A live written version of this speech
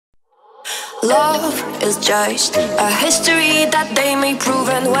Love is just a history that they may prove,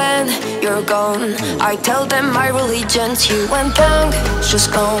 and when you're gone, I tell them my religion's you. When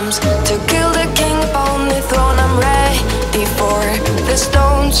just comes to kill the king upon the throne, I'm ready for the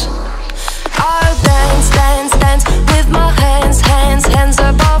stones. I'll dance, dance, dance with my hands, hands, hands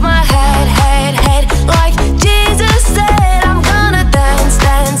above my head, head, head. Like Jesus said, I'm gonna dance,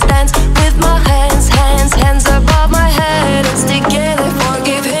 dance, dance with my hands, hands, hands above my head. And stick together,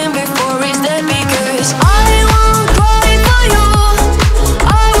 forgive him before he's dead, because I won't cry for you,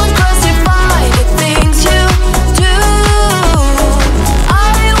 I won't crucify the things you do.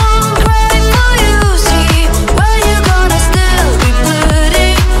 I won't cry for you, see, where you gonna still be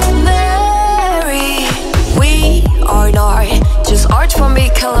bloody Mary. We are not just art from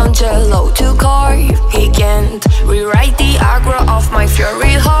Michelangelo to carve. He can't rewrite the aggro of my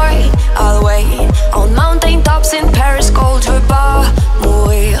fury heart. I'll wait on mountain tops in Paris, cold repas,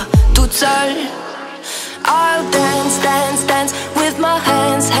 mourir toute seule. I'll dance, dance, dance with my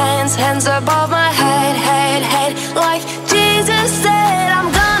hands, hands, hands above my head, head, head. Like Jesus said,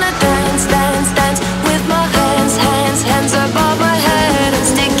 I'm gonna dance, dance, dance with my hands, hands, hands above my head. And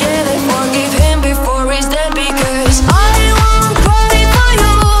stick together, forgive him before he's dead, because I won't cry for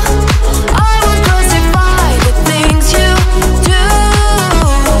you, I won't crucify the things you do.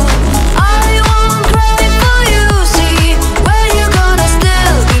 I won't cry for you, see, where you gonna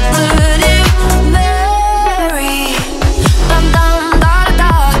still be bloody Mary. Dum dum da da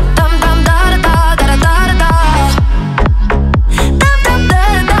da, dum dum da da da da da da da. Dum dum da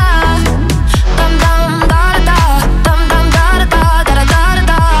da, dum dum da da, dum dum da da da da da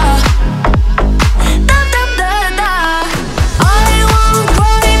da. Dum dum da da. I won't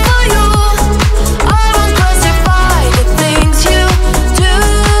cry for you, I won't crucify the things you do.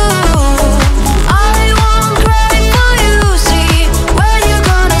 I won't cry for you, see, where you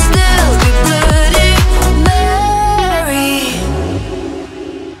gonna still be bloody Mary.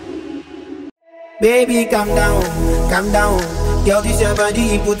 Baby, calm down, calm down. Yo, this your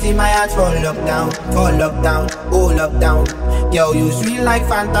body, put in my heart for lockdown, oh lockdown. Yo, you sweet like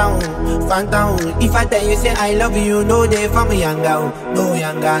phantom, phantom. If I tell you say I love you, no day for me younger, no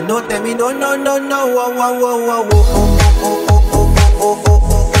younger. No tell me no, no, no, no. Oh, oh, oh, oh, oh, oh, oh, oh, oh, oh, oh,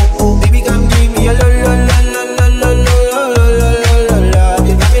 oh, oh. Baby, come give me a lo, lo, lo, lo, lo, lo, lo, lo, lo, lo.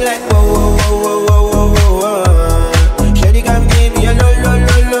 You got me like whoa, whoa, whoa, whoa, whoa, whoa, whoa. Shawty, come give me a lo, lo,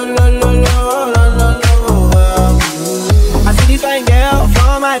 lo, lo, lo, lo, lo, lo, lo. I see this fine girl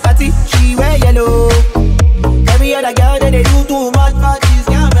from my party, she wear yellow. Every other girl that they do too much, but she's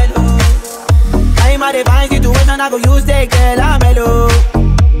girl mellow. I'm at a fine situation, I go use the girl, I'm mellow.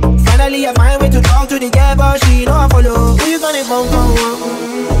 Finally I find way to talk to the girl, but she know I follow. Who you gonna come from?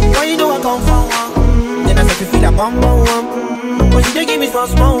 Why you know I come from? Then I start to feel a bum bum one. But she dey give me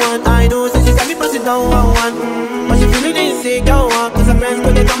small one. I know, so she got me pass it down one. But she feeling insecure, cause her friends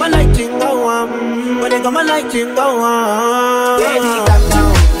go they come and like chingo one. But they come and like chingo one. Baby, calm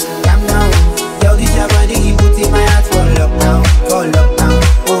down, calm down. Yo, this your body, put in my heart for lockdown, oh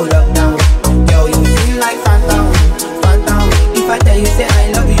lockdown. Yo, you feel like phantom, phantom. If I tell you say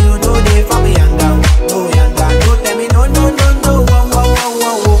I love you, no day for me younger, no younger. No tell me no, no, no, no. Whoa, whoa, whoa,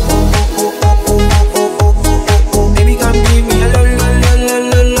 whoa, whoa, oh, oh, oh, oh, oh, oh, oh, oh, oh. Baby, come give me a lo, lo, lo, lo,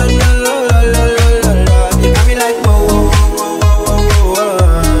 lo, lo, lo, lo, lo, lo. You got me like whoa, whoa, whoa, whoa, whoa,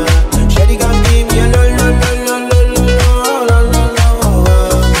 whoa. Shawty, come give me a lo, lo, lo, lo, lo, lo, lo, lo.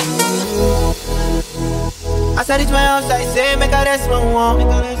 I said it's my house, I say make a rest one more.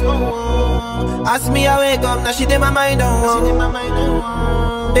 Ask me I wake up, now she did my mind don't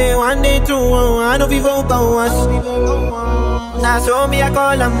want. Day one, day two, I know people go us. Now so me I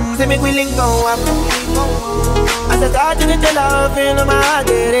call them, say make we link go up. As I start to get love, feel my heart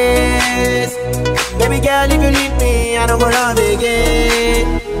it is. Baby girl, if you leave me, I don't go love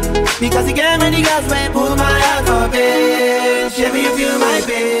again. Because you gave me the gas, man, put my heart up in. Share me, you feel my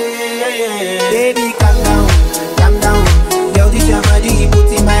pain. Baby, calm down, calm down. Yo, this your body,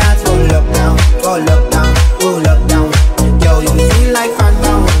 put in my heart for lockdown, oh lockdown. Yo, you feel like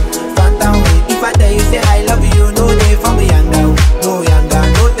phantom, phantom. If I tell you say I love you, no day for me younger, no younger.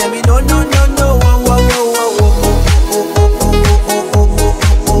 No tell me no, no, no, no. Whoa, whoa, whoa, whoa, whoa, oh, oh, oh, oh, oh, oh,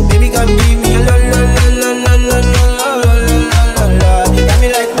 oh, oh. Baby, come give me a lo, lo, lo, lo, lo, lo, lo, lo, lo. You got me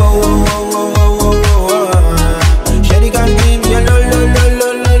like whoa, whoa, whoa, whoa, whoa, whoa, whoa. Shawty, come give me a lo, lo, lo, lo,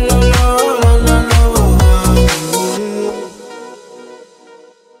 lo, lo, lo, lo, lo.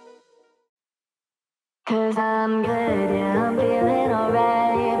 Cause I'm good, yeah, I'm feeling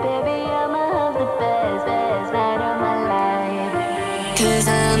alright. Baby, I'ma have the best, best night of my life. Cause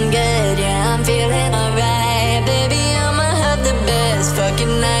I'm good, yeah, I'm feeling alright. Baby, I'ma have the best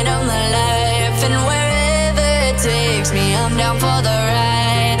fucking night of my life. takes me, I'm down for the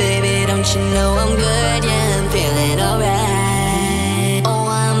ride. Baby, don't you know I'm good? Yeah, I'm feeling alright. Oh,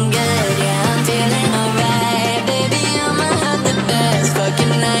 I'm good, yeah, I'm feeling alright. Baby, I'ma have the best fucking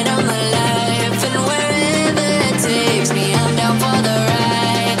night of my life. And wherever it takes me, I'm down for the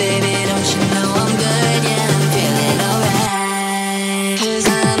ride. Baby, don't you know I'm good? Yeah, I'm feeling alright. 'Cause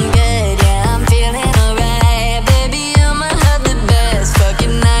I'm good, yeah, I'm feeling alright. Baby, I'ma have the best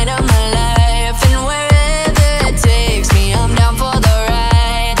fucking night of my life. And wherever it takes me, I'm down for the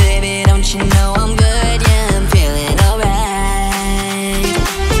ride. Baby, don't you know I'm good? Yeah, I'm feeling alright.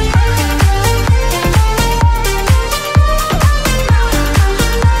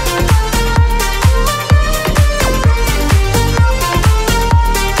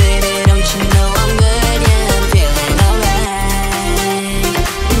 Baby, don't you know I'm good? Yeah, I'm feeling alright.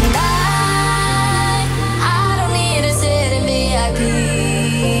 And I don't need to sit in VIP.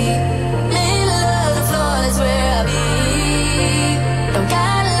 Middle of the floor, that's where I'll be. Don't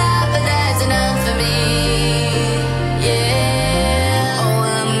got a lot, but that's enough for me. Yeah. Oh,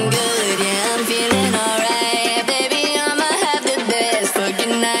 I'm good, yeah, I'm feeling alright. Baby, I'ma have the best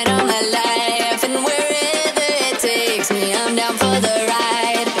fucking night of my life. And wherever it takes me, I'm down for the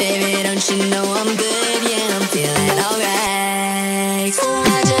ride. Baby, don't you know I'm good? Yeah, I'm feeling alright. So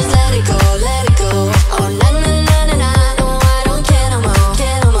I just let it go, let it go. Oh, na na na na na. No, I don't care no more,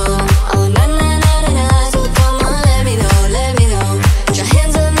 care no more. Oh, na na na na na. So come on, let me know, let me know. Put your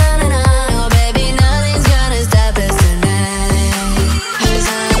hands up, na na na. Oh, baby, nothing's gonna stop us tonight. 'Cause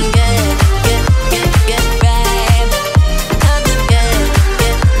I'm good, get right. I'm good,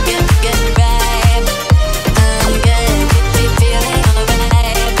 get right. I'm good, feeling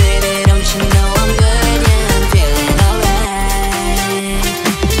alright. Baby, don't you know I'm good? Yeah, I'm feeling alright.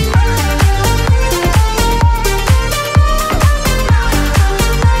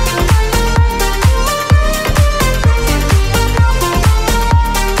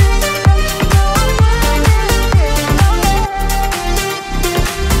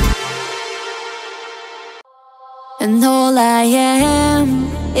 And all I am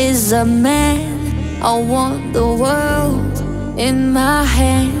is a man. I want the world in my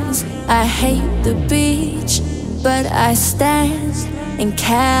hands. I hate the beach, but I stand in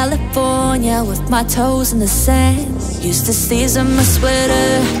California with my toes in the sand. Used to season my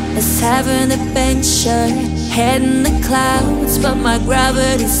sweater, let's have an adventure. Head in the clouds, but my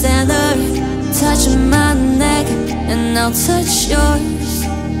gravity's center. Touching my neck, and I'll touch yours.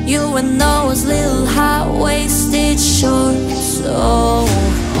 You and those little high-waisted shorts. Oh,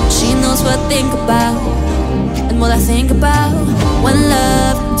 she knows what I think about, and what I think about. One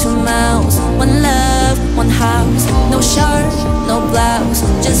love, 2 mouths. One love, 1 house. No shirt, no blouse,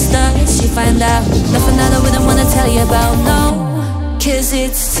 just us, she find out. Nothing that I wouldn't wanna tell you about, no. 'Cause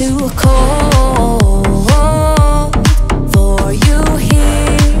it's too cold for you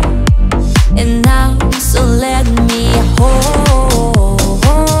here and now. So let me hold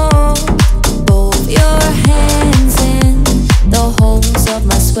both your hands in the holes of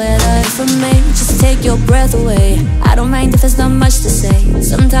my sweater. For me, just take your breath away. I don't mind if there's not much to say.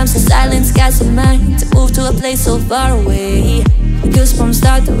 Sometimes the silence got some mind to move to a place so far away. The goosebumps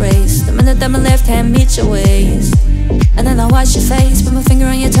start to race the minute that my left hand meets your waist. And then I watch your face, put my finger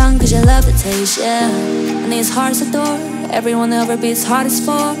on your tongue 'cause you love the taste, yeah. And these hearts adore everyone that ever beats heart is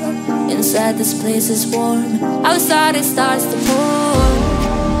for. Inside this place is warm, outside it starts to pour.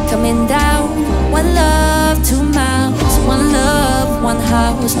 Coming down, 1 love, 2 mouths. 1 love, 1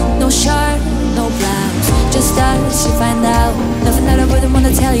 house. No shirt, no blouse, just us, you find out. Nothing that I wouldn't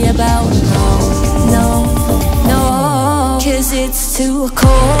wanna tell you about, no, no, no. 'Cause it's too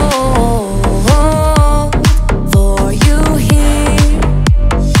cold for you here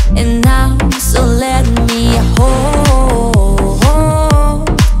and now. So let me hold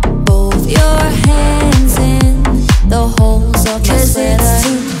both your hands in the holes of my sweater. 'Cause it's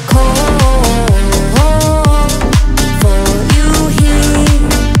too cold for you here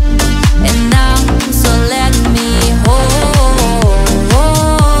and now. So let me hold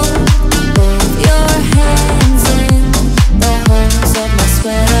both your hands in the holes of my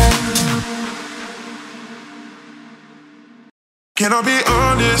sweater. Can I be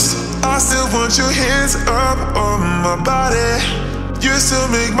honest? I still want your hands up on my body. You still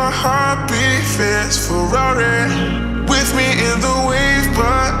make my heart beat fast, Ferrari. With me in the wave,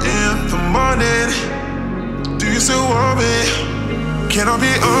 but in the morning. Do you still want me? Can I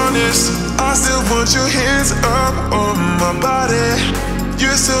be honest? I still want your hands up on my body.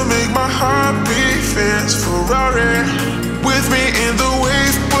 You still make my heart beat fast, Ferrari. With me in the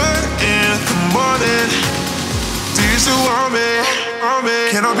wave, but in the morning. Do you still want me?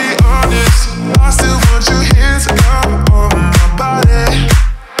 Can I be honest? I still want your hands up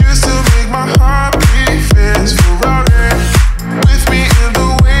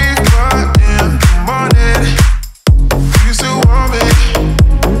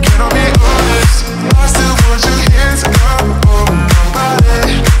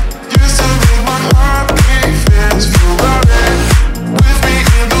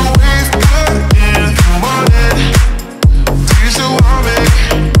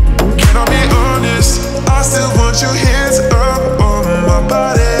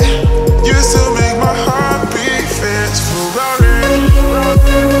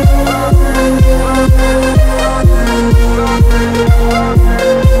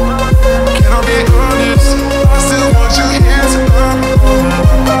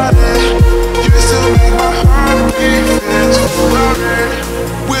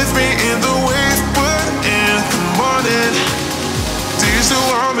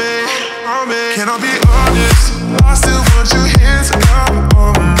Can I be honest? I still want your hands up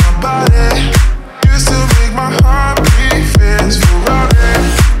on my body. You still make my heart beat fast. Ferrari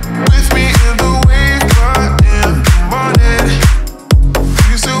with me in the wave, but in the morning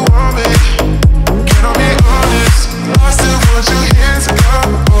you still want me. Can I be honest? I still want your hands up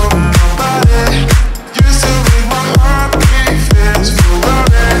on my body. You still make my heart beat fast.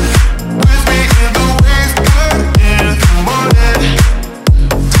 Ferrari with me in the wave, but in the morning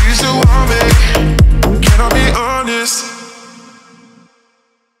you still want me. Can I be honest?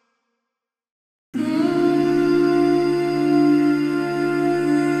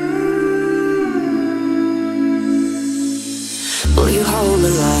 Will you hold the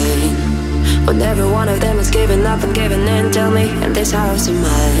line when every one of them is giving up and giving in? Tell me, and this house is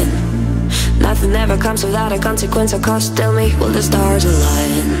mine. Nothing ever comes without a consequence or cost. Tell me, will the stars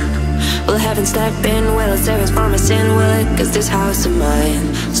align? Will heaven step in? Will it save us from our sin? Will it? Cause this house is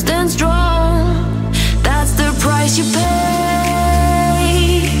mine. Stand strong, that's the price you pay.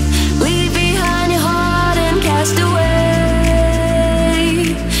 Leave behind your heart and cast away.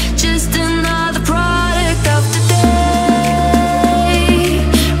 Just another product of the day.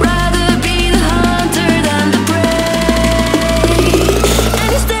 Rather be the hunter than the prey. And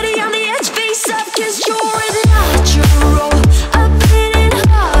you're steady on the edge, face up, cause you're a natural. A beating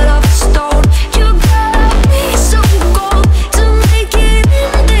heart of stone. You gotta be so cold to make it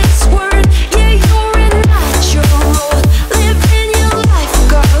in this world. Yeah, you're a natural. Living your life,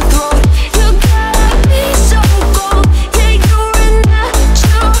 girl, throat. You gotta be so cold. Yeah, you're a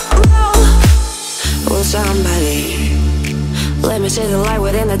natural. Will somebody let me see the light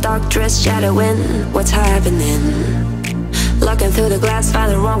within the dark dress, shadowing what's happening? Looking through the glass,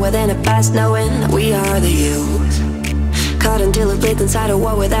 find the wrong within the past, knowing we are the youth. Caught until it bleeds inside a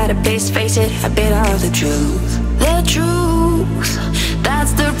wall without a base. Face it, a bit of the truth. The truth,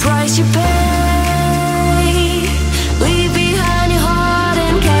 that's the price you pay. Leave behind your heart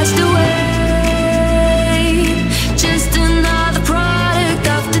and cast away. Just another product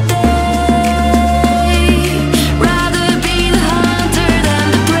of the day. Rather be the hunter than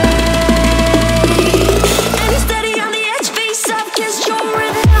the prey. And you're steady on the edge, face up, cause you're a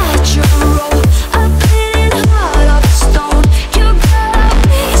natural. A beating heart of stone. You gotta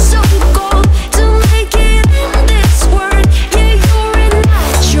be so cold to make it in this world. Yeah, you're a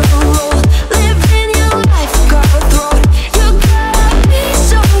natural. Living your life, girl, throat. You gotta be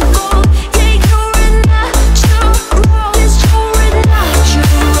so cold. Yeah, you're a natural. Yes, you're a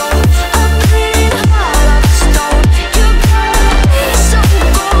natural. A beating heart of stone. You gotta be so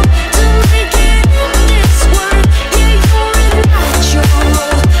cold to make it in this world. Yeah, you're a natural.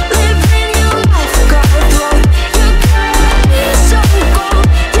 Living your life, girl, throat. You gotta be so cold.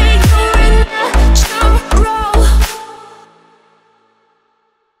 Yeah, you're a natural.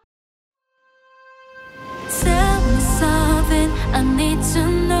 Tell me something I need to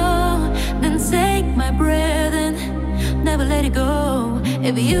know. Then take my breath and never let it go.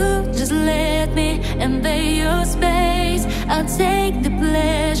 If you just let me invade your space, I'll take the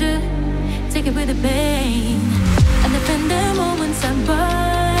pleasure, take it with the pain. And defend the moments I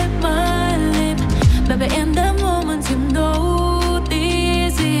bite my lip. Baby, in the moments you know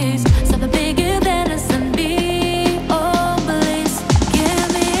this is something bigger than us and be all bliss. Give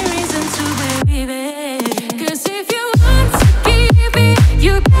me a reason to believe it. Cause if you want to keep it,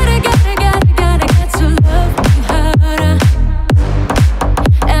 you gotta get to love me harder.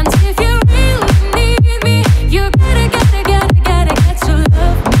 And if you really need me, you gotta get to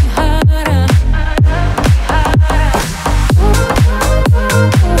love me harder.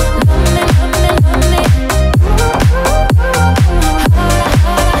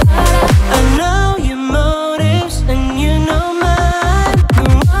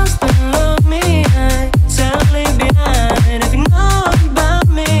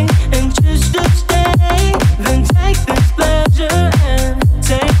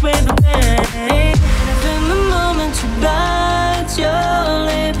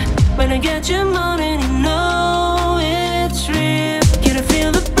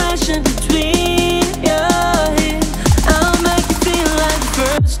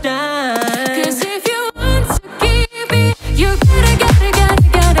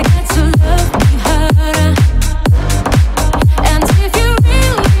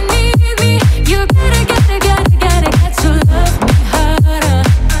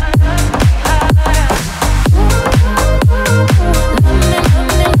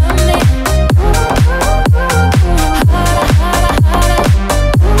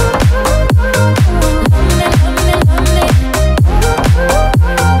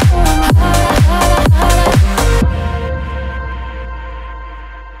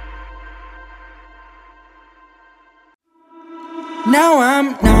 Now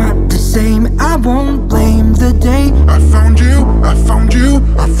I'm not the same, I won't blame the day I found you, I found you,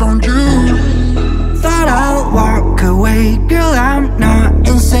 I found you. Thought I'll walk away, girl, I'm not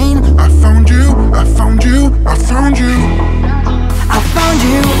insane. I found you, I found you, I found you. I found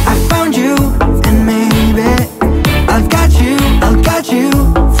you, I found you, and maybe I've got you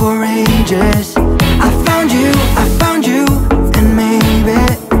for ages. I found you, and maybe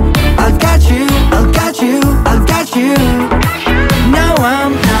I've got you, I've got you. Now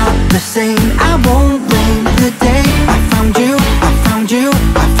I'm not the same, I won't blame the day I found you, I found you,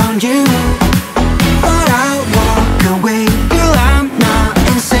 I found you. Thought I'll walk away, girl, I'm not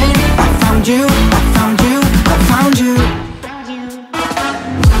insane. I found you, I found you, I found you.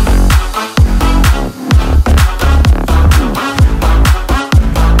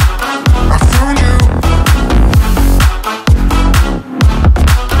 I found you.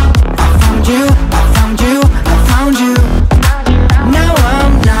 I found you, I found you, I found you. Now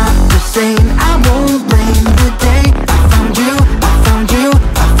I'm not the same, I won't blame the day I found you, I found you,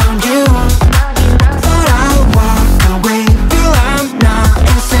 I found you. Thought I'll walk away, girl, I'm not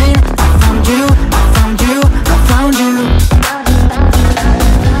insane. I found you, I found you, I found you.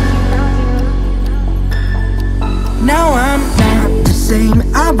 Now I'm not the same,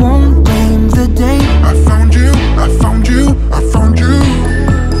 I won't blame the day I found you, I found you, I found you.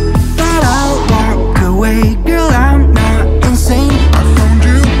 Thought I'll walk away, girl, I'm not insane. I found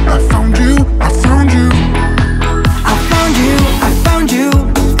you, I found you, I found you. I found you,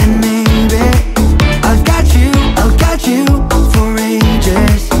 and maybe I've got you for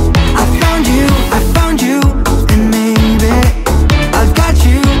ages. I found you, and maybe I've got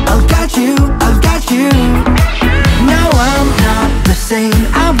you, I've got you. Now I'm not the same,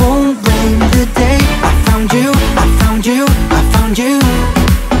 I won't blame the day I found you, I found you, I found you.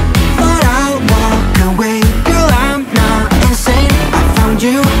 Thought I'll walk away, girl, I'm not insane. I found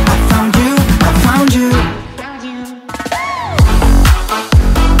you, I found you, I found you.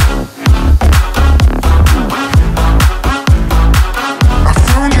 I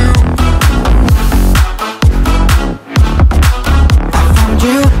found you. I found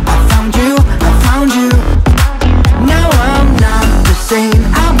you, I found you, I found you. Now I'm not the same,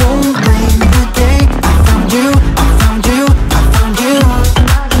 I won't blame the day I found you, I found you, I found you.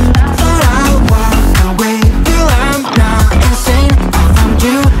 Thought I'll walk away, girl, I'm not insane. I found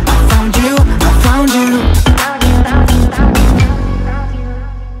you, I found you, I found you.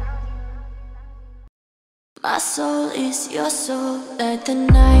 My soul is your soul. Let the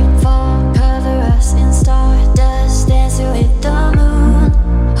night fall, cover us in stardust, dancing with the moon,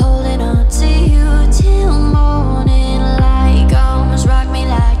 holding on to you till morning light comes. Rock me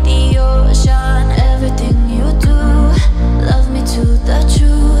like the ocean. Everything you do, love me to the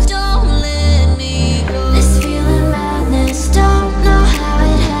truth. Don't let me go. This feeling madness, don't know how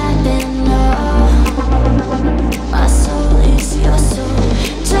it happened. No, my soul is your soul.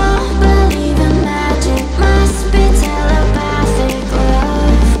 Don't believe in magic, must be telepathic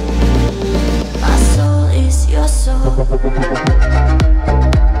love.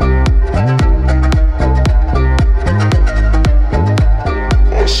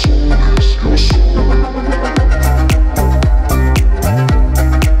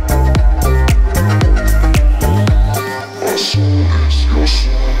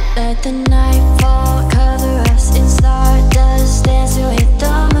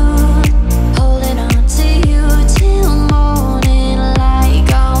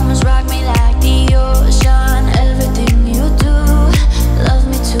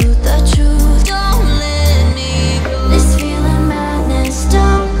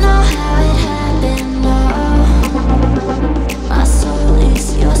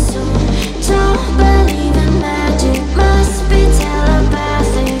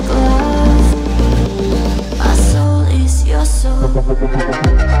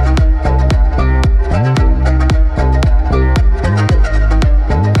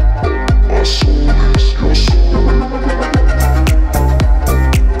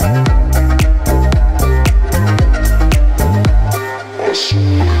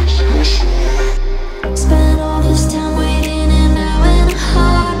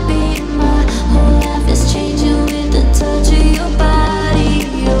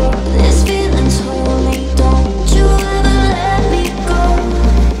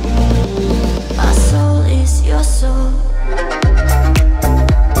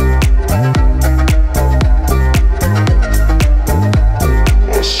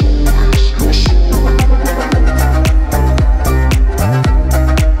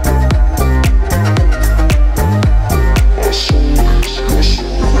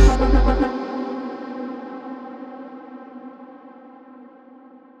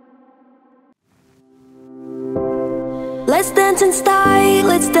 Let's dance in style,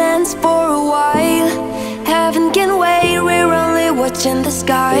 let's dance for a while. Heaven can wait, we're only watching the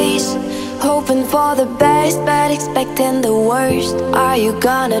skies. Hoping for the best, but expecting the worst. Are you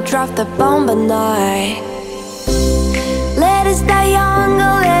gonna drop the bomb or not? Let us die young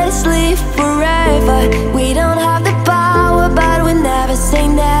or let us live forever. We don't have the power, but we never say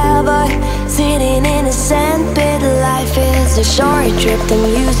never. Sitting in a sandpit, life is a short trip. The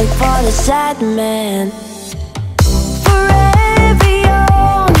music for the sad man. Forever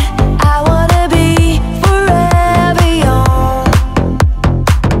young, I wanna be forever young.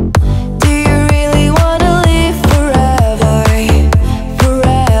 Do you really wanna live forever,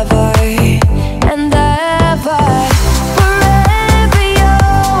 forever and ever? Forever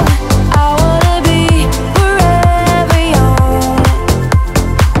young, I wanna be forever young.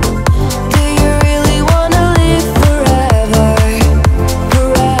 Do you really wanna live forever,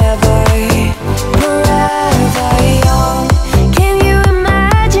 forever, forever young? Can you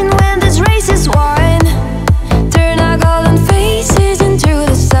imagine when this race is won? Turn our golden faces into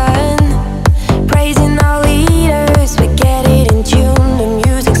the sun. Praising our leaders, we get it in tune. The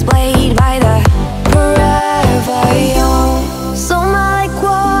music's played by the forever young. Some are like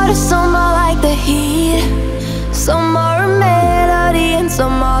water, some are like the heat. Some are a melody and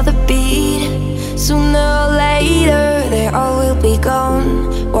some are the beat. Sooner or later, they all will be gone.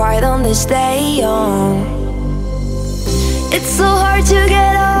 Why don't they stay young? It's so hard to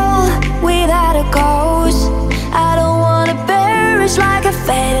get old without a cause. I don't wanna perish like a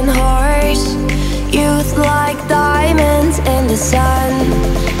fading horse. Youth like diamonds in the sun,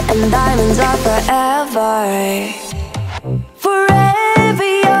 and diamonds are forever. Forever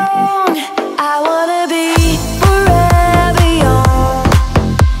young, I wanna be forever young.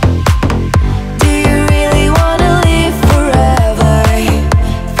 Do you really wanna live forever,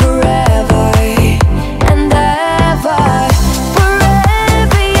 forever and ever?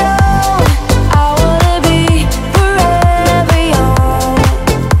 Forever young, I wanna be forever young.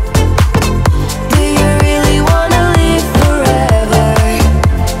 Do you really wanna live forever,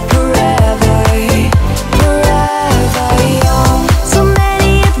 forever, forever young? So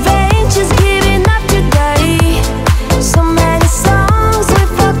many adventures giving up today. So many songs we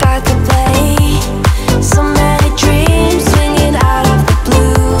forgot to play. So many dreams swinging out of the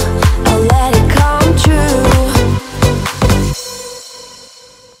blue. I'll let it come true.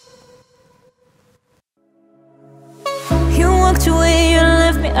 You walked away, you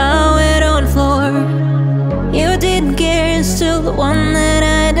left me out on the floor. You didn't care, you're still the one that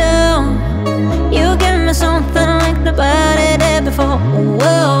I do. You gave me something like nobody did before.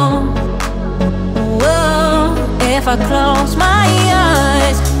 Whoa, whoa. If I close my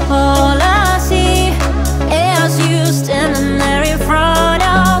eyes, all I see is you standing there in front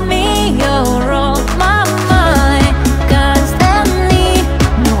of me. You're on my mind constantly.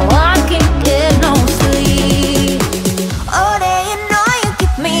 No, I can't get no sleep. Oh, day you know you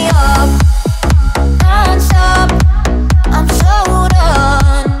keep me up non-stop. I'm so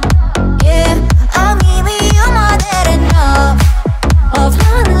done. Yeah, I'm giving you more than enough of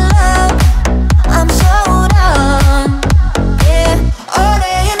my love. I'm so done. Yeah, oh,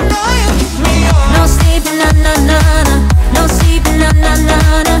 day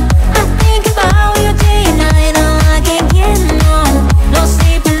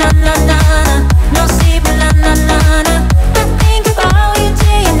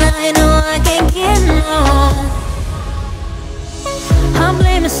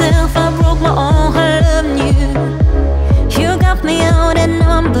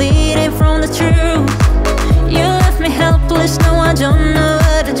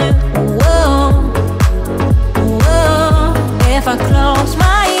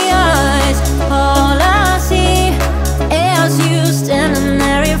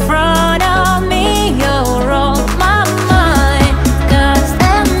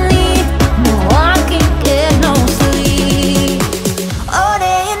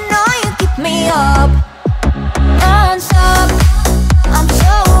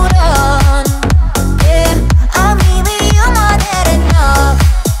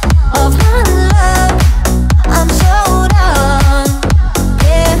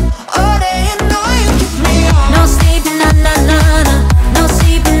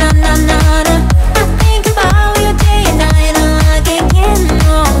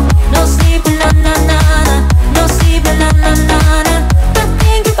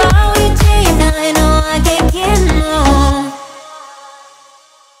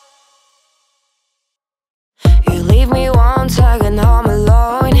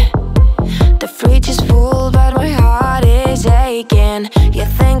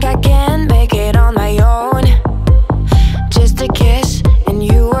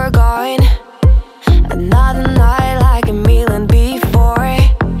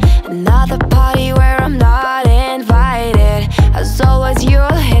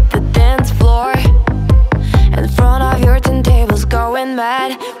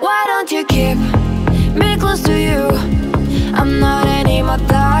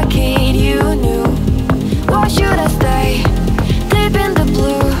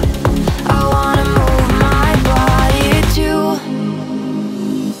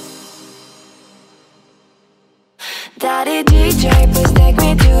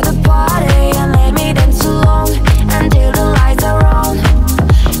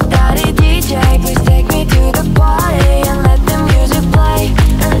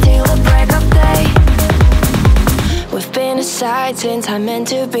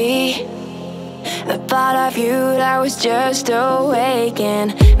be a part of you that was just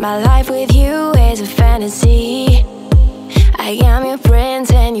awakened. My life with you is a fantasy. I am your prince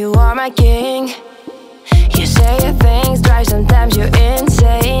and you are my king. You say your things drive, sometimes you're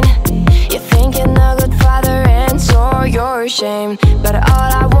insane. You think you're a good father and so you're ashamed. But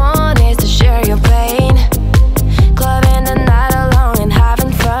all I want is to share your pain. Clubbing the night alone and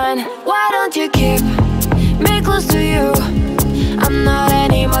having fun. Why don't you keep me close to you? I'm not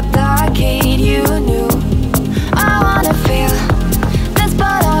anymore that kid you knew. I wanna feel this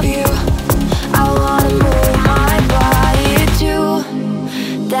part of you. I wanna move my body too.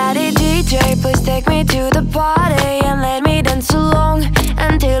 Daddy DJ, please take me to the party and let me dance along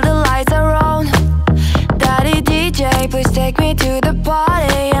until the lights are on. Daddy DJ, please take me to the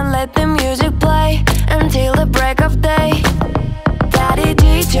party and let the music play until the break of day. Daddy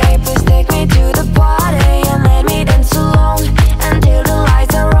DJ, please take me to the party and let me dance along until the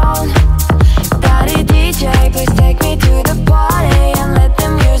lights are on. Daddy DJ, please take me to the party and let the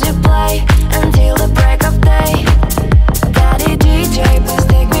music play until the break of day. Daddy DJ, please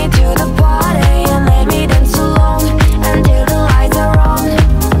take me to the party and let me dance along until the lights are on.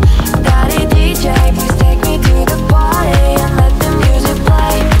 Daddy DJ, please take me to the party and let the music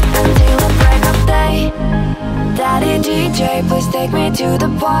play until the break of day. Daddy DJ, please take me to the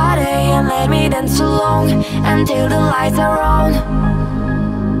party and let me dance along until the lights are on.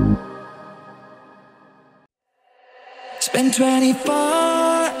 Spend 24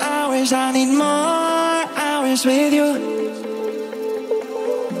 hours, I need more hours with you.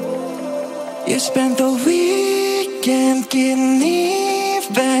 You spent the weekend getting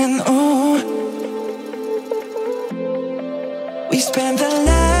even, oh. We spent the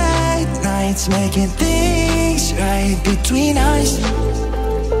late nights making things right between us.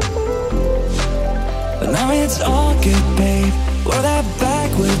 But now it's all good, babe. Roll that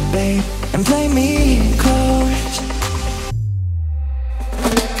backward, babe, and play me close.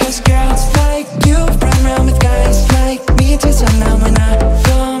 Cause girls like you run around with guys like me till sundown. When I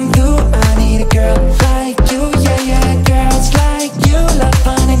come through, I need a girl like you, yeah, yeah. Girls like you love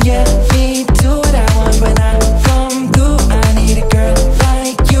fun and yeah, me do what I want. When I come through, I need a girl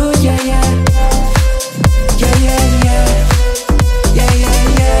like you, yeah, yeah. Yeah, yeah, yeah. Yeah, yeah,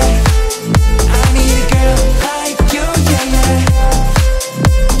 yeah. I need a girl like you, yeah, yeah.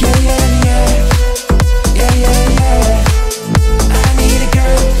 Yeah, yeah, yeah. Yeah, yeah, yeah. I need a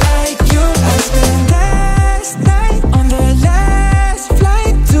girl like you. I spent last night on the last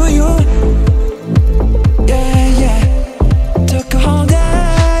flight to you. Yeah, yeah. Took a whole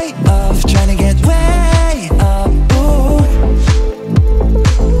day off trying to get way up, ooh.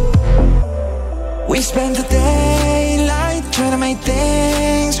 We spent the daylight trying to make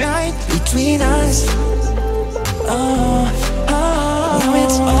things right between us. Oh, oh. Now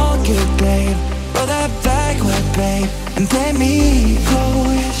it's all good, babe. Roll that backward, babe, and play me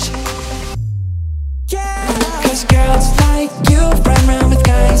close. Yeah. Cause girls like you run around with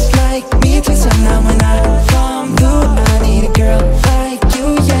guys like me till sundown. When I come through, I need a girl like you,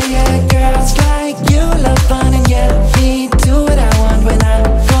 yeah, yeah. Girls like you love fun and yeah, me do what I want. When I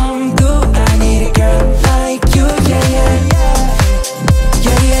come through, I need a girl like you, yeah, yeah.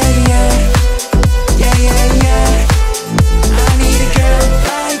 Yeah, yeah, yeah. Yeah, yeah, yeah. I need a girl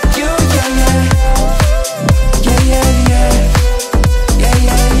like you, yeah, yeah. Yeah, yeah, yeah. Yeah,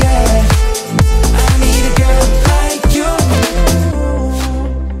 yeah, yeah. I need a girl like you.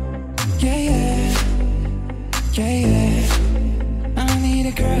 Yeah, yeah. Yeah, yeah. I need a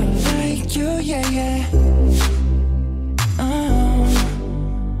girl like you, yeah, yeah. Oh,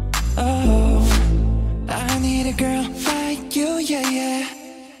 oh. I need a girl like you, yeah, yeah.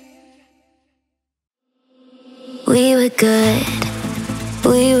 We were good,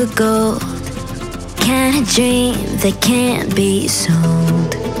 we were gold. Kind of dream that can't be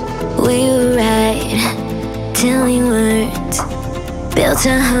sold. We were right till we weren't. Built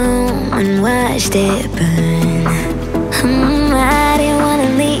a home and watched it burn. I didn't wanna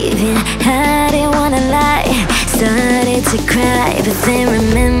leave you, I didn't wanna lie. Started to cry, but then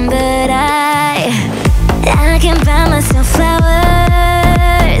remembered I can buy myself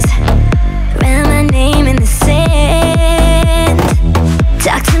flowers, write my name in the sand,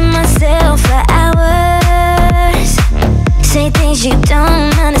 talk to myself for hours, say things you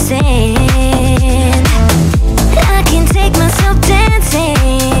don't understand. I can take myself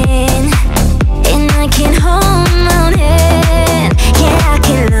dancing, and I can hold my own hand. Yeah, I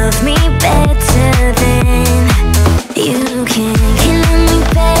can love me better than you can. Can love me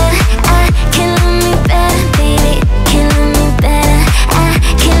better, I can love me better, baby. Can love me better, I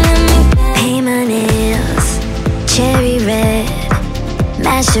can love me better. Paint my nails cherry red,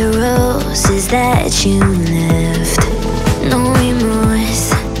 match the the roses that you left. No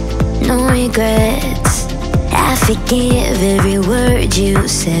remorse, no regrets. I forgive every word you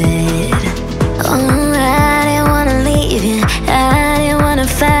said. Oh, I didn't wanna leave you, I didn't wanna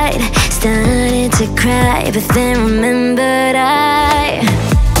fight. Started to cry, but then remembered I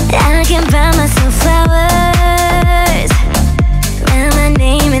can buy myself flowers, write my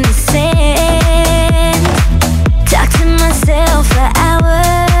name in the sand, talk to myself for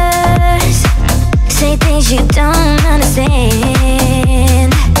hours, say things you don't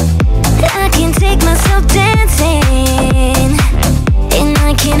understand. I can take myself dancing, and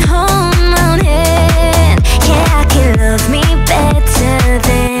I can hold my own hand. Yeah, I can love me better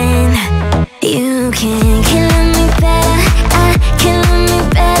than you can. Can love me better, I can love me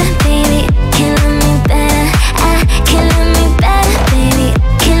better, baby. Can love me better, I can love me better, baby.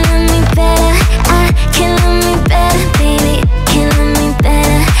 Can love me better, I can love me better, baby. Can love me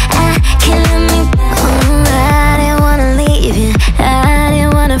better, I can love me better. Oh, I didn't wanna leave you, I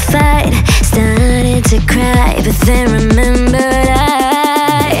didn't wanna fight. Started to cry, but then remembered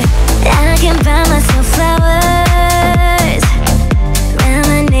I can buy myself flowers, write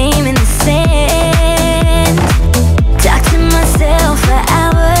my name in the sand, talk to myself for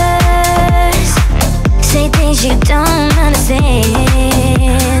hours, say things you don't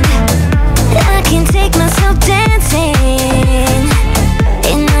understand. I can take myself dancing,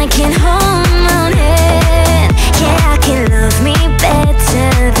 and I can hold my own hand. Yeah, I can love me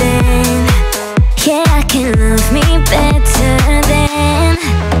better than, yeah, I can love me better than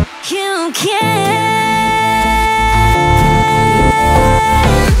you can.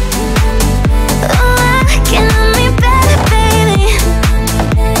 Oh, I can love me better, baby.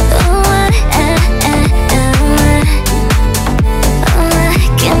 Oh, I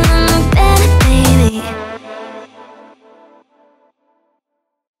can love me better, baby.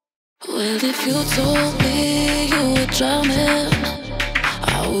 Well, if you told me you were drowning, I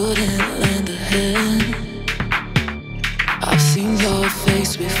wouldn't lend a hand. I've seen your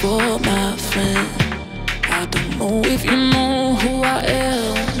face before, my friend. I don't know if you know who I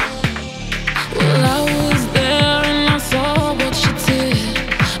am. Well, I was there and I saw what you did.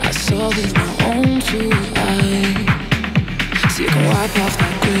 I saw with my own two eyes. So you can wipe off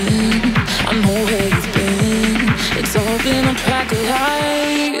that grin, I know where you've been. It's all been a pack of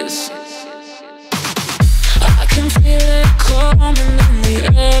lies. I can feel it coming in the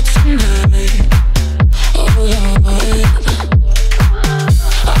air tonight. Oh Lord,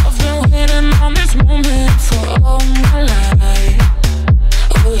 I've been waiting on this moment for all my life.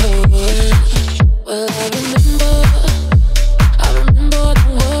 Oh Lord, well I remember,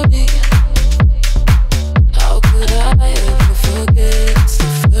 don't worry. How could I ever forget? It's the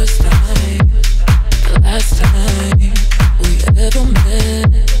first time, the last time we ever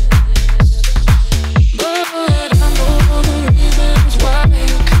met. But I know the reasons why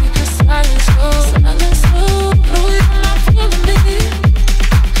you keep your silence low. Silence low, no you're not feeling me.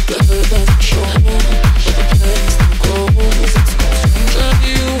 The hurt doesn't show, but the pain still grows. It's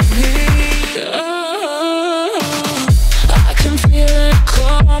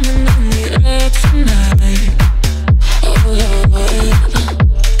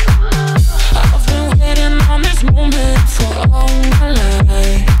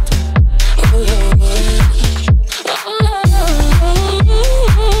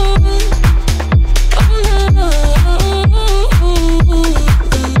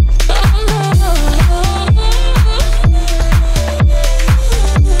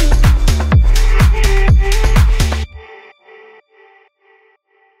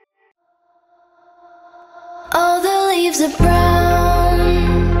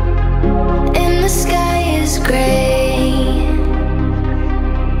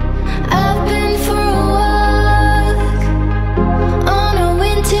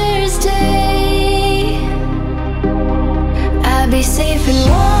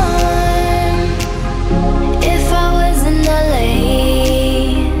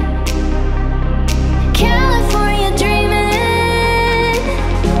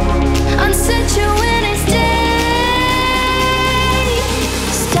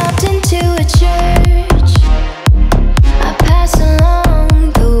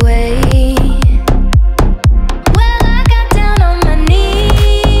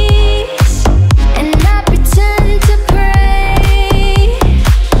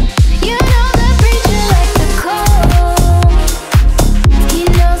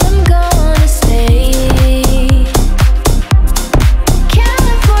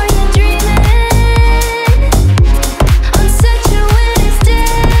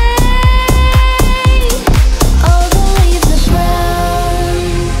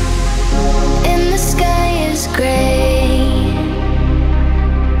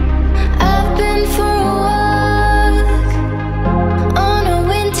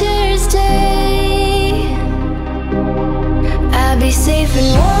safe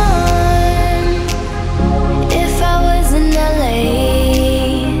and warm if I was in LA.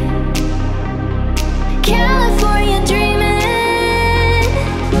 California dreaming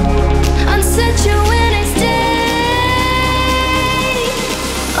on such a winter's day.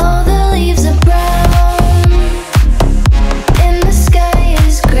 All the leaves are brown and the sky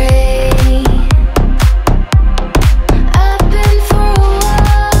is gray. I've been for a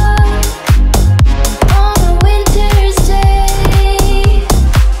walk on a winter's day.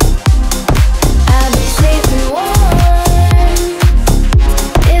 I'd be safe and warm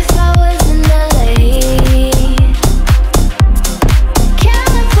if I was in LA.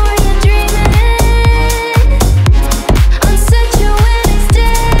 California dreaming on such a winter's day.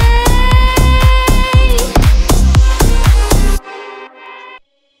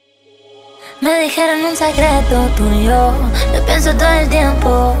 Me dijeron un secreto tuyo, lo pienso todo el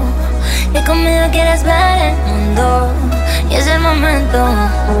tiempo. Que conmigo quieres ver el mundo y es el momento.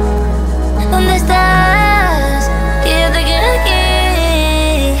 ¿Dónde estás? Que yo te quiero aquí.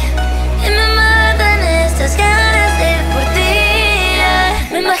 Y me matan estas ganas de ir por ti.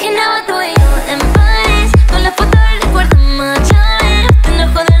 Me imaginaba tú y yo en París, con la foto del recuerdo Miami. Te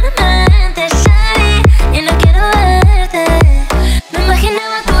enojo de la mente, shiny, y no quiero verte. Me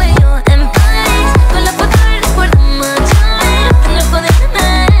imaginaba tú y yo en París, con la foto del recuerdo Miami. Te enojo de la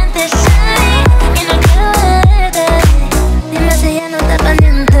mente, shiny, y no quiero verte. Dime si ya no estás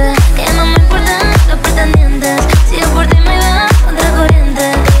pendiente, que no me importan los pretendientes. Si yo por ti me iba contra corriente.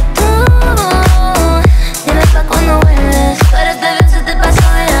 Tú, dime pa' cuando vuelves. Pero esta vez se te pasó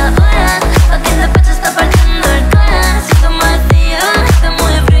de ahora. Pa' que el pecho está partiendo el corazón. Siento mal frío, está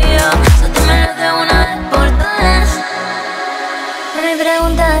muy frío. Solo dímelo de una vez por todas. Me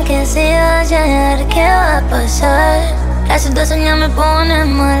preguntan que si va a llegar, qué va a pasar. La situación ya me pone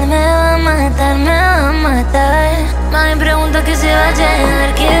mal, me va a matar, me va a matar. Me preguntan que si va a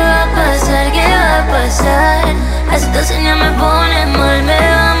llegar, qué va a pasar, qué va a pasar. La situación ya me pone mal, me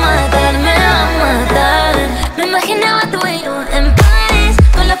va a matar, me va a matar. Me imaginaba tú y yo en París,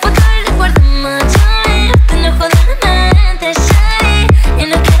 con la foto del recuerdo Miami. Te enojo de la mente, shiny, y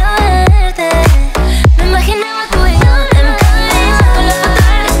no quiero verte. Me imaginaba tú y yo en París, con la foto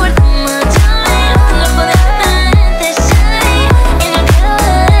del recuerdo Miami. Te enojo de la mente, shiny, y no quiero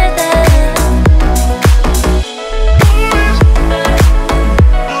verte.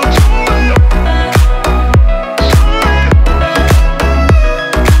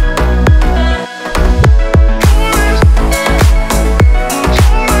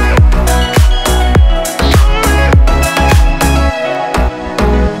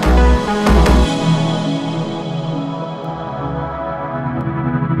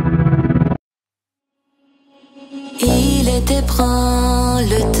 Il était prend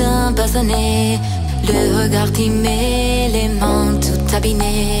le teint basonné, le regard timé, les mains tout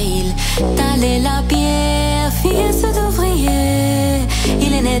abîmées. Il talait la pierre, fils d'ouvrier.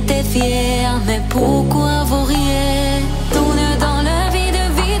 Il en était fier, mais pourquoi vous riez? Tourne dans le vide,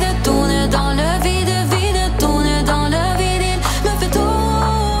 vide, tourne dans le vide, vide, tourne dans le vide. Il me fait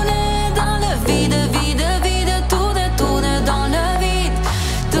tourner dans le vide, vide, vide, tourne, tourne dans le vide,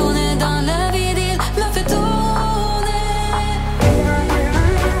 tourne dans le vide. Il me fait tourner.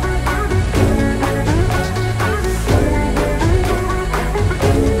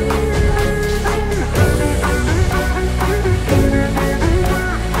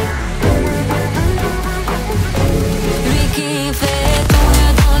 Lui qui fait tourner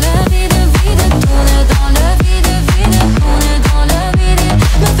dans le vide, vide, tourne dans le vide, vide, tourne dans le vide.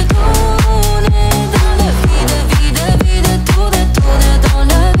 Il me fait tourner dans le vide, vide, vide, tourne, tourne dans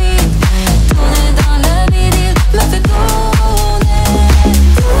le vide, tourne dans le vide. Il me fait tourner,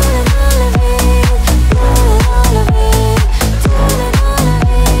 tourne dans le vide, tourne dans le vide, tourne dans le vide, tourne dans le vide, tourne dans le vide, tourne dans le vide,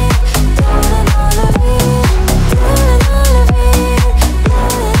 tourne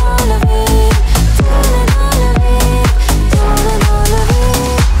dans le vide, tourne dans le vide.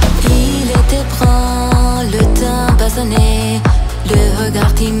 Il était prend le teint basonné, le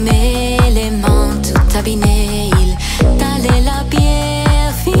regard timé, les mains tout abîmées. Il talait la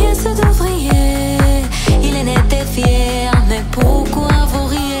pierre, fils d'ouvrier. Il en était fier, mais pourquoi vous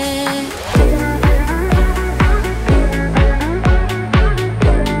riez?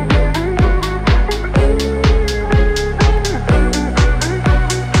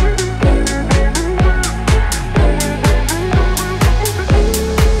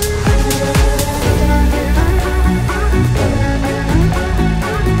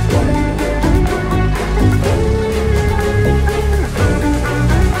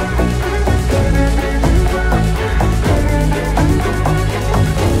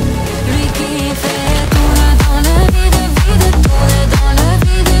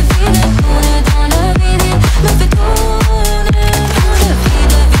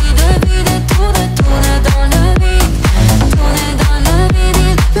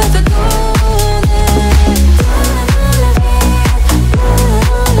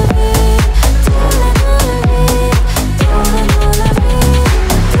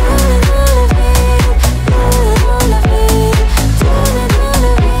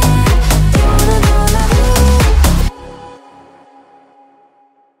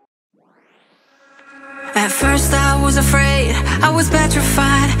 At first I was afraid, I was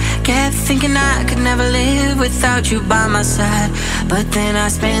petrified. Kept thinking I could never live without you by my side. But then I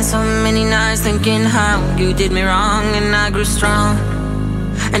spent so many nights thinking how you did me wrong, and I grew strong.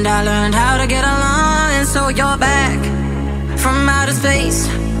 And I learned how to get along, and so you're back from outer space.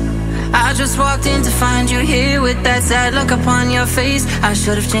 I just walked in to find you here with that sad look upon your face. I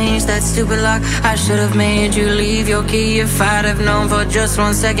should have changed that stupid lock, I should have made you leave your key. If I'd have known for just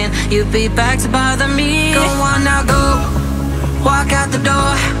 1 second you'd be back to bother me. Go on now, go, walk out the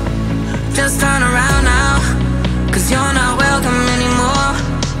door. Just turn around now, cause you're not welcome anymore.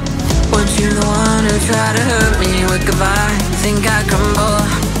 Weren't you the one who tried to hurt me with goodbye? You think I'd crumble?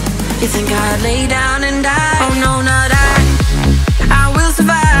 You think I'd lay down and die? Oh no, not I will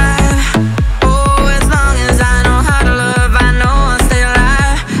survive. Oh, as long as I know how to love, I know I'll stay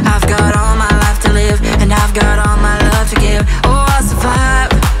alive. I've got all my life to live, and I've got all my love to give. Oh, I'll survive,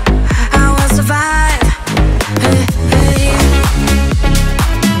 I will survive. Hey, hey.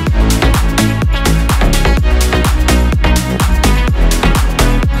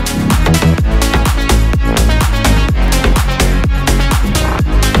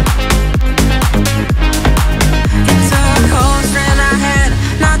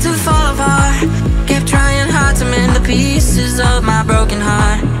 Pieces of my broken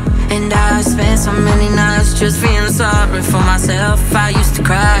heart. And I spent so many nights just feeling sorry for myself. I used to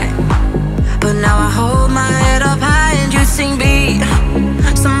cry, but now I hold my head up high and you sing be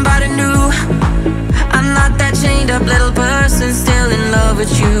somebody new. I'm not that chained up little person still in love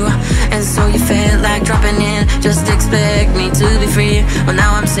with you. And so you felt like dropping in, just expect me to be free. Well,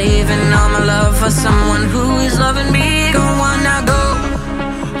 now I'm saving all my love for someone who is loving me. Go on now, go,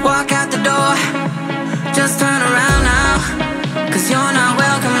 walk out the door. Just turn around now, cause you're not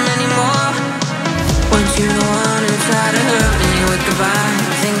welcome anymore. Weren't you the one who tried to hurt me with goodbye?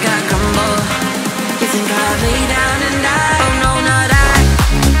 You think I'd crumble? You think I'd lay down and die? Oh no, not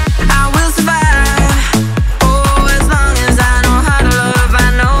I will survive. Oh, as long as I know how to love, I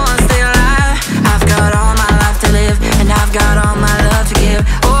know I'll stay alive. I've got all my life to live, and I've got all my love to give.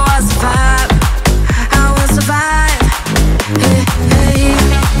 Oh, I'll survive, I will survive. Hey, hey.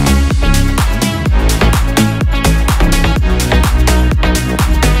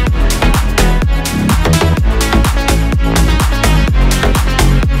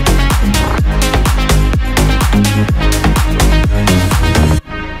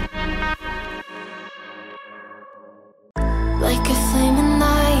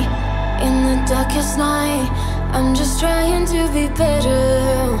 I'm just trying to be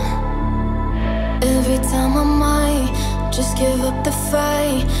better. Every time I might just give up the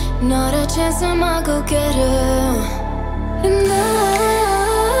fight. Not a chance, I'm a go-getter. And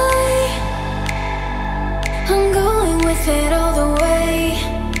I'm going with it all the way.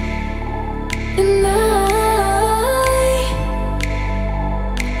 And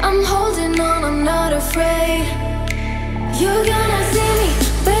I'm holding on, I'm not afraid. You're gonna see me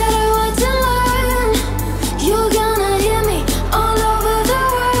better, what to learn. You're gonna hear me all over the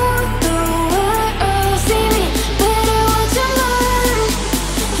world, see me better, what to learn.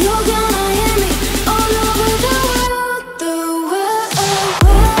 You're gonna hear me all over the world,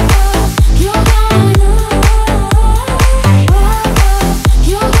 You're gonna know,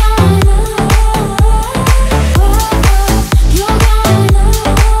 you're gonna know, you're gonna know,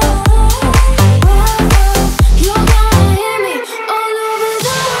 you're gonna hear me all over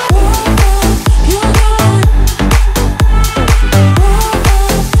the world. You're gonna,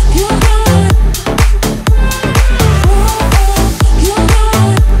 you're gonna, you're gonna,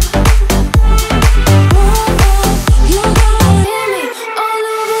 you're gonna hear me all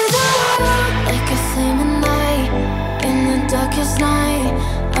over the world. Like a flame at night, in the darkest night.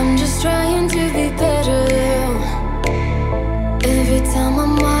 I'm just trying to be better. Every time I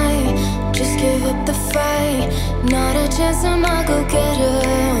might just give up the fight. Not a chance, I'm a go-getter.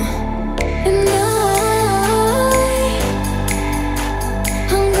 And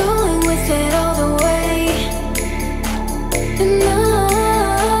I'm going with it all the way. And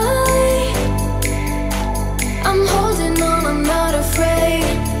I'm holding on, I'm not afraid.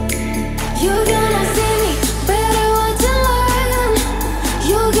 You're gonna see me better, what to learn.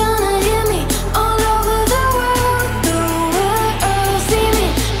 You're gonna hear me all over the world, see me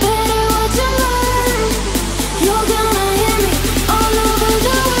better, what to learn. You're gonna hear me all over the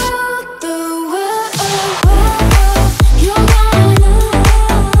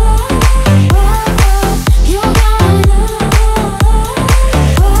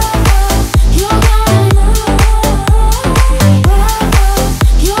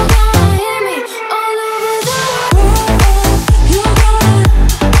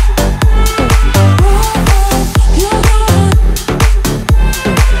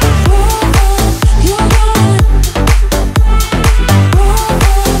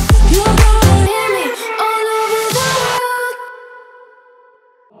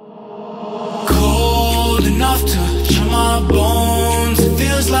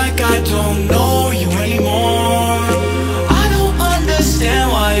don't know you anymore. I don't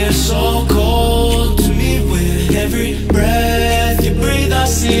understand why you're so cold to me. With every breath you breathe, I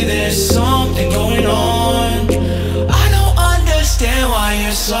see there's something going on. I don't understand why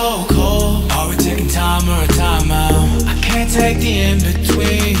you're so cold. Are we taking time or a timeout? I can't take the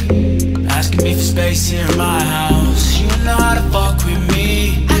in-between. Asking me for space here in my house. You know how to fuck with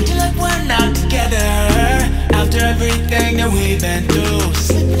me. Acting like we're not together after everything that we've been through.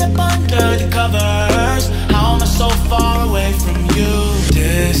 Slipping up under the covers. How am I so far away from you?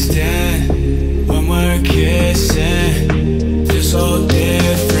 Distant when we're kissing. Feel so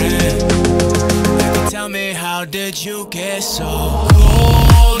different. Baby, tell me, how did you get so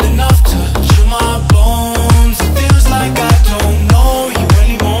cold enough to chill my bones? It feels like I don't know you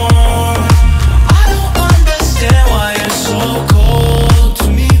anymore. I don't understand why you're so cold to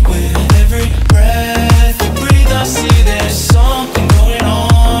me. With every breath you breathe, I see there's something going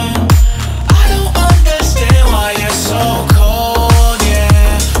on. I don't understand why you're so cold,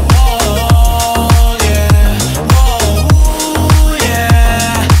 yeah. Whoa, yeah. Whoa,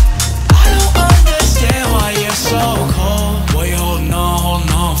 yeah. I don't understand why you're so cold. What you holding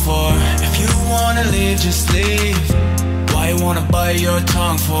on for? If you wanna leave, just leave. Why you wanna bite your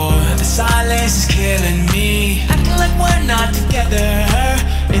tongue for? The silence is killing me. Acting like we're not together.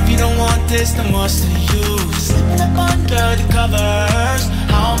 If you don't want this, then what's the use? Slipping up under the covers.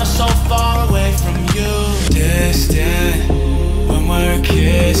 How am I so far away from you? Distant when we're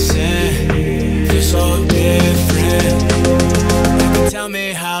kissing. Feel so different. Baby, tell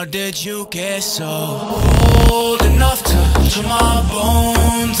me, how did you get so cold enough to chill my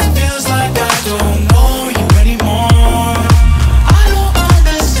bones? It feels like I don't know you anymore. I don't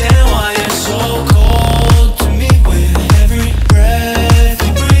understand why you're so cold to me. With every breath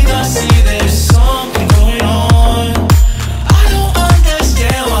you breathe, I see there's something going on. I don't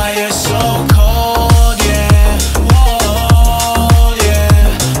understand why you're so cold, yeah. Whoa, yeah.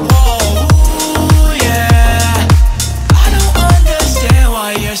 Whoa, yeah. I don't understand why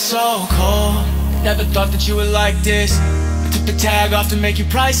you're so cold. Never thought that you were like this. I took the tag off to make you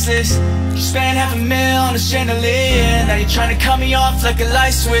priceless. You spent $500,000 on a chandelier. Now you're trying to cut me off like a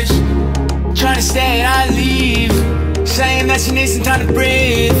light switch. Trying to stay and I leave. Saying that you need some time to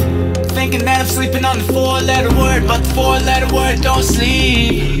breathe. Thinking that I'm sleeping on the 4-letter word, but the 4-letter word don't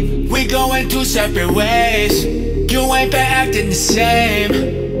sleep. We going two separate ways. You ain't been acting the same.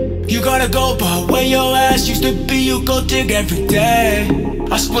 You gotta go, but where your ass used to be, you go dig every day.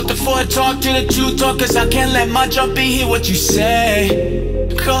 I split the 4 talk to the 2 talk, cause I can't let my jump be hear what you say.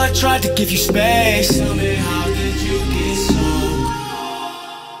 Girl, I tried to give you space. Tell me, how did you get so cold?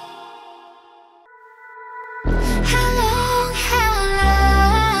 How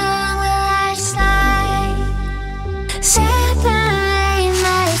long will I slide? Separate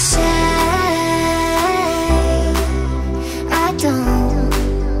myself.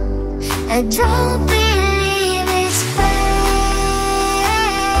 I don't believe it's fake.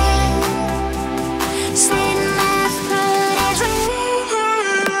 Slit my throat as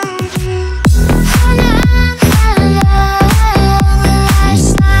how long will I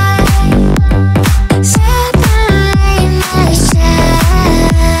slide? Separate myself.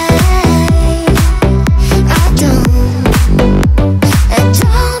 I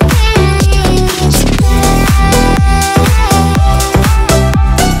don't believe it's fake.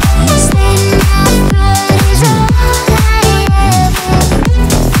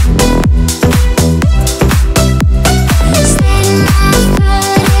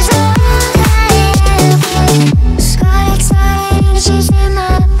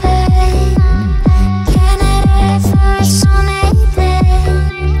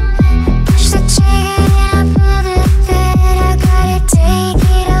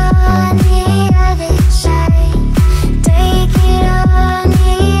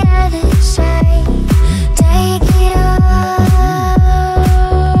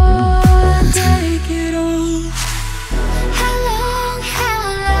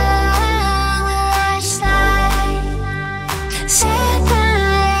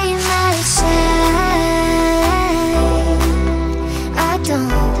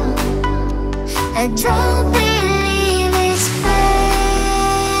 I don't believe it's fake.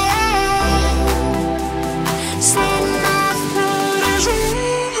 Slit my throat as how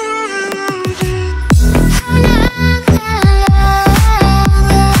long will I slide? Separate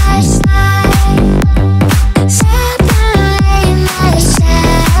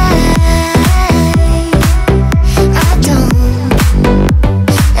myself.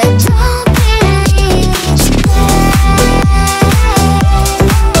 I don't believe it's fake. Slit my throat.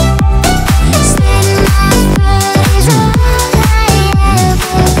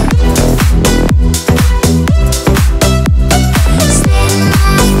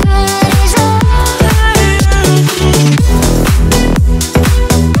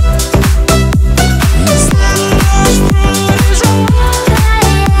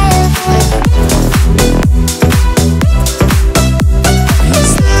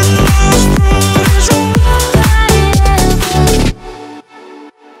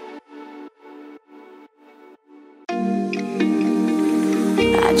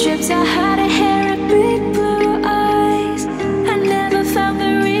 trips I had a hair and big blue eyes. I never found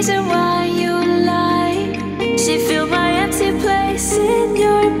the reason why you lied. She filled my empty place in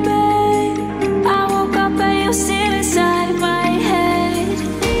your bed. I woke up and you sit inside my head.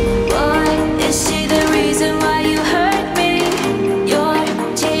 Boy, is she the reason why you hurt me? You're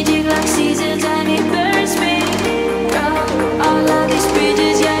changing like seasons and it burns me. From all of these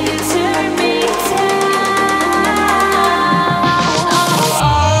bridges, yeah, you turn me down.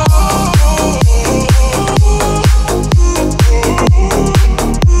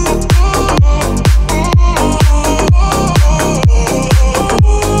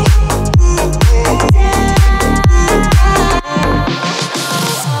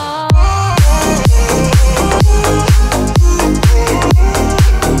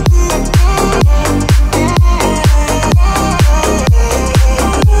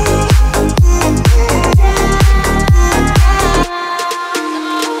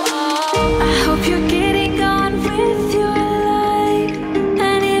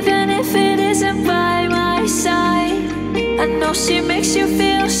 She makes you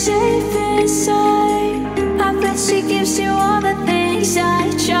feel safe inside. I bet she gives you all the things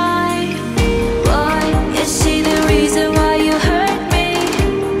I try. Boy, is she the reason why you hurt me?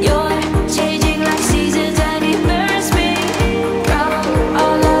 You're changing like seasons and it burns me. From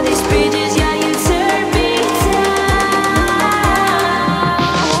all of these bridges, yeah, you turn me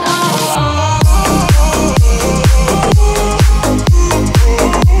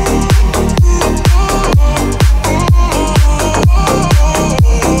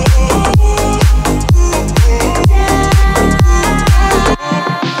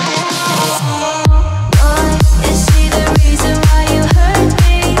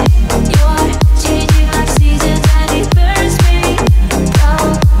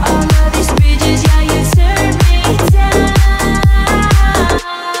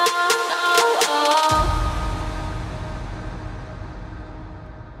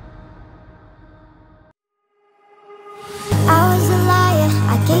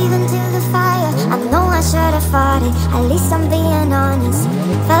at least I'm being honest.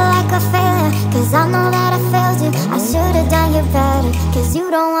 Felt like a failure, cause I know that I failed you. I should've done you better, cause you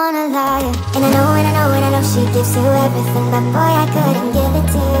don't wanna lie. And I know, and I know, and I know she gives you everything, but boy, I couldn't give it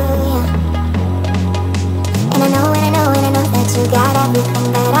to you. And I know, and I know, and I know that you got everything,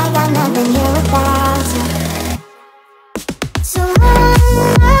 but I got nothing here without you. So one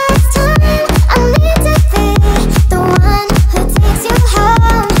last time, I need to be the one who takes you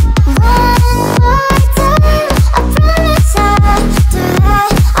home. One more time, I promise I'll do that,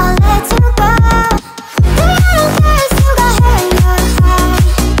 I'll let you go. But I don't care if you got hair in your eye.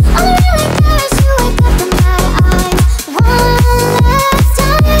 I really care if you wake up in my eyes. One last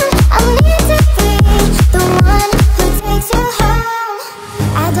time, I need to be the one who takes you home.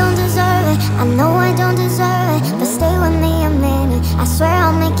 I don't deserve it, I know I don't deserve it, but stay with me a minute, I swear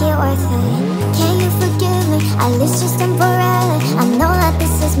I'll make it worth it. Can you forgive me, at least just temporarily? I know that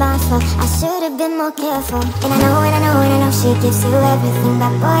this is my fault, I should've been more careful. And I know, and I know, and I know she gives you everything,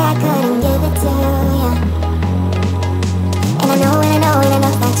 but boy, I couldn't give it to you. And I know, and I know, and I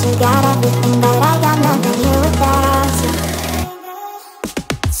know that you got everything, but I got nothing here without you.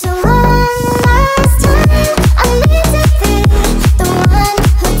 So one last time, I need to be the one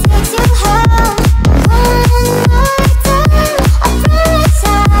who takes you home. One more time, I promise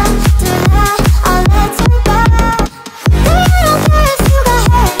I'll do that, I'll let you go. But I don't care if you got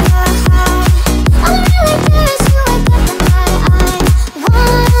hair in your eye. I really care if you wake up in my eyes.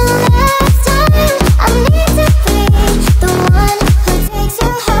 One last time, I need to be the one who takes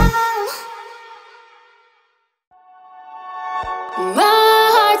you home. My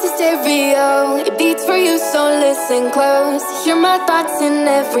heart's a stereo, it beats for you, so listen close. Hear my thoughts in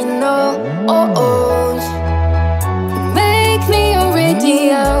every note. Oh, oh. Make me your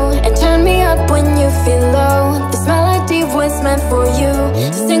radio and turn me up when you feel low. This melody was meant for you,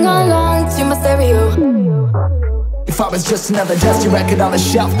 so sing along to my stereo. If I was just another dusty record on the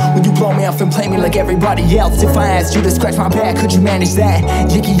shelf, would you blow me off and play me like everybody else? If I asked you to scratch my back, could you manage that?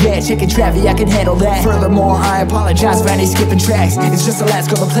 Yicky, yeah, chicken Travie, I can handle that. Furthermore, I apologize for any skipping tracks. It's just the last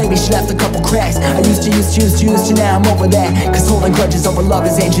girl that played me, she left a couple cracks. I used to, now I'm over that. Cause holding grudges over love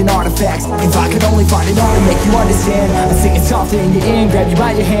is ancient artifacts. If I could only find it all to make you understand, I'd sing it softly in your ear and grab you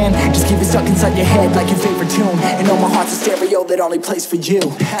by your hand. Just keep it stuck inside your head like your favorite tune. And know my heart's a stereo that only plays for you.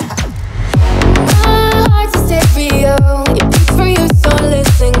 My heart's a stereo, it beats for you, so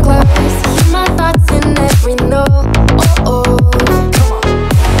listen close. Hear my thoughts in every note. Oh, oh.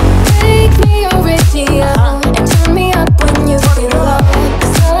 Make me your radio and turn me up when you feel low.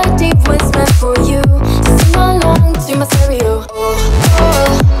 This melody was meant for you, so sing along to my stereo. Oh,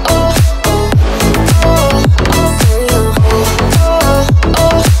 oh.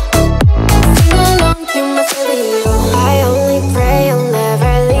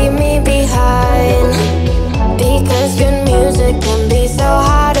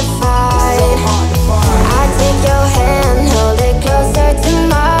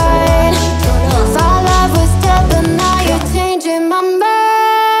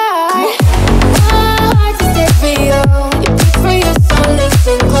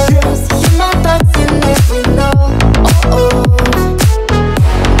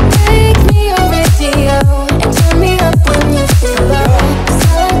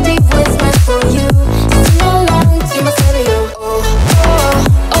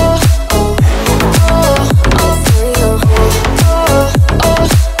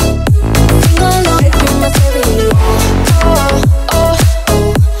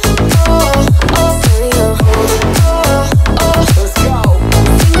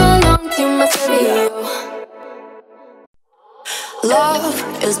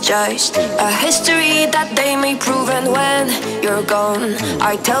 just a history that they may prove. And when you're gone,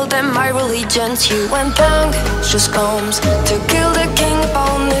 I tell them my religion's you. When punk just comes to kill the king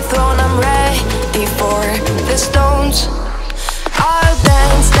upon the throne, I'm ready for the stones. I'll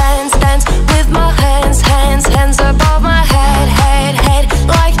dance, dance, dance with my hands, hands, hands above my head, head, head.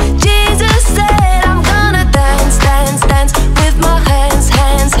 Like Jesus said, I'm gonna dance, dance, dance with my hands,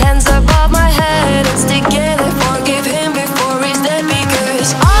 hands, hands above my head. And stick together, forgive him before he's dead.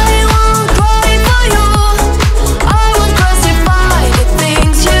 Because I won't cry for you, I won't crucify the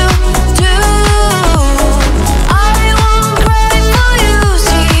things you do. I won't cry for you,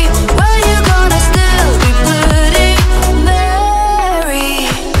 see, but you're gonna still be bloody Mary.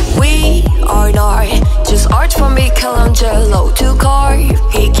 We are not just art from Michelangelo to carve.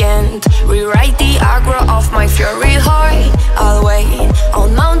 He can't rewrite the aggro of my fury heart. I'll wait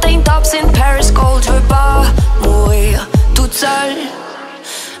on mountain tops in Paris, cold repas, mourir toute seule.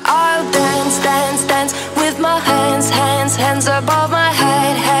 I'll dance, dance, dance with my hands, hands, hands above my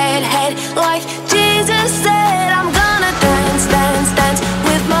head, head, head. Like Jesus said, I'm gonna dance, dance, dance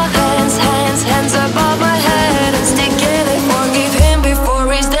with my hands, hands, hands above my head. And stick together, forgive him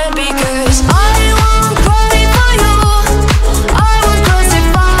before he's dead. Because I won't cry for you, I won't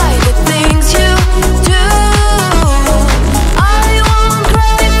crucify the things you do. I won't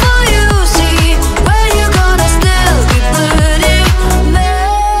cry for you, see, but you're gonna still be bloody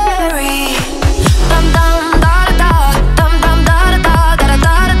Mary. Dum dum da da da, dum dum da da da da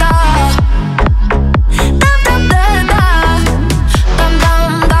da da da. Dum dum da da da, dum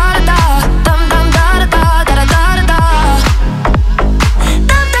dum da da da, dum dum da da da da da da da.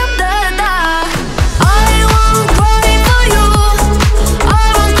 Dum dum da da. I won't cry for you, I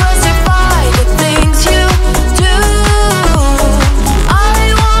won't crucify the things you do. I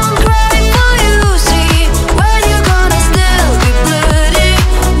won't cry for you, see, but you're gonna still be bloody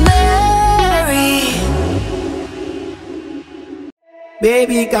Mary.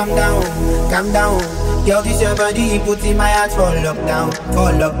 Baby, calm down, calm down. Yo, this your body, put in my heart for lockdown, oh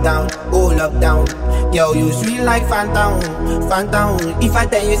lockdown. Yo, you sweet like phantom, phantom. If I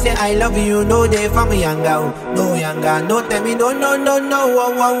tell you say I love you, no day for me younger, no younger. No tell me no, no, no, no. Whoa,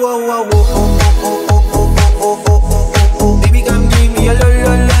 whoa, whoa, whoa, whoa. Oh, oh, oh, oh, oh, oh, oh, oh, oh, oh. Baby, come give me a lo,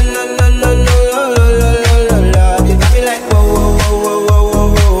 lo, lo, lo, lo, lo, lo, lo, lo, lo. You got me like whoa, whoa, whoa, whoa, whoa,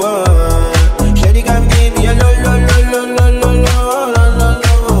 whoa, whoa. Shawty, come give me a lo, lo, lo, lo, lo, lo, lo, lo.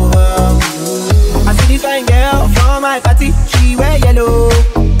 I see this fine girl from my party, she wear yellow.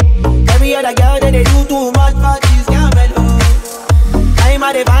 Every other girl that they do too much, but she's girl mellow. I'm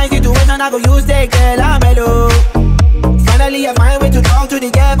at a fine situation, I go use the girl, I'm mellow. Finally I find way to talk to the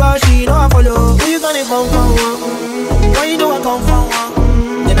girl, but she don't follow. Who you gonna phone for? Why you know I come from?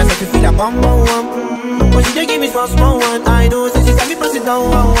 Then I start to feel a bum bum one. But she just give me some small one. I know, so she got me pressing down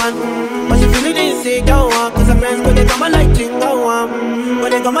one. But she feeling insecure, cause her friends go they come and like chingo one. When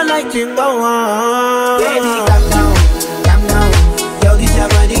they come and like chingo one. Baby, calm down, calm down. Yo, this your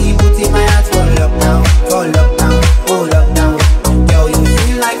body, put in my heart for lockdown, oh lockdown. Yo, you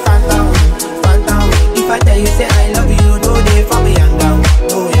feel like phantom, phantom. If I tell you say I love you, no day for me younger,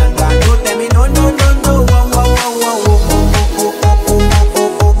 no younger. No tell me no, no, no, no. Whoa, whoa, whoa, whoa, whoa, oh, oh, oh, oh, oh,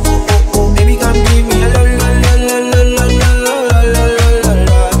 oh, oh, oh, oh. Baby, come give me a lo, lo, lo, lo, lo, lo, lo, lo, lo,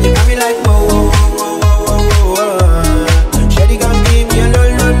 lo. You got me like whoa, whoa, whoa, whoa, whoa, whoa. Shawty, come give me a lo,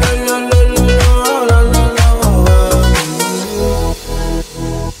 lo, lo, lo, lo, lo, lo, lo.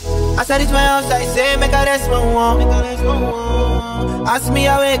 I said it's my house, I say make her rest one more. Ask me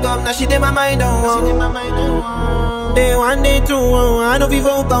I wake up, now she did my mind on one. Day one, day two, I know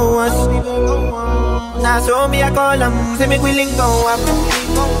people go us. Now so me I call them, say make we link go up.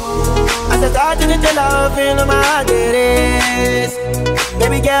 As I start to tell her, feel my heart it is.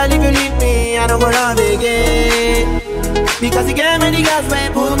 Baby girl, if you leave me, I don't go love again. Because you gave me the gas,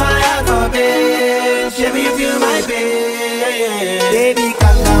 when pull my heart for pain. Show me you feel my pain. Baby,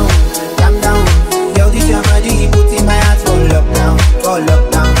 calm down, calm down. Yo, this your body, put in my heart for lockdown, oh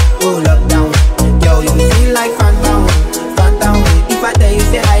lockdown. Yo, you feel like phantom, phantom. If I tell you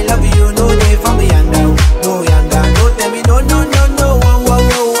say I love you, no day for me younger, no younger. No tell me no, no, no, no. Whoa, whoa,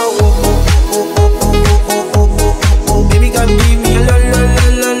 whoa, whoa, whoa, oh, oh, oh, oh, oh, oh, oh, oh. Baby, come give me a lo, lo, lo,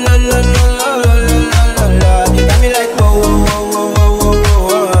 lo, lo, lo, lo, lo, lo. You got me like whoa, whoa, whoa, whoa, whoa,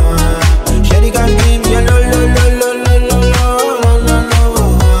 whoa, whoa. Shawty, come give me a lo, lo, lo, lo, lo, lo, lo, lo, lo.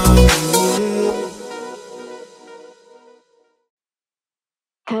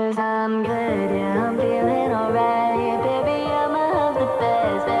 Cause I'm good, yeah, I'm feeling alright. Baby, I'ma have the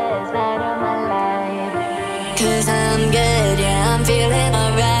best, best night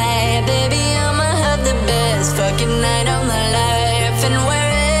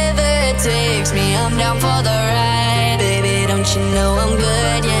know I'm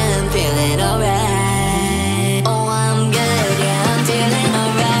good, yeah, I'm feeling alright. Oh, I'm good, yeah, I'm feeling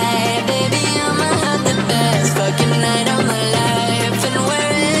alright. Baby, I'ma have the best fucking night of my life. And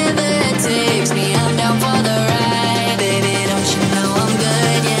wherever it takes me, I'm down for the ride. Baby, don't you know I'm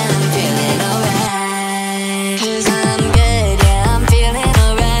good, yeah, I'm feeling alright. 'Cause I'm good, yeah, I'm feeling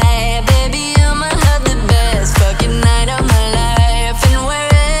alright. Baby, I'ma have the best fucking night of my life. And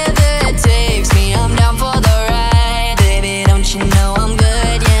wherever it takes me, I'm down for the ride. Baby, don't you know I'm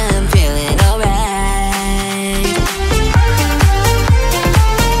good, yeah, I'm feeling alright.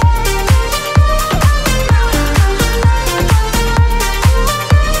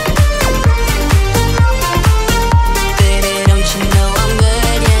 Baby, don't you know I'm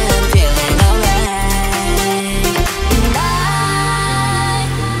good, yeah, I'm feeling alright. And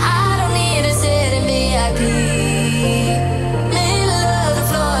I don't need to sit in VIP. Middle of the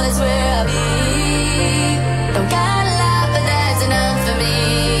floor, that's where I'll be. Don't got a lot, but that's enough for me.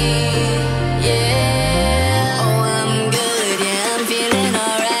 Yeah. Oh, I'm good, yeah, I'm feeling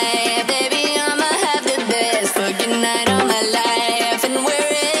alright. Baby, I'ma have the best fucking night of my life. And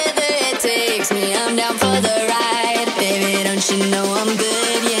wherever it takes me, I'm down for the ride. Baby, don't you know I'm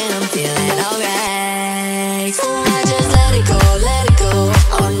good, yeah, I'm feeling alright. So I just let it go, let it go.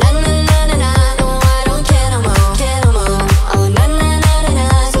 Oh, na na na na na. No, I don't care no more, care no more. Oh, na na na na na.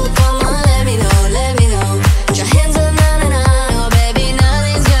 So come on, let me know, let me know. Put your hands up, na na na. Oh, baby,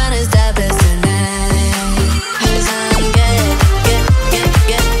 nothing's gonna stop us tonight. 'Cause I'm good, good, good,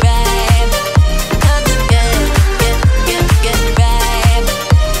 good vibe. I'm the good, good, good, good vibe.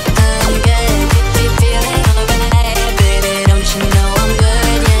 I'm good, feeling alright. Baby, don't you know I'm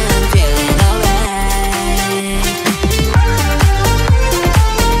good, yeah, I'm feeling alright.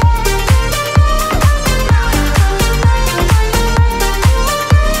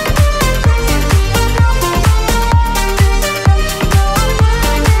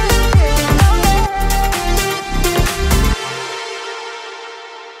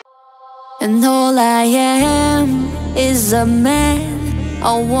 And all I am is a man.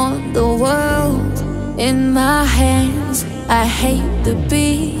 I want the world in my hands. I hate the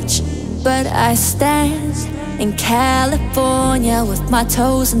beach, but I stand in California with my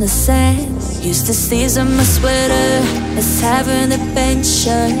toes in the sand. Used to season my sweater, let's have an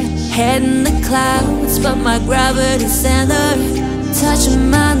adventure. Head in the clouds, but my gravity's center. Touching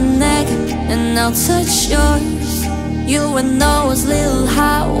my neck, and I'll touch yours. You and those little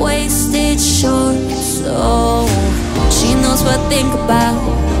high-waisted shorts. Oh, she knows what I think about,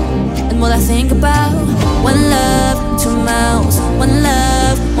 and what I think about. One love, 2 mouths. One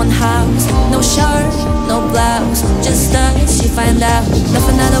love, 1 house. No shirt, no blouse, just us, she find out.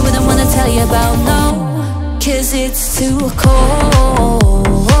 Nothing that I wouldn't wanna tell you about, no. 'Cause it's too cold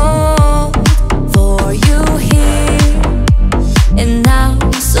for you here and now.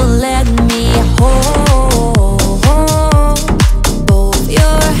 So let me hold both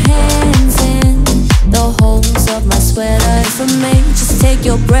your hands in the holes of my sweater. For me, just take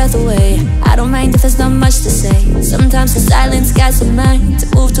your breath away. I don't mind if there's not much to say. Sometimes the silence guides the mind to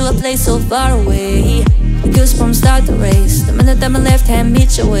move to a place so far away. The goosebumps start to race the minute that my left hand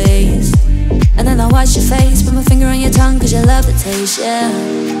meets your waist. And then I watch your face, put my finger on your tongue 'cause you love the taste, yeah.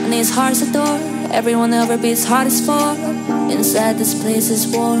 And these hearts adore everyone ever beats hardest for. Inside this place is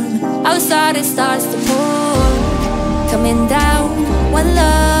warm, outside it starts to pour. Coming down, 1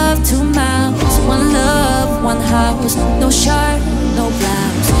 love, 2 mouths. 1 love, 1 house. No shirt, no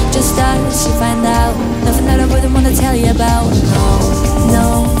blouse, just us, you find out. Nothing that I wouldn't wanna tell you about, no, no,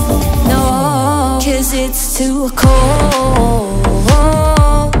 no. 'Cause it's too cold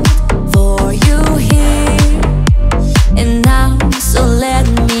for you here and now. So let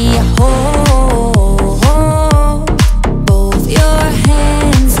me hold both your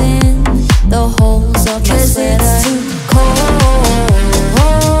hands in the holes of my sweater. 'Cause it's too cold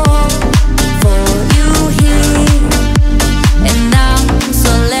for you here and now.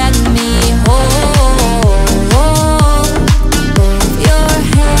 So let me hold both your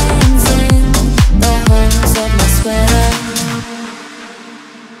hands in the holes of my sweater.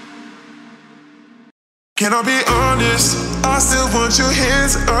 Can I be honest? I still want your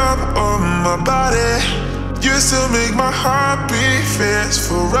hands up on my body. You still make my heart beat fast,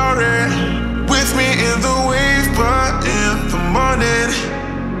 Ferrari. With me in the wave, but in the morning.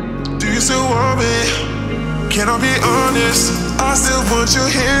 Do you still want me? Can I be honest? I still want your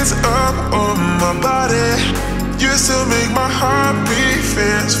hands up on my body. You still make my heart beat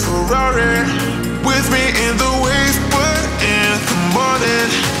fast, Ferrari. With me in the wave, but in the morning.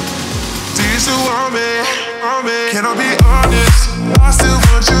 Do you still want me? Can I be honest? I still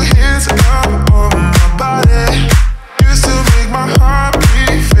want your hands up on my body. You still make my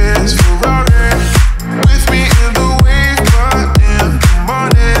heartbeat fast Ferrari. With me in the wave, but in the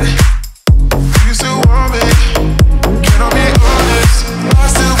morning. You still want me? Can I be honest? I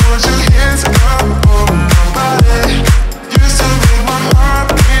still want your hands up on my body. You still make my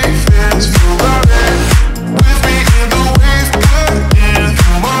heartbeat fast Ferrari. With me in the wave, but in the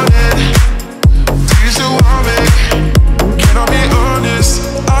morning. Do you still want me? Can I be honest?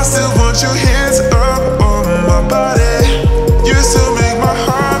 I still want your hands up on my body. You still make my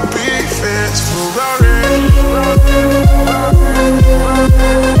heartbeat fast Ferrari.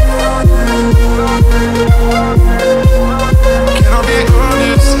 Can I be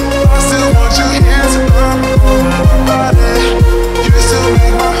honest? I still want your hands up on my body. You still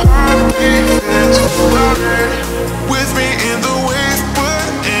make my heartbeat fast Ferrari. With me in the wave, but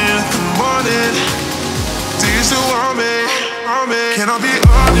in the morning. Do you still want me? Can I be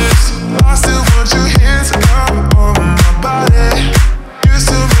honest? I still want your hands up on my body. You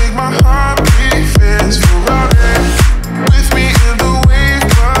still make my heartbeat fast Ferrari. With me in the wave,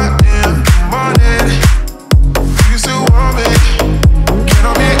 but in the morning. Do you still want me? Can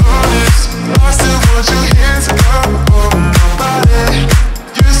I be honest? I still want your hands up on my body.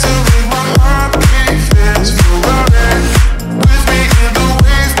 You still make my heartbeat fast Ferrari. With me in the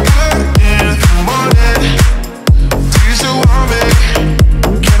wave, but in the morning. Do you still want me?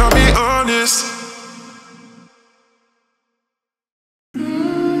 Can I be honest?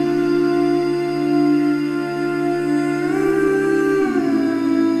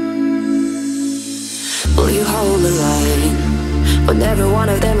 Will you hold the line when every one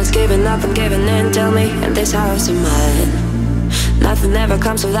of them is giving up and giving in? Tell me, and this house is mine. Nothing ever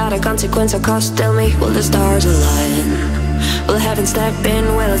comes without a consequence or cost. Tell me, will the stars align? Will heaven step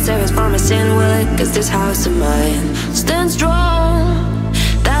in? Will it save us from our sin? Will it? 'Cause this house of mine stands strong.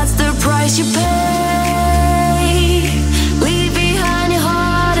 That's the price you pay. Leave behind your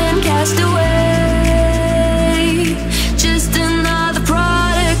heart and cast away. Just another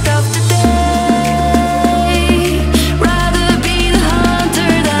product of today. Rather be the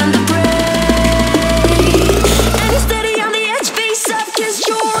hunter than the prey. And you're steady on the edge, face up, 'cause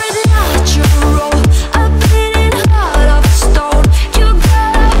you're a natural. A beating heart of stone. You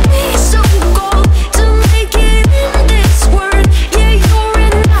gotta be so cold to make it in this world. Yeah, you're a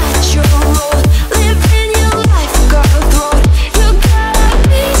natural. Living your life cutthroat. You gotta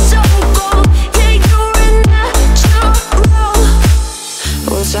be so cold. Yeah, you're a natural.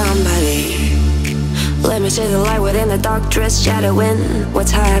 Will somebody let me see the light within the dark dress, shadowing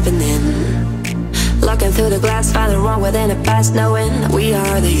what's happening? Looking through the glass, find the wrong within the past, knowing we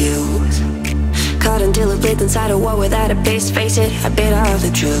are the youth. Caught until it bleeds inside a wall without a base. Face it, a bit of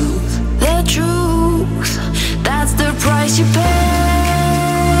the truth. The truth, that's the price you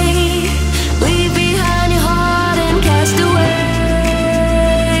pay. Leave behind your heart and cast away.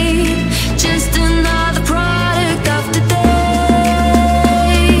 Just another product of today.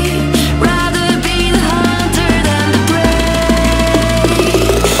 Rather be the hunter than the prey.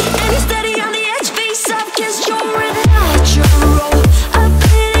 And you're steady on the edge, face up, 'cause you're a natural. A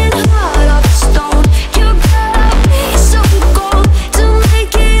beating heart of stone. You gotta be so cold to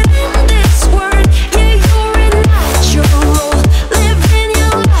make it in this world. Yeah, you're a natural. Living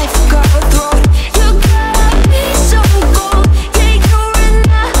your life cutthroat. You gotta be so cold. Yeah, you're a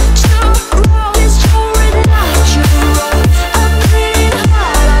natural. 'Cause you're a natural. A beating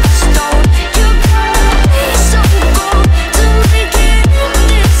heart of stone. You gotta be so cold to make it in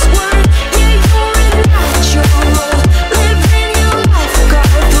this world. Yeah, you're a natural. Living your life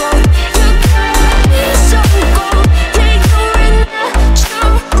cutthroat. You gotta be so cold. Yeah, you're a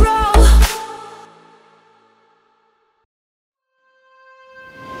natural.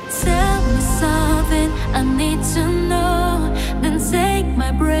 Tell me something I need to know. Then take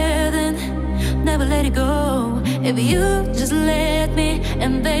my breath and never let it go. If you just let me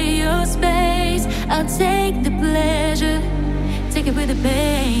invade your space, I'll take the pleasure, take it with the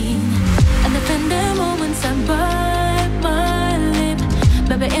pain. And defend the moments I bite my lip.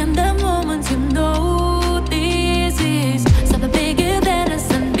 Baby, in the moment you know this is something bigger than us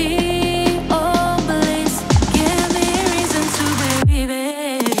and beyond bliss. Give me a reason to believe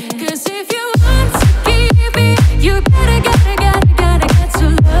it. 'Cause if you want to keep me, you gotta get to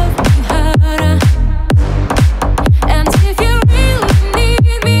love me harder. And if you really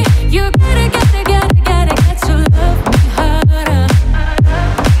need me, you gotta get to love me harder.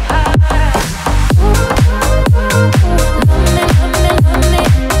 Love me, love me, love me.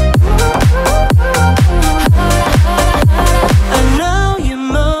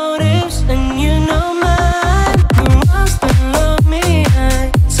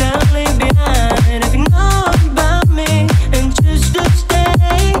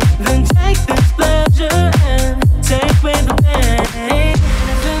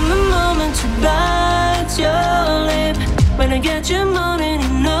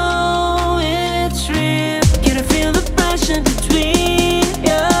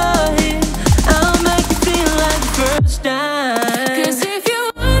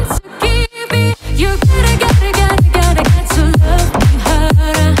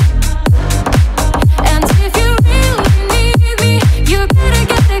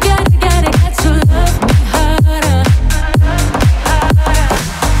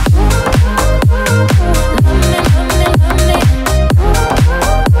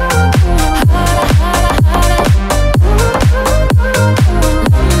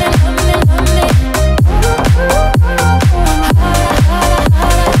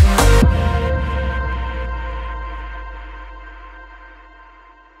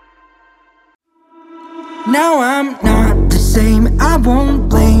 Now I'm not the same, I won't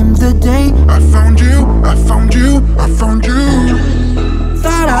blame the day I found you, I found you, I found you.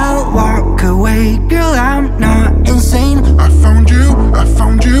 Thought I'll walk away, girl, I'm not insane. I found you, I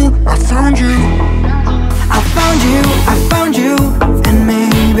found you, I found you. I found you, I found you, and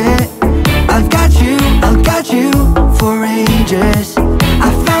maybe I've got you for ages. I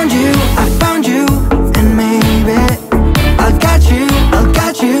found you, and maybe I've got you, I've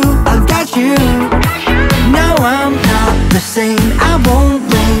got you, I've got you. Now I'm not the same, I won't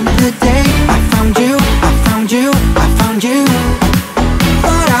blame the day I found you, I found you, I found you.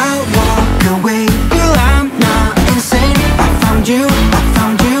 Thought I'll walk away, girl, I'm not insane. I found you, I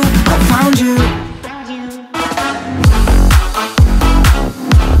found you, I found you.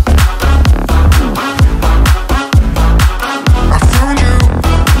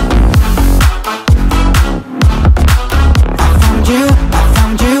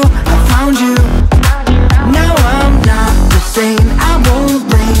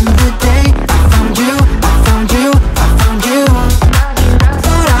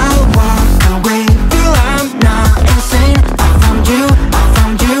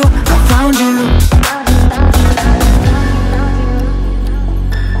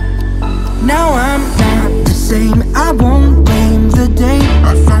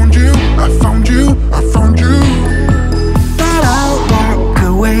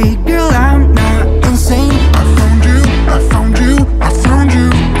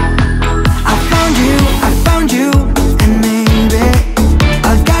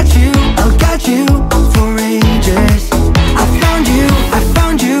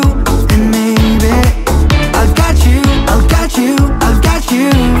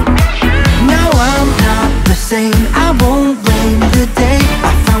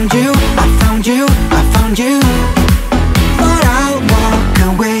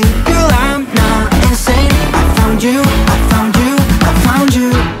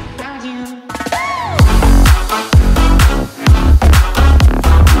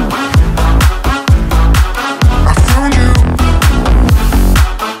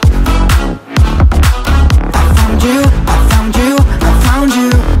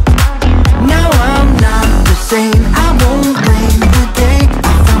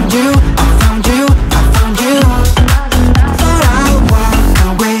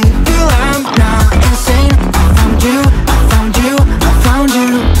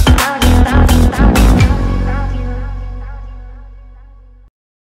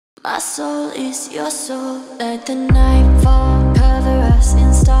 My soul is your soul. Let the night fall, cover us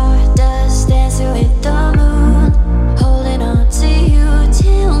in stardust, dancing with the moon, holding on to you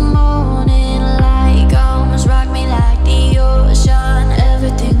till morning light comes. Rock me like the ocean,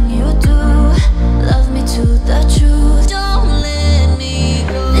 everything you do, love me to the truth. Don't let me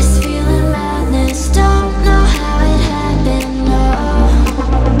go. This feeling madness, don't know how it happened, no.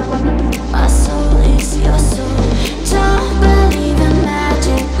 My soul is your soul. Don't believe in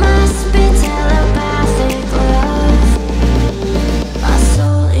magic, must be telepathic love. My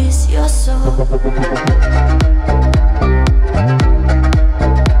soul is your soul.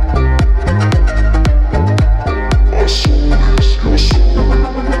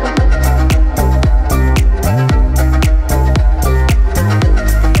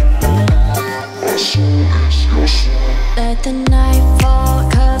 Let the night fall,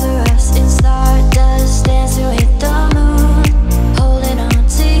 cover us in stardust, dancing with the moon, holding on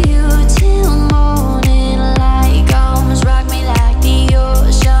to you till morning light comes. Rock me like the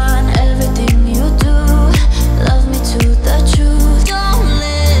ocean, everything you do, love me to the truth. Don't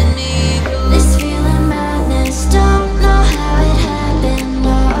let me go. This feeling madness, don't know how it happened,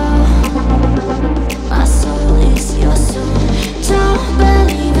 no. My soul is your soul. Don't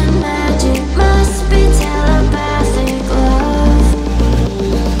believe in magic, must be telepathic love.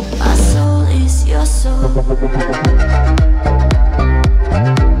 My soul is your soul.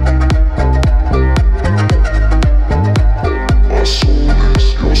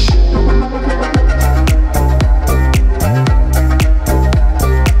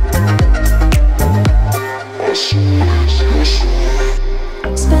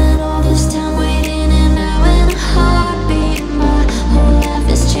 Spent all this time waiting, and now in a heartbeat, my whole life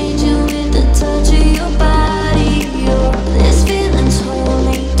is changing with the touch of your body. This feeling's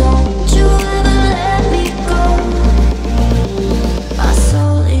holy, don't you ever let me go.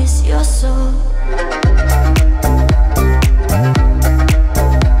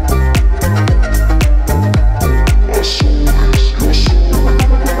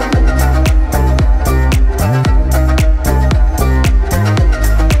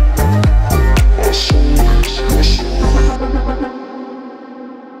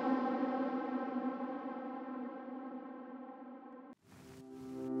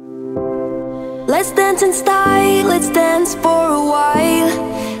 Let's dance in style, let's dance for a while.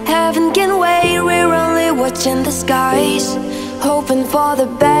 Heaven can wait, we're only watching the skies. Hoping for the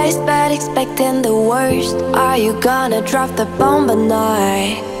best, but expecting the worst. Are you gonna drop the bomb or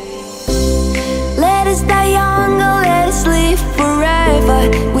not? Let us die young or let us live forever.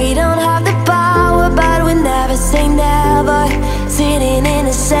 We don't have the power, but we never say never. Sitting in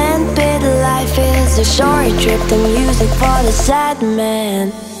a sandpit, life is a short trip. The music for the sad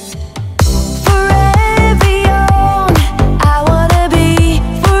man. Forever young, I wanna be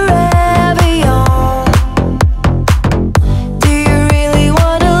forever young. Do you really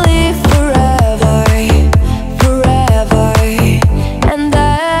wanna live forever, forever and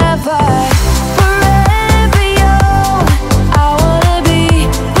ever? Forever young, I wanna be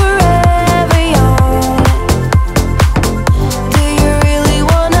forever young. Do you really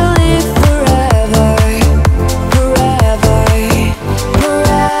wanna live forever, forever,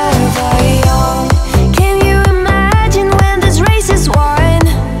 forever young? Can you imagine when this race is won?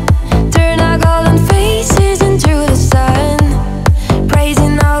 Turn our golden faces into the sun.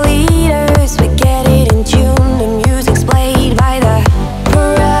 Praising our leaders, we get it in tune. The music's played by the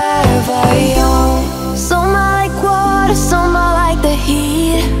forever young. Some are like water, some are like the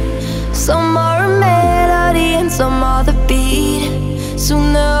heat. Some are a melody and some are the beat.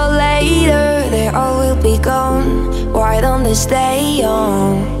 Sooner or later, they all will be gone. Why don't they stay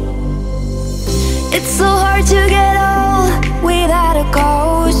young? It's so hard to get old without a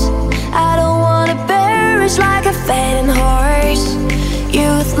cause. I don't wanna perish like a fading horse.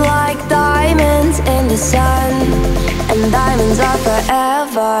 Youth like diamonds in the sun, and diamonds are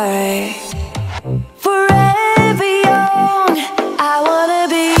forever. Forever young, I wanna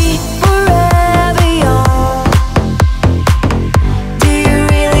be forever young. Do you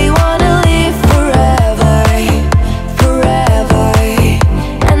really wanna live forever, forever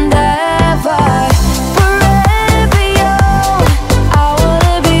and ever? Forever young, I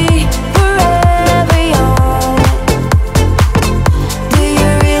wanna be forever young. Do you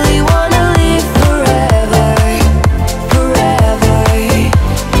really wanna live forever, forever,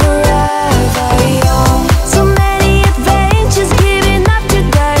 forever young? So many adventures giving up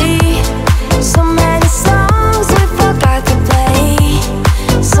today. So many songs we forgot to play.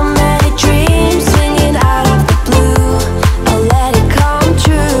 So many dreams swinging out of the blue. I'll let it come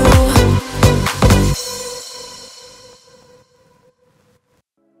true.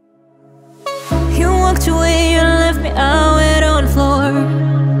 You walked away and left me out on the floor.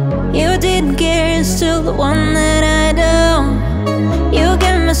 You didn't care, you're still the one that I do. You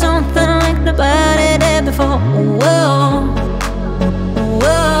gave me something like nobody did before. Whoa,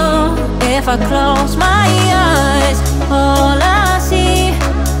 whoa. If I close my eyes, all I see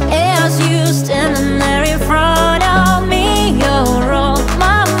is you standing there in front of me. You're on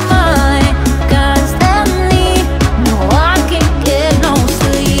my mind constantly. No, I can't get no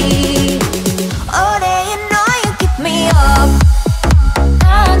sleep. Oh, day you know you keep me up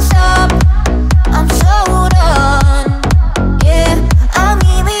non-stop. I'm so done. Yeah, I'm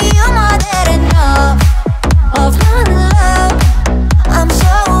giving you more than enough of my love. I'm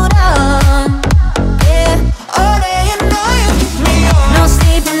so done. Yeah, oh, day you know you keep me up. No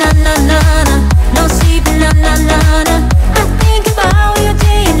sleeping, na na na na. No sleeping, na na na na. I think about you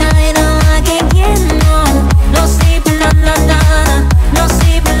day and night. No, I can't get no. No sleeping, na na na na. No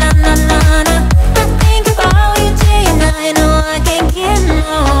sleeping, na na na na. I think about you day and night. No, I can't get no.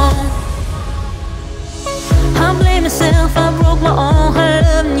 I blame myself, I broke my own heart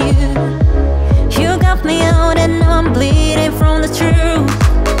loving you. You got me out and now I'm bleeding from the truth.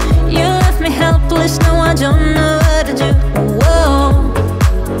 You left me helpless, now I don't know what to do. Whoa,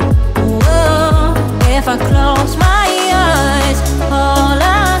 whoa. If I close my eyes, all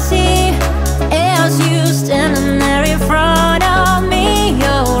I see is you standing there in front of me.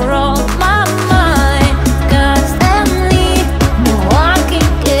 You're on my mind constantly. No, I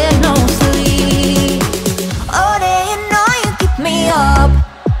can't get no sleep. Oh, day you know you keep me up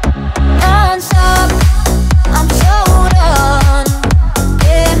non-stop. I'm so done.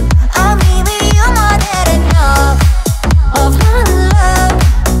 Yeah, I'm giving you more than enough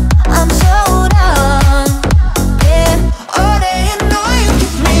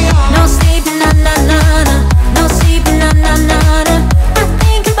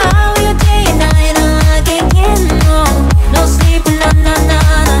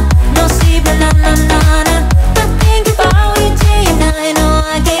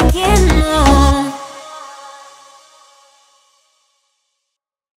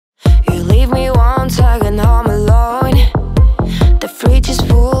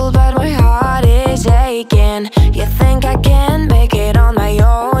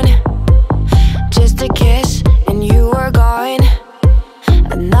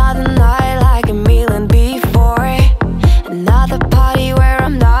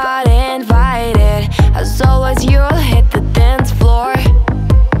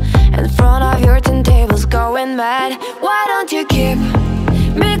mad. Why don't you keep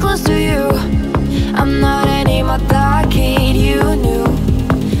me close to you? I'm not anymore that kid you knew.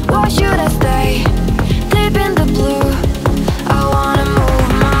 Why should I stay deep in the blue? I wanna move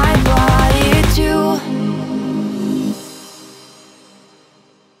my body too.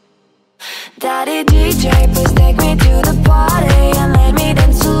 Daddy DJ, please take me to the party and let me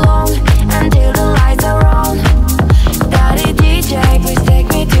dance along until the lights are on. Daddy DJ, please take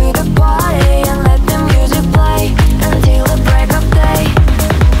me to the party and let the music play until the break of day.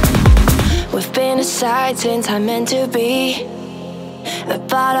 We've been aside since I'm meant to be. A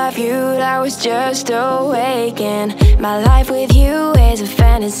part of you that was just awakened. My life with you is a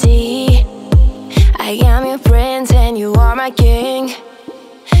fantasy. I am your prince and you are my king.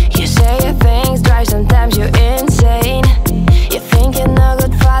 You say your things drive, sometimes you're insane. You think you're a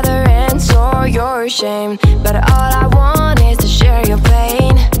good father and so you're ashamed. But all I want is to share your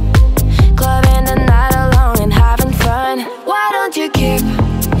pain. Clubbing the night alone and having fun. Why don't you keep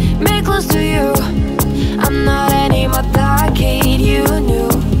me close to you? I'm not anymore that kid you knew.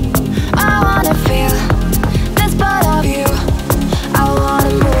 I wanna feel this part of you. I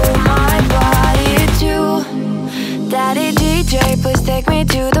wanna move my body too. Daddy DJ, please take me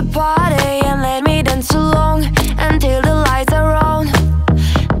to the party and let me dance along until the lights are on.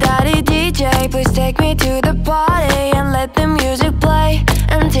 Daddy DJ, please take me to the party and let the music play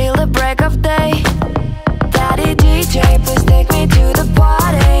until the break of day. Daddy DJ, please take me to the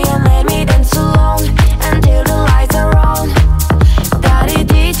party and let me dance along until the lights are on. Daddy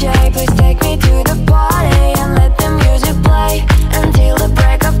DJ, please take me to the party and let the music play until the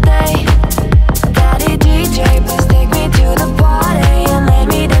break of day. Daddy DJ, please take me to the party and let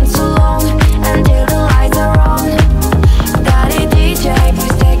me dance along until the lights are on. Daddy DJ,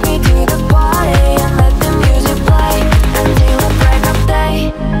 please take me to the party and let the music play until the break of day.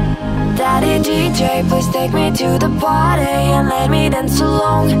 Daddy DJ, please take me to the party and let me dance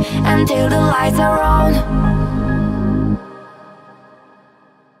along until the lights are on.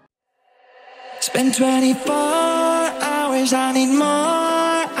 Spend 24 hours, I need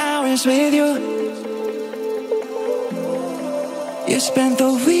more hours with you. You spent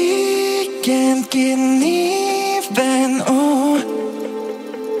the weekend getting even, oh.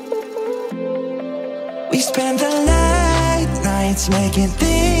 We spent the late nights making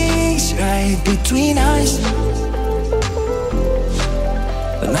things right between us.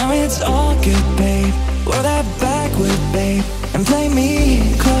 But now it's all good, babe. Roll that backward, babe, and play me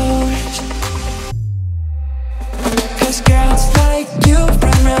close. Cause girls like you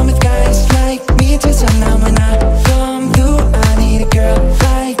run around with guys like me till sundown. When I come through, I need a girl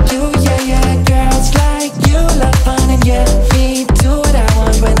like you, yeah, yeah. Girls like you love fun and yeah, me do what I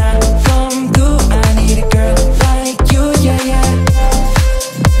want. When I come through, I need a girl like you, yeah, yeah.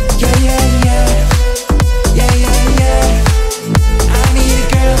 Yeah, yeah, yeah. Yeah, yeah, yeah. I need a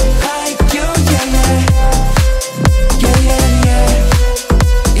girl like you, yeah, yeah. Yeah, yeah, yeah.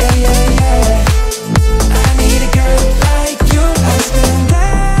 Yeah, yeah, yeah. I need a girl like you. I spent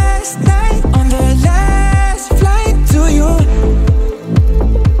last night on the last flight to you.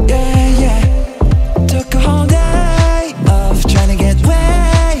 Yeah, yeah. Took a whole day of trying to get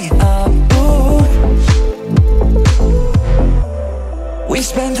way up, ooh. We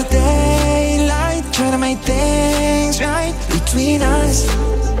spent the daylight trying to make things right between us.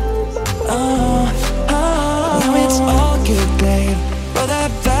 Oh, oh. Now it's all good, babe. Roll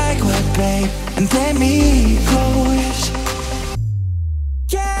that backward, babe, and play me close.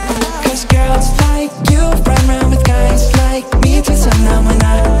 Yeah. Cause girls like you run around with guys like me till sundown. When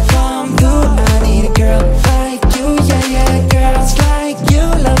I come through, I need a girl like you, yeah, yeah. Girls like you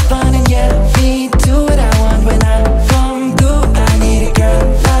love fun and yeah, me do what I want. When I come through, I need a girl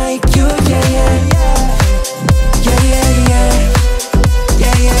like you, yeah, yeah. Yeah, yeah, yeah.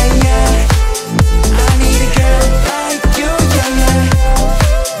 Yeah, yeah, yeah. I need a girl like you, yeah, yeah.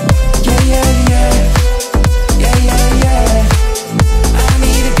 Yeah, yeah, yeah. Yeah, yeah, yeah. I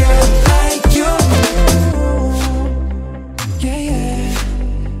need a girl like you. Yeah, yeah.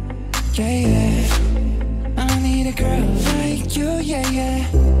 Yeah, yeah. I need a girl like you, yeah, yeah.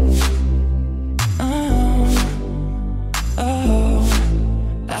 Oh, oh.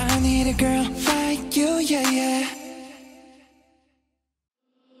 I need a girl like you, yeah, yeah.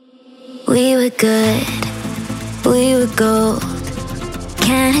 We were good, we were gold.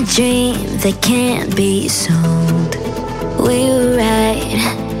 Kind of dream that can't be sold. We were right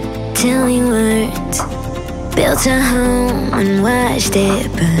till we weren't. Built a home and watched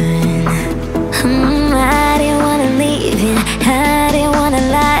it burn. I didn't wanna leave you, I didn't wanna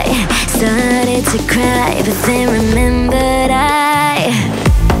lie. Started to cry, but then remembered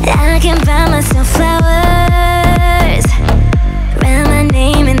I can buy myself flowers.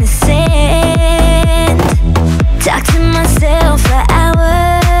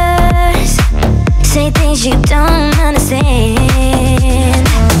 you don't understand.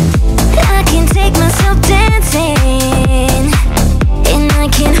 I can take myself dancing, and I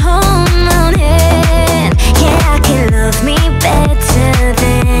can hold my own hand. Yeah, I can love me better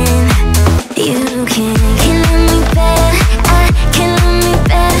than you can. Can love me better, I can love me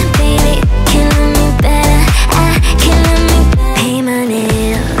better, baby. Can love me better, I can love me better. Paint my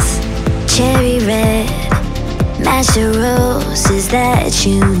nails cherry red, match the roses that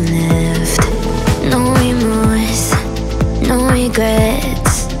you left. No remorse, no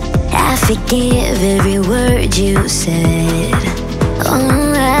regrets, I forgive every word you said.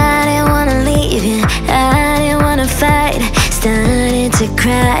 Oh, I didn't wanna leave you, I didn't wanna fight. Started to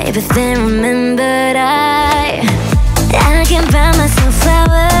cry, but then remembered I can buy myself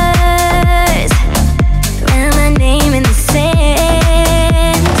flowers, write my name in the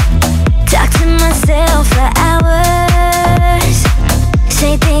sand, talk to myself for hours,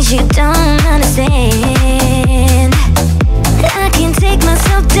 say things you don't understand. I can take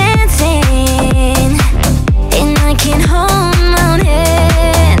myself dancing, and I can hold my own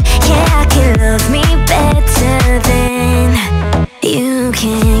hand. Yeah, I can love me better than you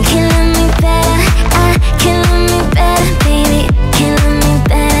can. Can love me better, I can love me better, baby. Can love me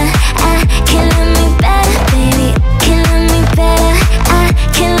better, I can love me better, baby. Can love me better, I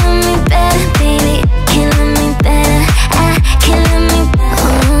can love me better, baby. Can love me better, I can love me better.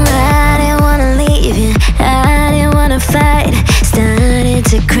 Oh, I didn't wanna leave you, I didn't wanna fight. Started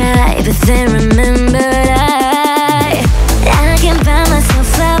to cry, but then remembered I can buy myself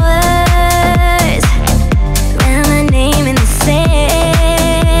flowers, write my name in the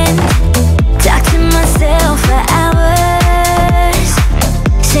sand, talk to myself for hours,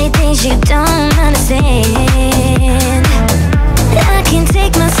 say things you don't understand. I can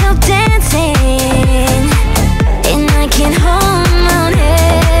take myself dancing, and I can hold my own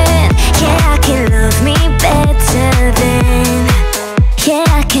hand. Yeah, I can love me better than, yeah,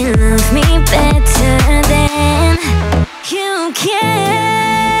 I can love me better than you can.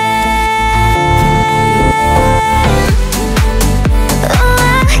 Oh, I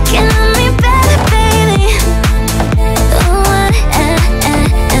can love me better, baby. Oh, I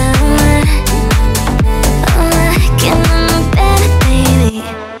can love me better, baby.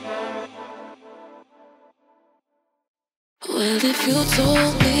 Well, if you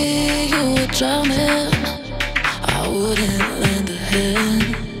told me you were drowning, I wouldn't lend a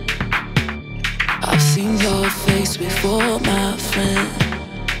hand. I've seen your face before, my friend.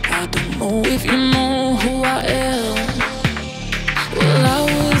 I don't know if you know who I am. Well, I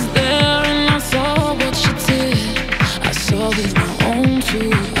was there and I saw what you did. I saw with my own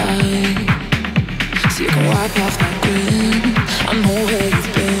two eyes. So you can wipe off that grin, I know where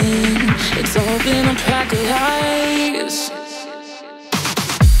you've been. It's all been a pack of lies.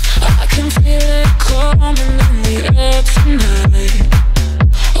 I can feel it coming in the air tonight.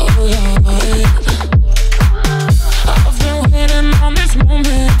 Oh Lord, I've been waiting on this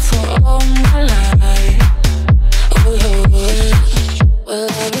moment for all my life. Oh Lord, well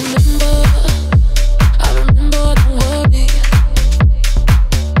I remember the worry.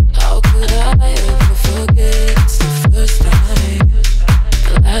 How could I ever forget? It's the first time,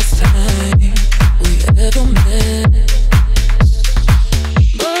 the last time we ever met.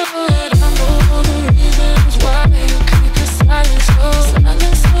 But I know the reasons why you keep your silence low.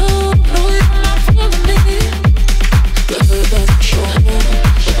 Silence low, no, you're not feeling me. The hurt doesn't show, but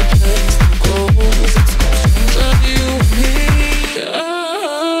the pain still grows. It's no stranger to you and me.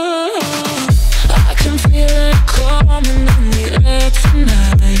 Oh, I can feel it coming in the air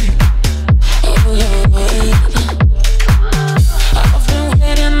tonight. Oh Lord, I've been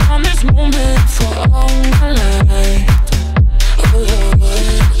waiting on this moment for all my life. Oh Lord,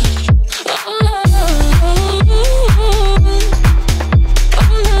 oh Lord, oh Lord.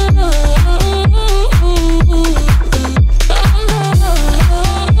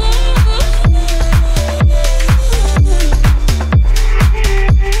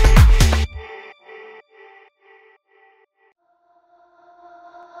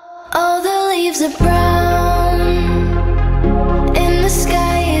 All the leaves are brown, and the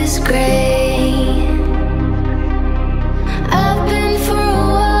sky is gray. I've been for a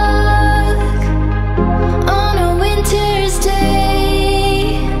walk on a winter's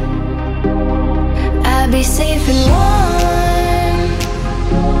day. I'd be safe and warm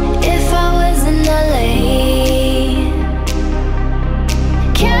if I was in LA.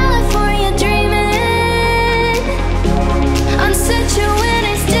 California dreaming on such a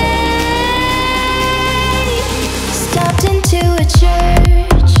winter's day. Stopped into a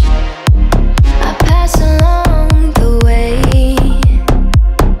church, I pass along the way.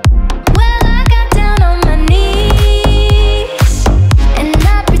 Well, I got down on my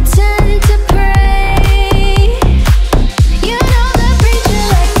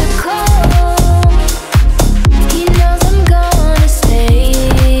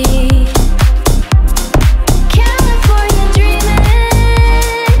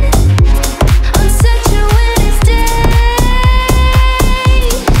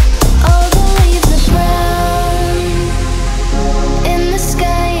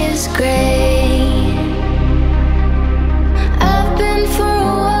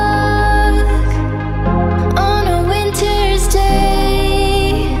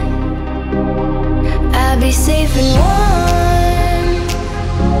safe and warm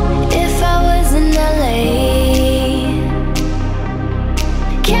if I was in LA.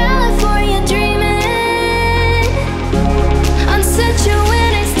 California dreaming on such a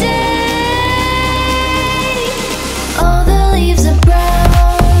winter's day. All the leaves are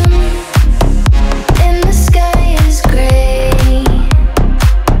brown and the sky is gray.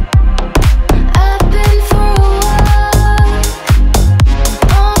 I've been for a walk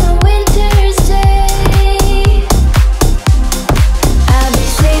on a winter's day. I'd be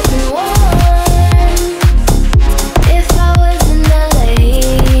safe and warm if I was in LA.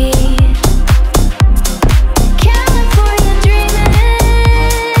 California dreaming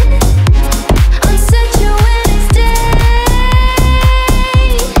on such a winter's day.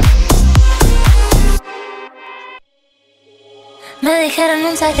 Me dijeron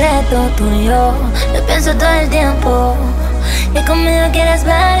un secreto tuyo, lo pienso todo el tiempo. Que conmigo quieres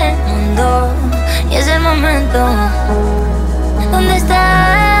ver el mundo y es el momento. ¿Dónde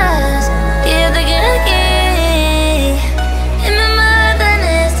estás? Que yo te quiero aquí. Y me matan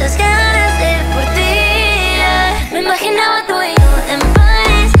estas ganas de ir por ti. Me imaginaba tú y yo en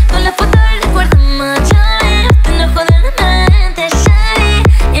París, con la foto del recuerdo Miami. Te enojo de la mente,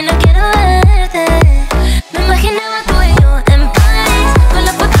 shiny, y no quiero verte. Me imaginaba tú y yo en París, con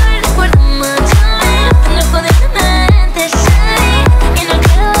la foto del recuerdo Miami. Te enojo de la mente, shiny, y no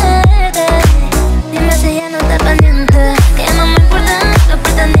quiero verte. Dime si ya no estás pendiente, que ya no me importan los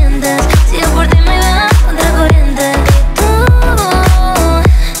pretendientes. Si yo por ti me iba contra corriente. Y tú,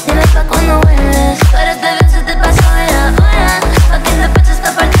 dime pa' cuando vuelves. Pero esta vez se te pasó de ahora, pa' que el pecho está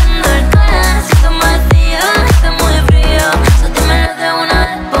partiendo el corazón. Siento mal frío, está muy frío. Sótemelo de una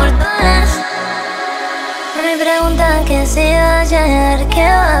vez por todas. Me preguntan que si va a llegar, qué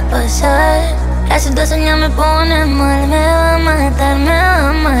va a pasar. La situación ya me pone mal, me va a matar, me va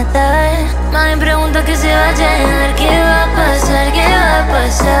a matar. Mami pregunta que si va a llegar, qué va a pasar, qué va a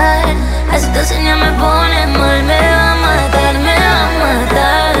pasar. La situación ya me pone mal, me va a matar, me va a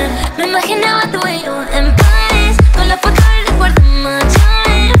matar. Me imaginaba tú y yo en París, con la foto del recuerdo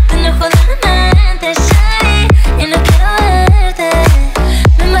Miami. Te enojo de la mente, shiny, y no quiero verte.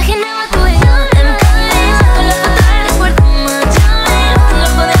 Me imaginaba tú y yo en París, con la foto del recuerdo Miami. Te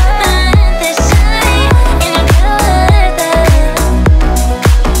enojo de la mente, shiny, y no quiero verte.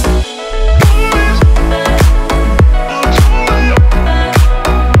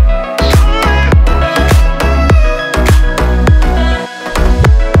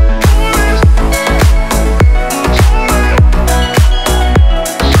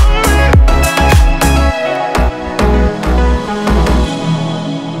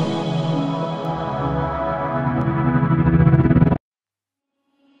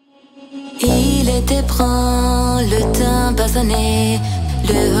 Il était prend le teint basonné,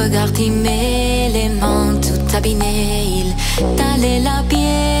 le regard timé, les mains tout abîmées. Il talait la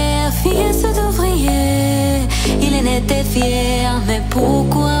pierre, fils d'ouvrier. Il en était fier, mais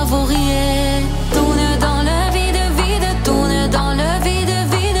pourquoi vous riez? Tourne dans le vide, vide, tourne dans le vide,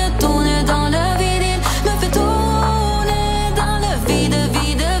 vide, tourne dans le vide. Il me fait tourner dans le vide,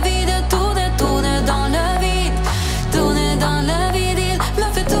 vide, vide, tourne, tourne dans le vide, tourne dans le vide. Il me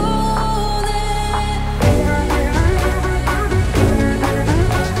fait tourner.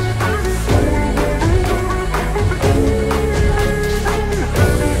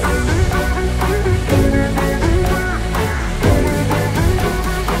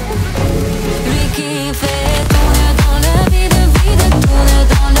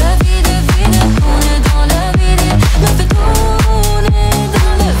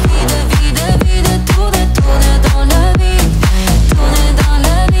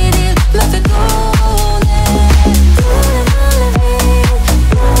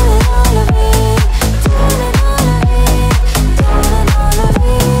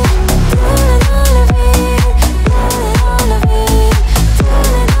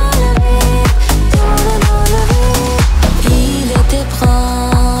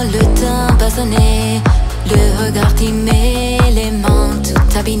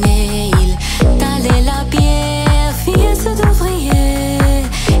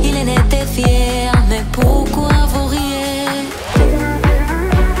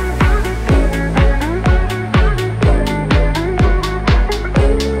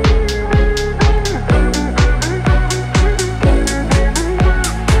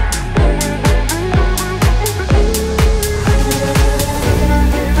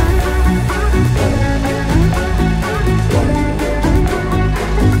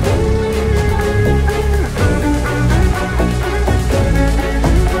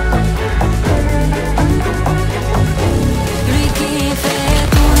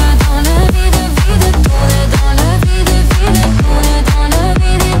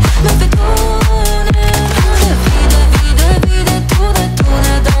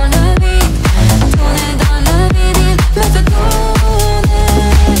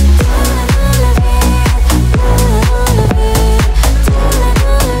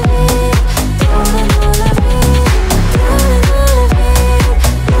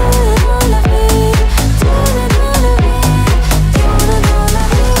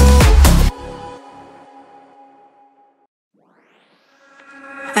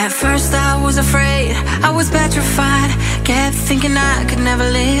 thinking I could never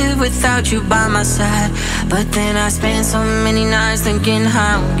live without you by my side. But then I spent so many nights thinking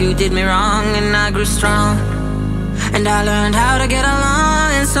how you did me wrong, and I grew strong, and I learned how to get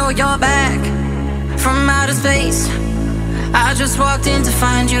along. And so you're back from outer space. I just walked in to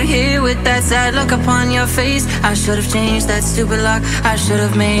find you here with that sad look upon your face. I should have changed that stupid lock. I should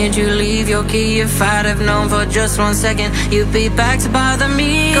have made you leave your key. If I'd have known for just 1 second you'd be back to bother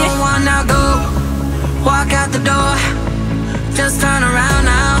me. Go on now, go, walk out the door. Just turn around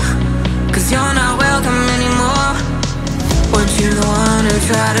now, cause you're not welcome anymore. Weren't you the one who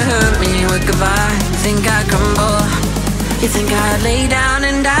tried to hurt me with goodbye? You think I'd crumble? You think I'd lay down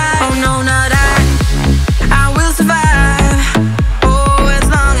and die? Oh no, not I will survive. Oh, as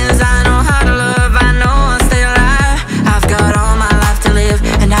long as I know how to love, I know I'll stay alive. I've got all my life to live,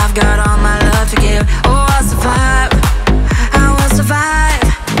 and I've got all my love to give. Oh, I'll survive, I will survive.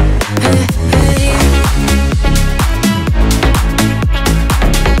 Hey, hey.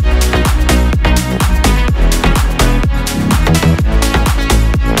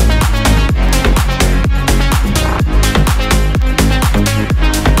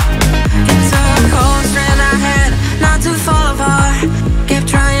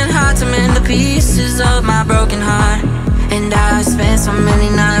 Pieces of my broken heart, and I spent so many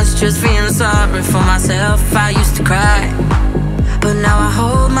nights just feeling sorry for myself. I used to cry, but now I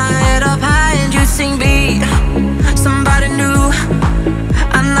hold my head up high and you sing be somebody new.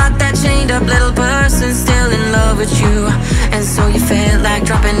 I'm not that chained up little person still in love with you. And so you felt like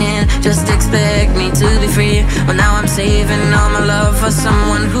dropping in, just expect me to be free. Well, now I'm saving all my love for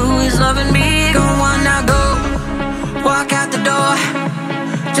someone who is loving me. Go on now, go, walk out the door.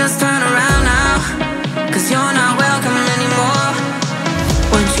 Just turn around now, cause you're not welcome anymore.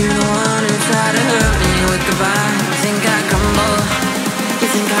 Weren't you the one who tried to hurt me with goodbye? You think I'd crumble? You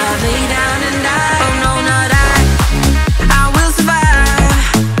think I'd lay down and die? Oh no, not I will survive.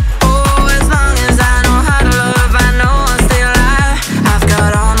 Oh, as long as I know how to love, I know I'll stay alive. I've got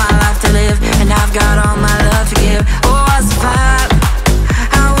all my life to live, and I've got all my love to give. Oh, I'll survive,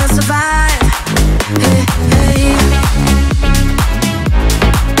 I will survive. Hey, hey.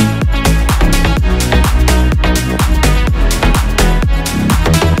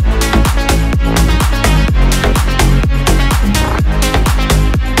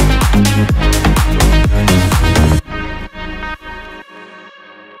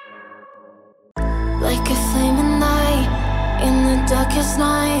 Like a flaming light in the darkest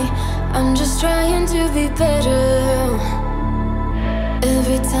night, I'm just trying to be better.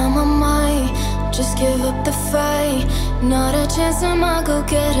 Every time I might just give up the fight, not a chance I'm a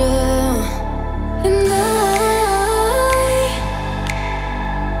go-getter. And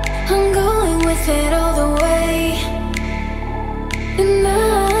I'm going with it all the way. And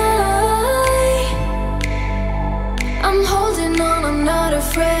I'm holding on, I'm not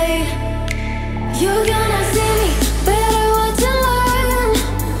afraid. You're gonna see me, better what to learn.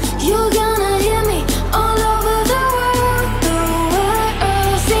 You're gonna hear me all over the world.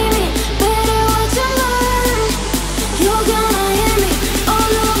 See me, better what to learn. You're gonna hear me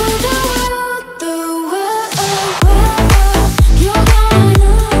all over the world. You're gonna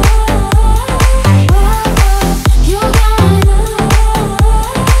know. You're gonna know.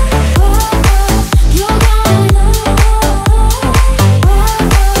 You're gonna know.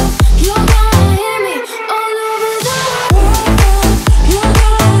 You're gonna hear me all over the world. You're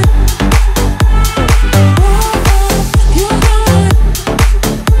gonna. You're gonna.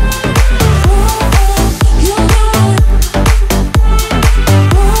 You're gonna.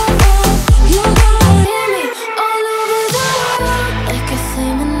 You're gonna hear me all over the world. Like a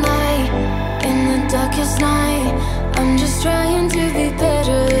flaming light in the darkest night, I'm just trying to be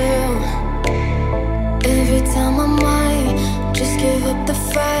better. Every time I might just give up the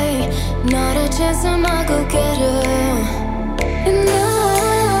fight, not a chance I'm a go-getter. And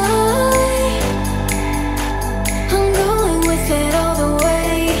I'm going with it all the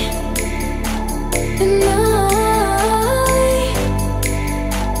way. And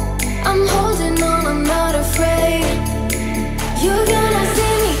I'm holding on, I'm not afraid. You're gonna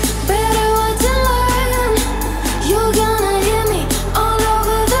see me, better what to learn. You're gonna hear me all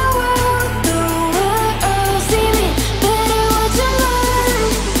over the world. See me, better what to learn.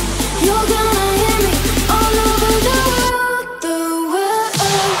 You're gonna hear me all over the world.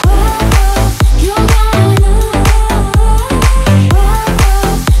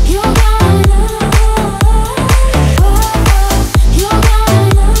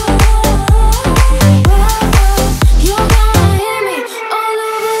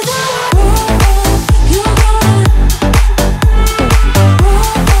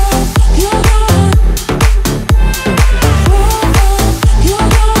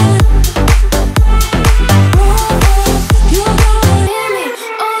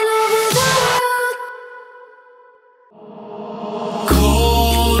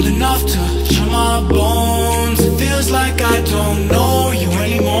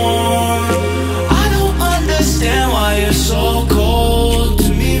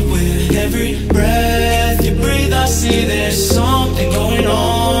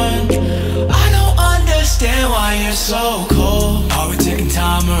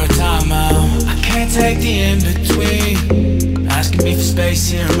 take the in-between, asking me for space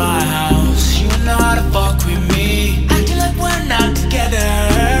here in my house. You know how to fuck with me, acting like we're not together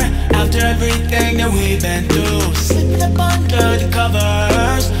after everything that we've been through. Slipping up under the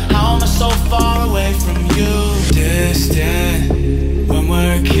covers, how am I so far away from you? Distant, when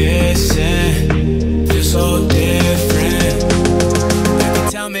we're kissing, feels so different. Baby,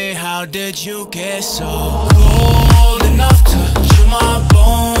 tell me, how did you get so cold enough to chill my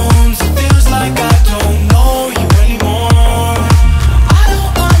bones? It feels like I don't know you anymore. I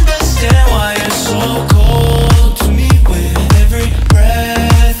don't understand why you're so cold to me. With every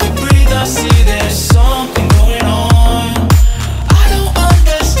breath you breathe, I see there's something going on. I don't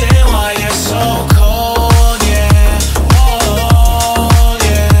understand why you're so cold, yeah. Oh,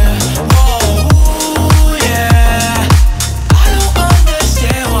 yeah. Oh, yeah. I don't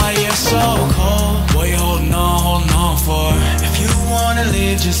understand why you're so cold. What you holding on for? If you wanna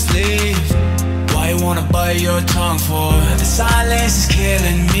leave, just leave. Why you wanna bite your tongue for? The silence is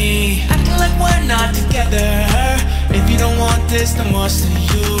killing me, acting like we're not together. If you don't want this, then what's the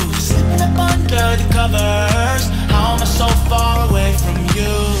use? Slipping up under the covers, how am I so far away from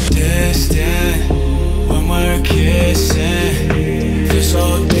you? Distant, when we're kissing, feels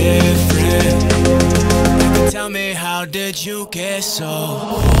so different. Baby, tell me, how did you get so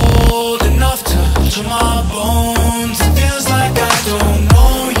cold enough to chill my bones? It feels like I don't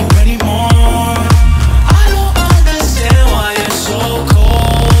know you anymore. I don't understand why you're so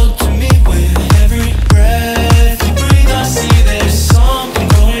cold to me. With every breath you breathe, I see there's something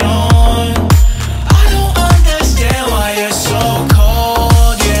going on. I don't understand why you're so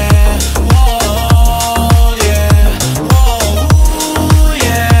cold, yeah. Whoa, yeah. Whoa,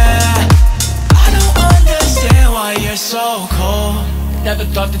 yeah. I don't understand why you're so cold. Never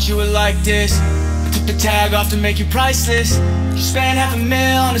thought that you were like this. Took the tag off to make you priceless. You spent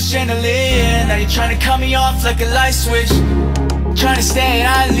 $500,000 on a chandelier. Now you're trying to cut me off like a light switch. Trying to stay and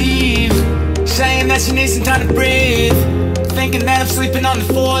I leave, saying that you need some time to breathe. Thinking that I'm sleeping on the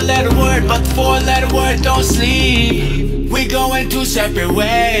 4-letter word, but the 4-letter word don't sleep. We going two separate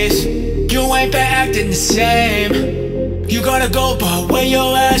ways. You ain't been acting the same. You gotta go, but where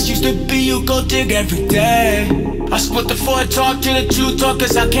your ass used to be, you go dig every day. I split the 4 talk to the 2 talk,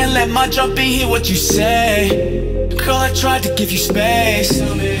 cause I can't let my drop be hear what you say. Girl, I tried to give you space.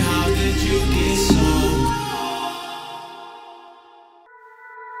 Tell me, how did you get so cold?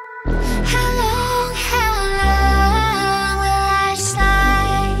 How long will I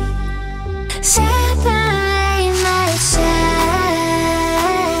slide? Separate myself.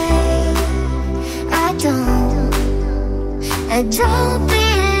 I don't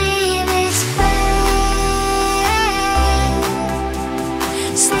believe it's fake.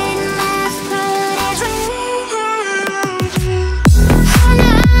 Slit my throat as how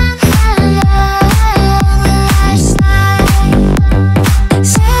long will I slide?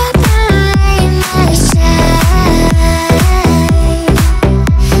 Separate myself.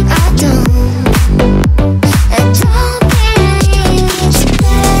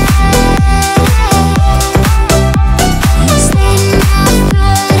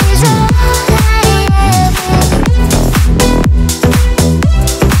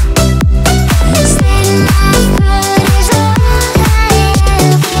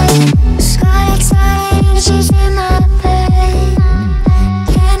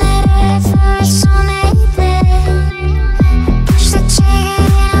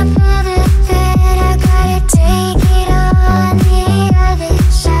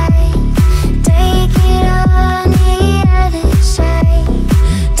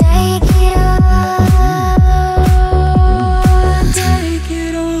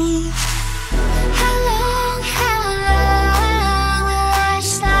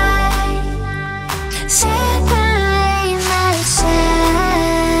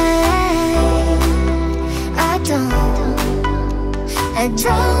 I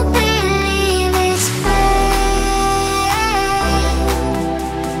don't believe it's my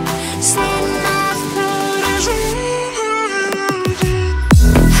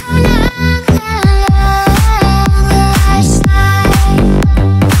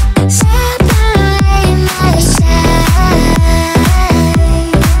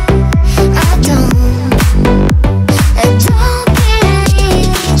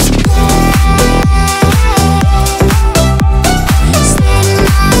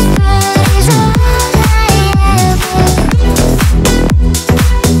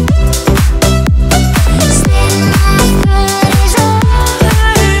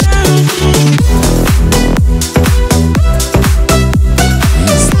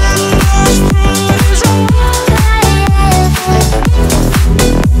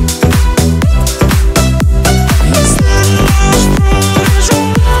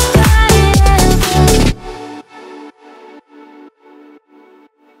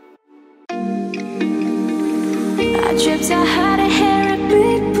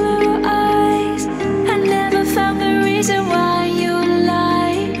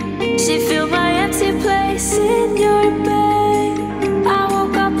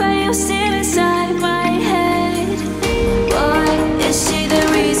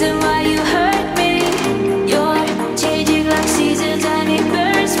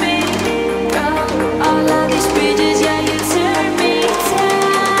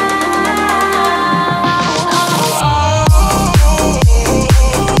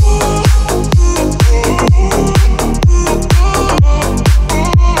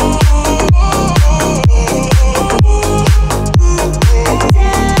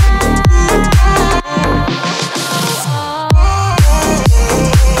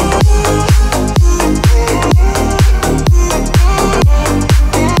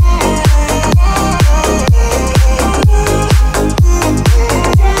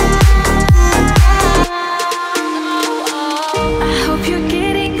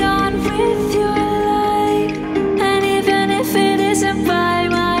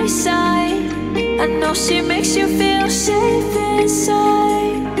makes you feel safe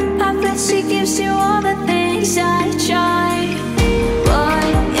inside. I bet she gives you all the things I try. Why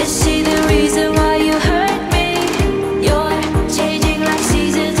is she the reason why you hurt me? You're changing like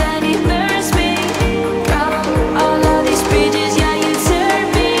seasons and it burns me. From all of these bridges, yeah, you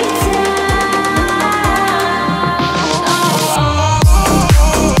turn me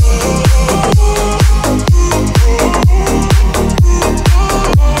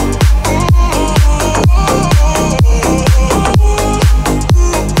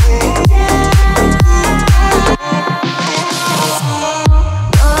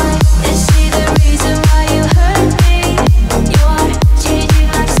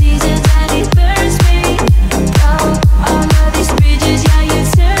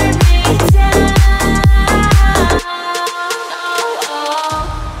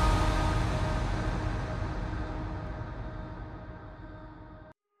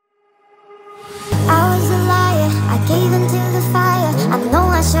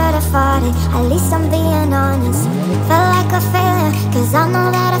at least I'm being honest. Felt like a failure, cause I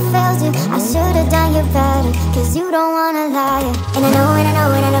know that I failed you. I should've done you better, cause you don't wanna lie. And I know, and I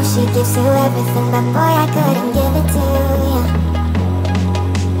know, and I know she gives you everything, but boy, I couldn't give it to you.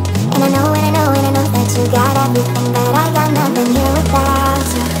 And I know, and I know, and I know that you got everything, but I got nothing here without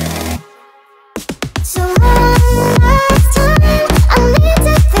you. So one last time, I need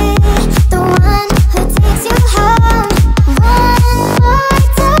to be the one who takes you home. One more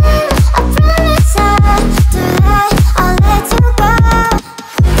time, I promise I'll do that, I'll let you go.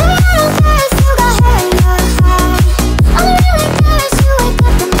 But I don't care if you got hair in your heart. I really care if you wake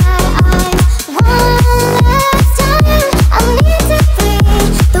up in my eyes. One last time, I need to be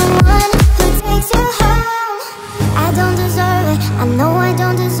the one who takes you home. I don't deserve it, I know I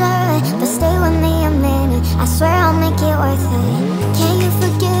don't deserve it, but stay with me a minute, I swear I'll make it worth it. Can you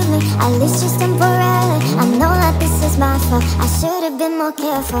forgive me, at least just temporarily? I know that this is my fault, I should've been more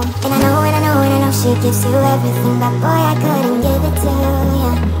careful. And I know, and I know, and I know she gives you everything, but boy, I couldn't give it to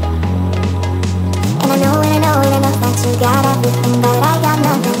you. And I know, and I know, and I know that you got everything, but I got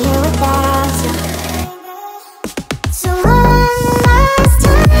nothing here without you. So one last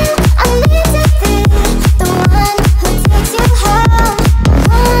time, I need to be the one who takes you home.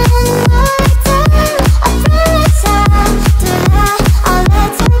 One more time, I promise I'll do that, I'll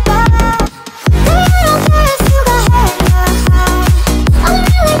let you go. But I don't care if you got hair in your heart. I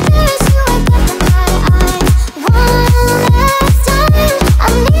really care if you wake up in my eyes. One last time, I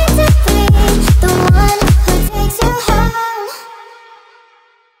need to be the one who takes you home.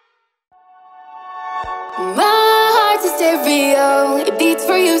 My heart's a stereo, it beats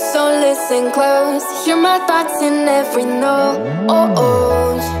for you, so listen close. Hear my thoughts in every note. Oh,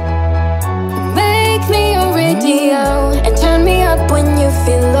 oh. Make me your radio and turn me up when you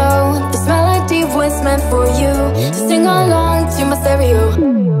feel low. This melody was meant for you, so sing along to my stereo.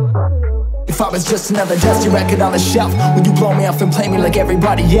 If I was just another dusty record on the shelf, would you blow me off and play me like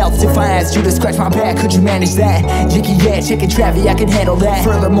everybody else? If I asked you to scratch my back, could you manage that? Yicky, yeah, chicken Travie, I can handle that.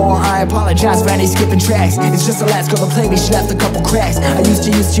 Furthermore, I apologize for any skipping tracks. It's just the last girl to play me, she left a couple cracks. I used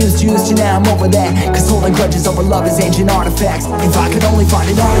to, now I'm over that. Cause holding grudges over love is ancient artifacts. If I could only find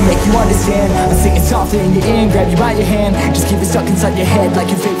it all to make you understand, I'd sing it softly in your ear and grab you by your hand. Just keep it stuck inside your head like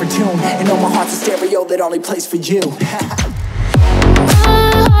your favorite tune. And know my heart's a stereo that only plays for you.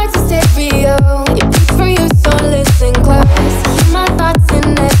 My heart's a stereo, it beats for you, so listen close. Hear my thoughts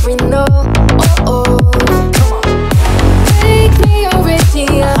in every note. Oh, oh. Make me your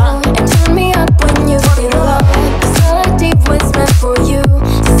radio and turn me up when you feel low. This melody was meant for you,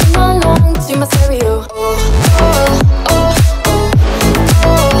 so sing along to my stereo. Oh, oh, oh,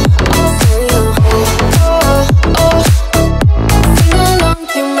 oh, oh, stereo. Oh, oh, sing along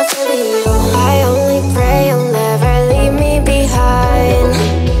to my stereo. I only pray you'll never leave me behind,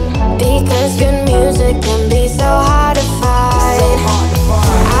 because good music can be so hard to find.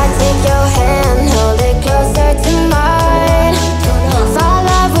 I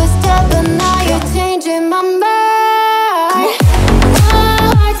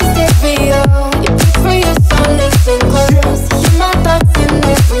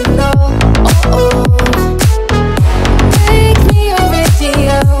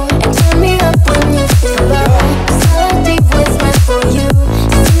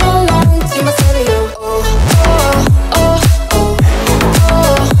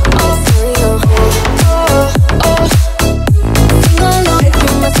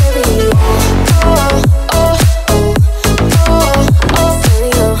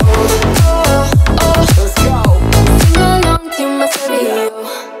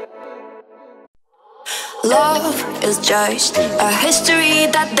Love is just a history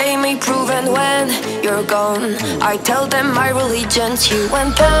that they may prove. And when you're gone, I tell them my religion's you.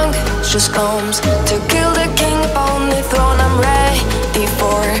 When punk just comes to kill the king upon the throne, I'm ready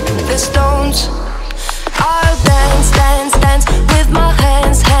for the stones. I'll dance, dance, dance with my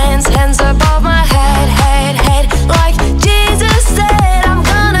hands, hands, hands above my head, head, head. Like Jesus said, I'm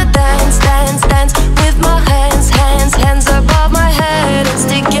gonna dance, dance, dance with my hands, hands, hands above my head. And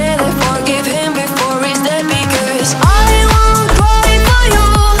stick together, forgive him before he's dead. Because I won't cry for you,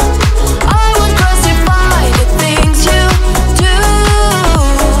 I won't crucify the things you do.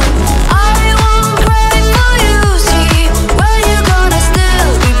 I won't cry for you, see, where you gonna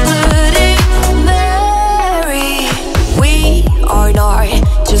still be bloody Mary. We are not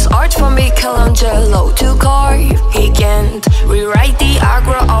just art from Michelangelo to carve. He can't rewrite the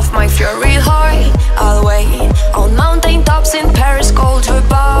aggro of my fury heart. I'll wait on mountain tops in Paris, cold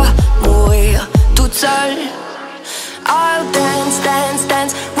repas, mourir toute seule. I'll dance, dance,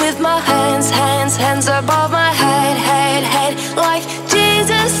 dance with my hands, hands, hands above my head, head, head. Like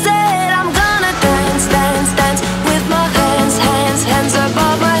Jesus said, I'm gonna dance, dance, dance with my hands, hands, hands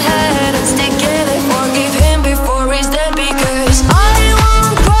above my head. And stick together, forgive him before he's dead. Because I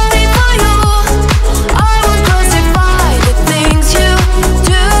won't cry for you, I won't crucify the things you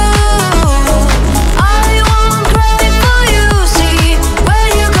do. I won't cry for you, see, where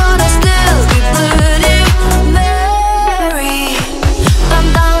you gonna still be bloody Mary. Dum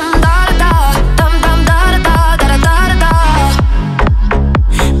dum da da da, dum dum da da da da da da da.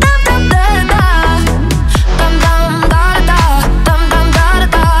 Dum dum da da, dum dum da da, dum dum da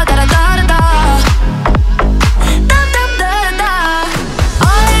da da da da da. Dum dum da da.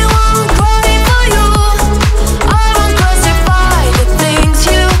 I won't cry for you, I won't crucify the things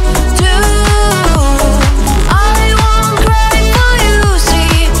you do. I won't cry for you,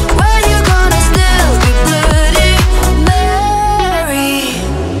 see, where you gonna still be bloody Mary.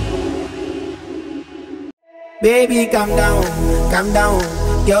 Baby, calm down, calm down.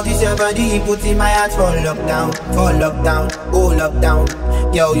 Yo, this your body, put in my heart for lockdown, oh lockdown.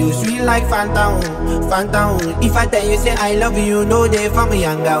 Yo, you sweet like phantom, phantom. If I tell you say I love you, no day for me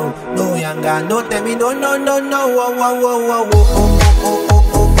younger, no younger. No tell me no, no, no, no. Whoa, whoa, whoa, whoa, whoa. Oh, oh, oh,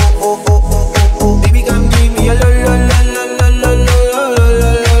 oh, oh, oh, oh, oh, oh, oh. Baby, come give me a lo, lo, lo, lo, lo, lo, lo, lo, lo,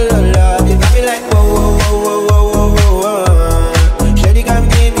 lo, lo. You got me like whoa, whoa, whoa, whoa, whoa, whoa, whoa. Shawty, come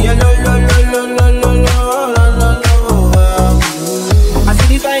give me a lo, lo, lo, lo, lo, lo, lo, lo. I see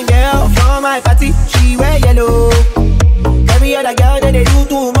this fine girl from my party, she wear yellow. Every other girl that they do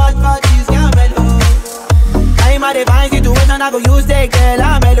too much, but she's got mellow. I'm at a fine situation, I go use the girl,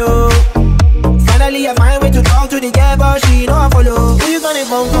 I'm mellow. Finally I find way to talk to the girl, but she know I follow. Who you gonna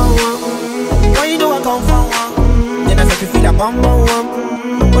come from? Where you know I come from? Then I start to feel a bum bum one.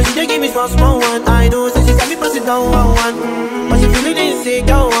 But she dey give me small one. I know, so she got me pass it down one. But she feeling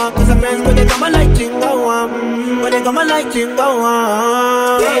insecure, cause her friends go they come and like chingo one. But they come and like chingo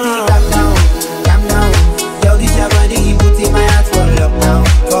one. Baby, calm down, calm down. Yo, this your body, put in my heart for lockdown,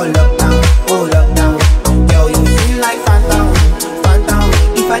 oh lockdown. Yo, you feel like phantom, phantom.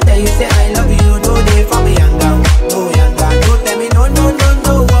 If I tell you say I love you, no day for me younger, no younger. Don't tell me no, no, no,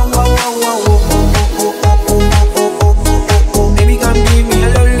 no. Whoa, whoa, whoa, whoa, whoa, oh, oh, oh, oh, oh, oh, oh, oh, oh. Baby, come give me a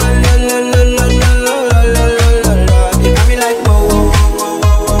lo, lo, lo, lo, lo, lo, lo, lo, lo, lo. You got me like whoa, whoa, whoa,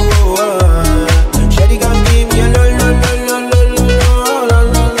 whoa, whoa, whoa. Shawty, come give me a lo, lo, lo, lo, lo, lo,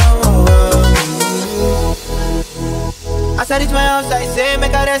 lo, lo. I said it's my house, I say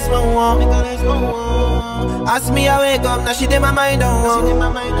make a rest one more. Ask me I wake up, now she did my mind on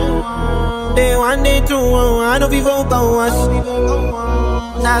one. Day one, day two, I know people go us.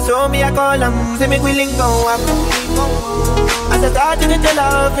 Now so me I call them, say make we link go up. As I start to get your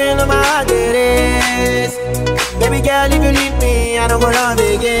love, feel my heart it is. Baby girl, if you leave me, I don't go love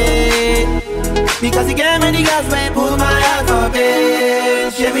again. Because you gave me the gas, man, pull my heart for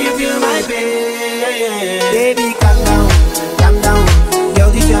pain. Show me you feel my pain. Baby, calm down, calm down. Yo,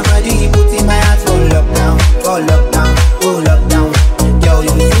 this your body, put in my heart for lockdown, oh lockdown. Yo, you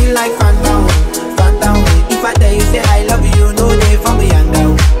feel like phantom, phantom. If I tell you say I love you, no day for me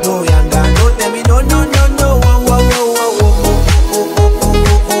younger, no younger. Don't tell me no, no, no, no. Whoa, whoa, whoa, whoa, whoa, oh, oh, oh, oh,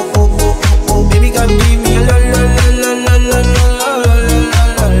 oh, oh, oh, oh. Baby, come give me a lo, lo, lo, lo, lo, lo, lo,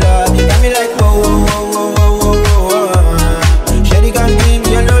 lo, lo. You got me like whoa, whoa, whoa, whoa, whoa, whoa. Shawty, come give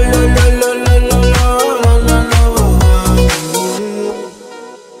me a lo, lo, lo, lo, lo, lo, lo, lo, lo.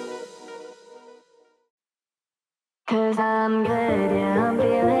 Cause I'm good, yeah, I'm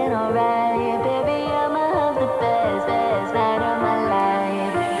feeling alright. Baby, I'ma have the best, best night of my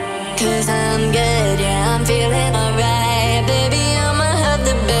life. Cause I'm good, yeah, I'm feeling alright. Baby, I'ma have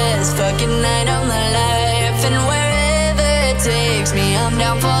the best fucking night of my life. life, and wherever it takes me, I'm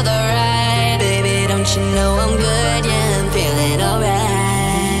down for the ride. Baby, don't you know I'm good? Yeah, I'm feeling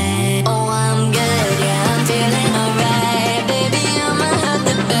alright. Oh, I'm good, yeah, I'm feeling alright. Baby, I'ma have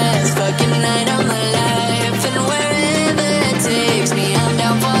the best fucking night of my life, and wherever it takes me, I'm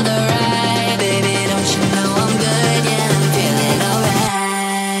down for the ride. Baby, don't you know I'm good? Yeah, I'm feeling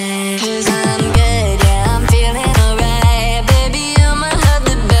alright. 'Cause I'm good, yeah, I'm feeling alright. Baby, I'ma have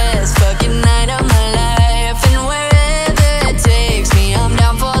the best fucking night of my life, and wherever it takes me, I'm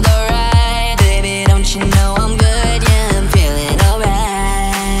down for the ride. Baby, don't you know I'm good? Yeah, I'm feeling alright.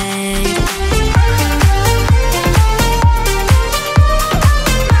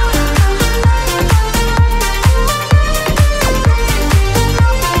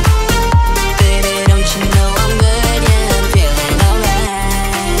 Baby, don't you know I'm good? Yeah, I'm feeling alright.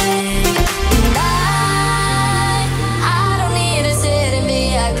 And I don't need to sit in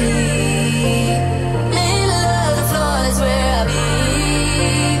VIP. Middle of the floor is where I be.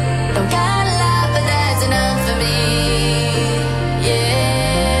 Don't got a lot, but that's enough for me.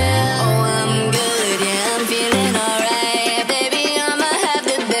 Yeah, oh, I'm good, yeah, I'm feeling alright. Baby, I'ma have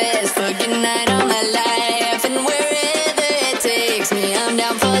the best fucking night of my life, and wherever it takes me, I'm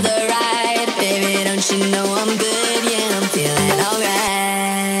down for the ride. Baby, don't you know I'm good? Yeah, I'm feeling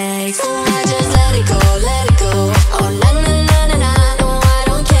alright. So I just let it go, let it go. Oh, na na na na na. No, I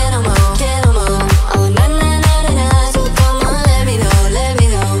don't care no more, care no more. Oh, na na na na na. So come on, let me know, let me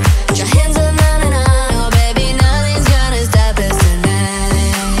know. Put your hands up, na na na. Oh, baby, nothing's gonna stop us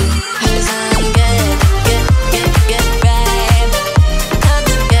tonight. 'Cause I'm good, get right. I'm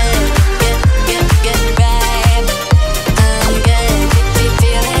good, get right. I'm good,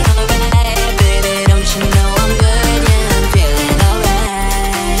 feeling alright. Baby, don't you know I'm good? Yeah, I'm feeling alright.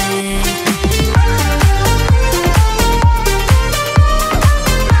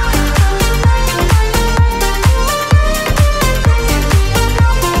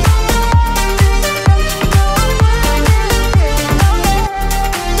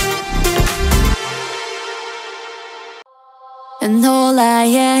 And all I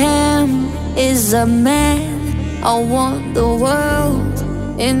am is a man. I want the world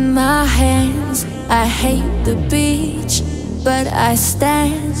in my hands. I hate the beach, but I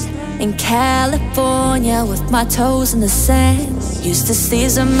stand in California with my toes in the sand. Used to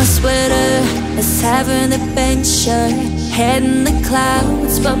season my sweater, let's have an adventure. Head in the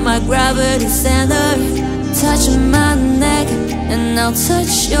clouds, but my gravity's center. Touching my neck, and I'll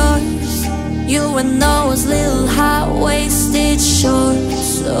touch yours. You and those little high-waisted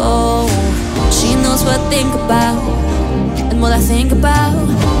shorts. Oh, she knows what I think about, and what I think about.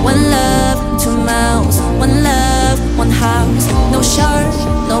 One love, 2 mouths. One love, 1 house. No shirt,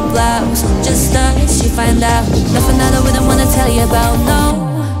 no blouse, just us, you find out. Nothing that I wouldn't wanna tell you about, no.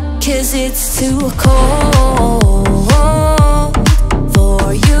 'Cause it's too cold for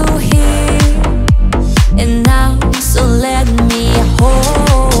you here and now. So let me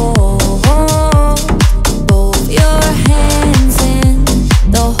hold both your hands in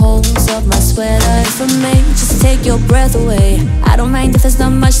the holes of my sweater. For me, just take your breath away. I don't mind if there's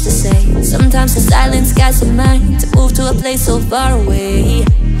not much to say. Sometimes the silence got some mind to move to a place so far away.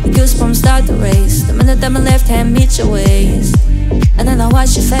 The goosebumps start to race the minute that my left hand meets your waist. And then I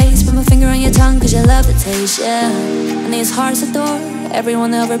watch your face, put my finger on your tongue 'cause you love the taste, yeah. And these hearts adore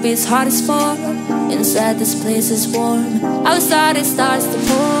everyone ever beats hardest for. Inside this place is warm, outside it starts to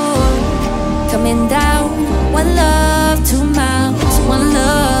pour. Coming down, 1 love, 2 mouths. 1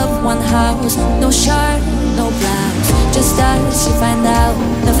 love, 1 house. No shirt, no blouse, just us, you find out.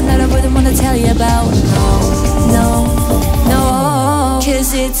 Nothing that I wouldn't wanna tell you about, no, no, no. 'Cause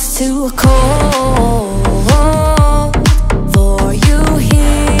it's too cold for you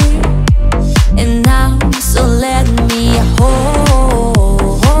here and now. So let me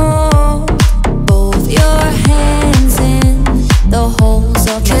hold both your hands in the holes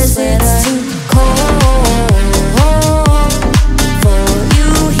of my sweater. 'Cause it's too cold for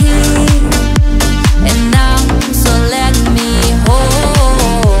you here and now. So let me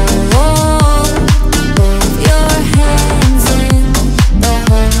hold both your hands in the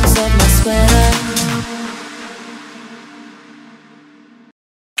holes of my sweater.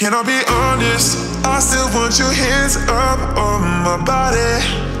 Can I be honest? I still want your hands up on my body.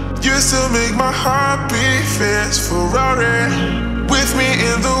 You still make my heart beat fast, Ferrari. With me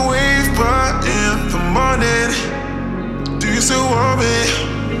in the wave, but in the morning. Do you still want me?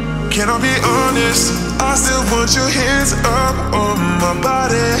 Can I be honest? I still want your hands up on my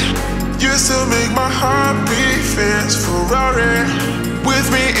body. You still make my heart beat fast, Ferrari. With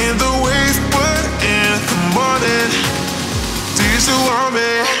me in the wave, but in the morning. Do you still want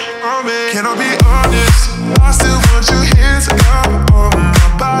me? Can I be honest? I still want your hands up on my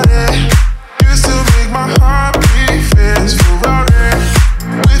body. You still make my heart beat fast. Ferrari,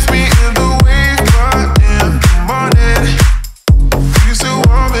 with me in the wave, but in the morning. You still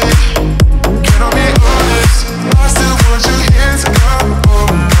want me? Can I be honest? I still want your hands up on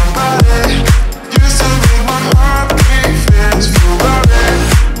my body. You still make my heart beat fast. Ferrari,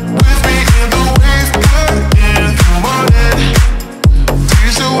 with me in the wave, but in the morning. Do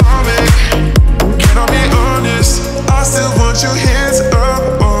you still want me? Can I be honest? I still want your hands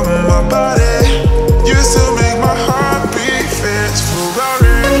up on my body. You still make my heart beat fast.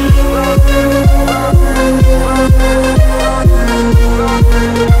 Ferrari.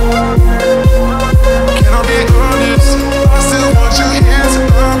 Can I be honest? I still want your hands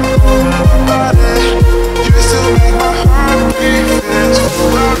up on my body. You still make my heart beat fast.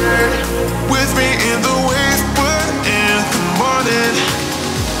 Ferrari. With me in the wave, but in the morning.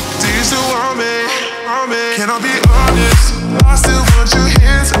 Do you still want me? Can I be honest? I still want your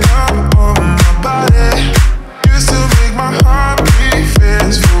hands up on my body. You still make my heart beat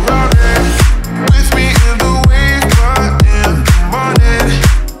fast. Ferrari. With me in the wave, but in the morning.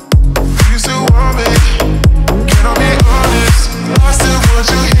 Do you still want me? Can I be honest? I still want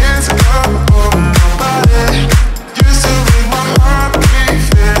your hands up on my body. You still make my heart beat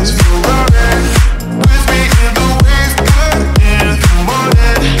fast. Ferrari. With me in the wave, but in the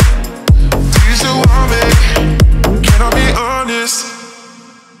morning. Do you still want me? Can I be honest?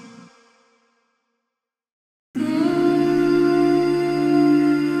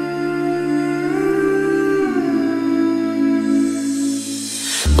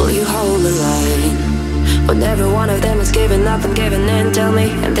 Will you hold the line when every one of them is giving up and giving in? Tell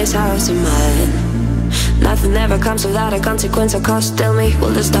me, in this house of mine, nothing ever comes without a consequence or cost. Tell me, will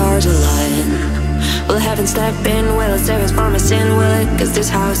the stars align? Will heaven step in? Will it save us from a sin? Will it? Cause this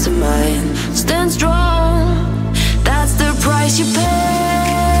house of mine stands strong. That's the price you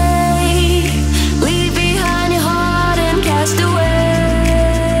pay. Leave behind your heart and cast away.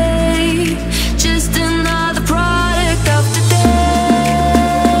 Just another product of today.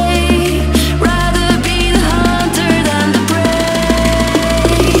 Rather be the hunter than the prey.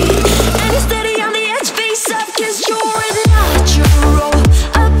 And you're steady on the edge, face up, cause you're a natural.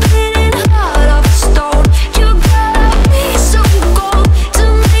 A beating heart of stone. You gotta be so cold to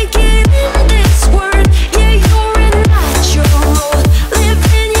make it in this world. Yeah, you're a natural.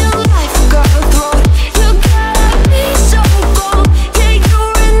 Living your life, cutthroat. You gotta be so cold. Yeah,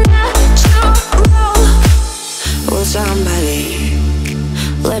 you're a natural. Will somebody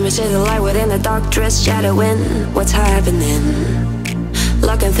let me see the light within the dark dress, shadowing what's happening?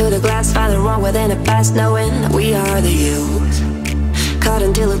 Looking through the glass, find the wrong within the past, knowing we are the youth. Caught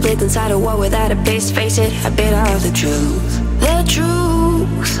until it bleeds inside a war without a base. Face it, a bit of the truth. The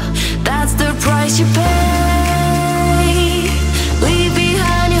truth, that's the price you pay. Leave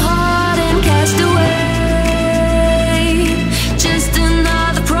behind your heart and cast away. Just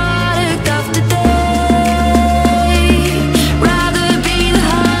another product of today. Rather be the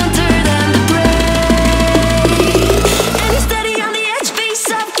hunter than the prey. And you're steady on the edge, face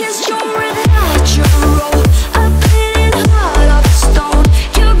up, cause you're a natural. A beating heart of stone.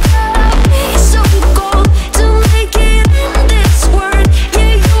 You gotta be so cold to make it in this world.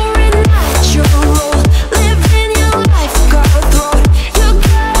 Yeah, you're a natural. Living your life, cutthroat. You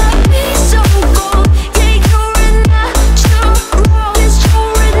gotta be so cold. Yeah, you're a natural. Cause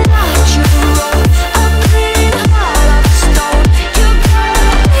you're a natural. A beating heart of stone. You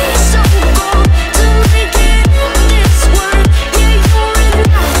gotta be so cold to make it in this world. Yeah, you're a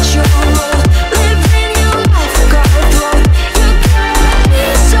natural. Living your life, cutthroat. You gotta be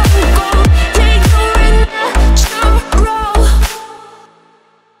so cold. Yeah, you're a natural.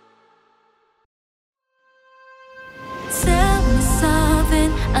 Tell me something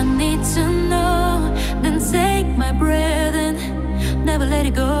I need to know. Then take my breath and never let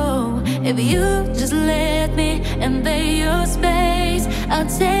it go. If you just let me invade your space, I'll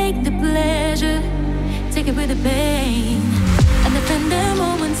take the pleasure, take it with the pain. And defend the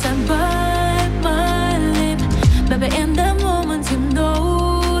moments I bite my lip. Baby, in the moment you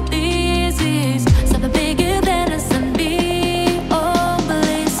know this is something bigger than us and beyond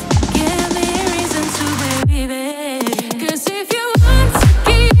bliss. Give me a reason to believe it. Cause if you want to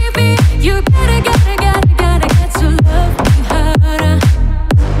keep it, you gotta get to love me harder.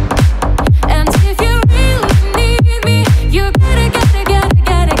 And if you really need me, you gotta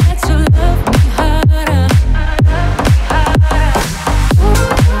get to love me harder.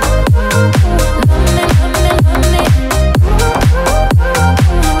 Love me, love me, love me.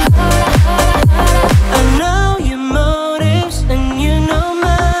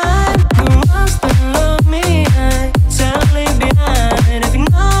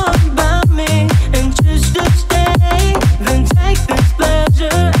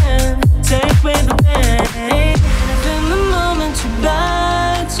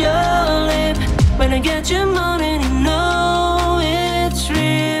 get you more than you know it's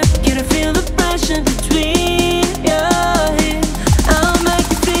real. Can I feel the passion between your hips? I'll make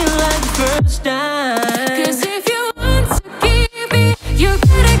you feel like the first time. 'Cause if you want to keep it, you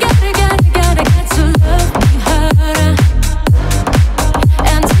gotta get to love me harder.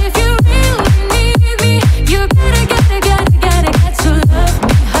 And if you really need me, you gotta get to love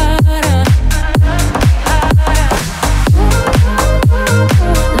me harder.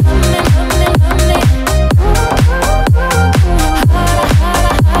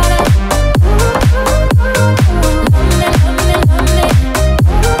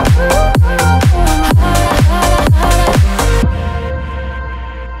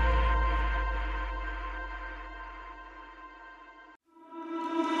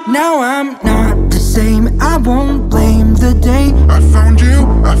 Now I'm not the same, I won't blame the day I found you,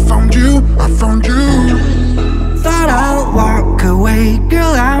 I found you, I found you. thought I'll walk away.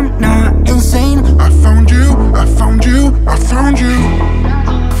 Girl, I'm not insane. I found you, I found you, I found you.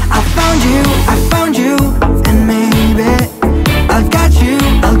 I found you, and maybe I've got you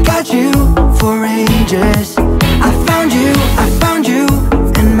for ages. I found you,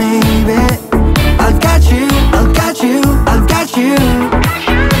 and maybe I've got you.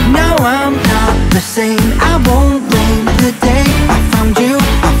 Now I'm not the same, I won't blame the day I found you.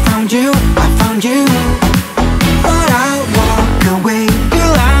 Thought I'll walk away.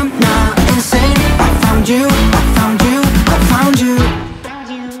 Girl, I'm not insane. I found you.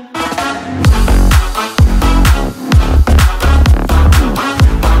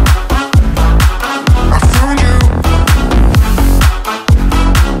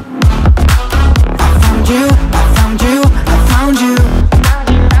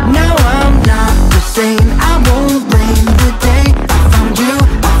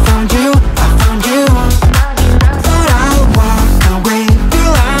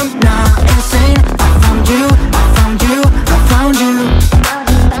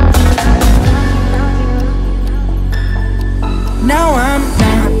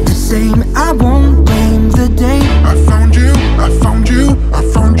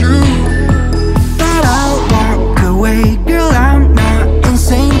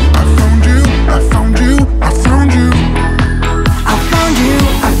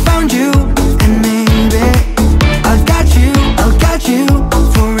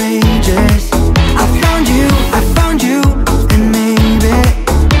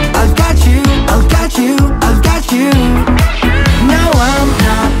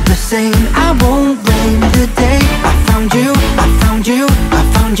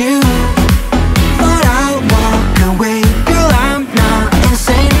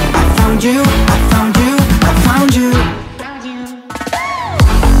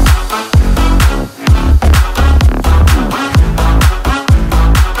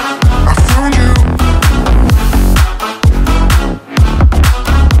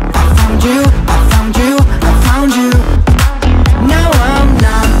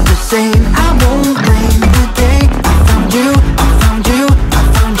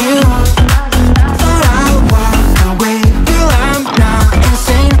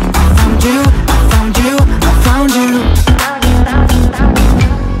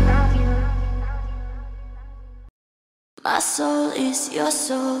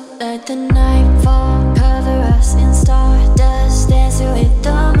 Let the night fall, cover us in stardust, dancing with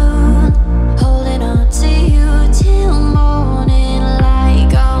the moon, holding on to you till morning light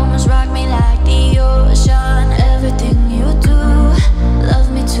comes. Rock me like the ocean, everything you do, love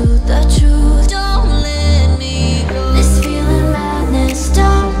me to the truth, don't let me go. This feeling madness,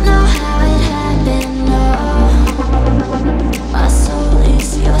 don't know how it happened, no. My soul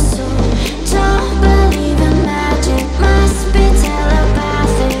is your soul, don't believe in magic, must be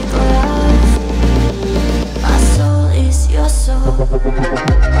telepathic love. My soul is your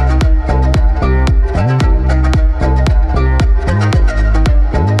soul.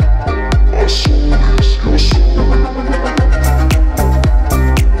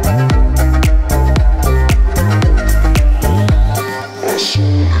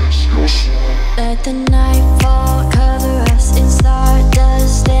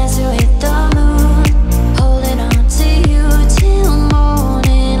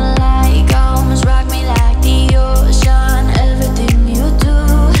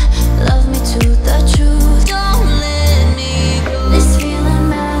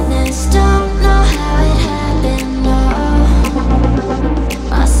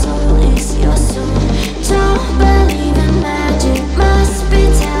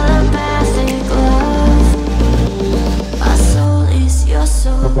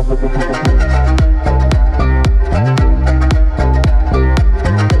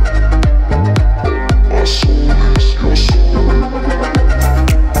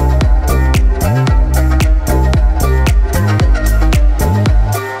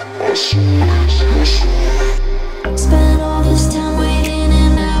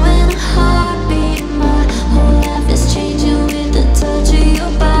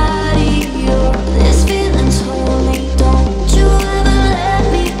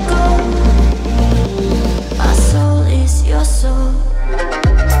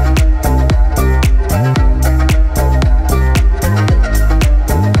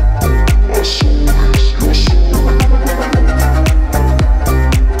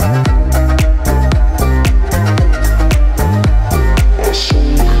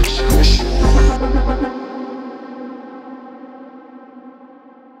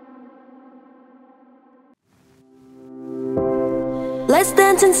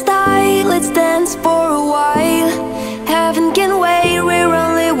 dance in style, let's dance for a while. Heaven can wait, we're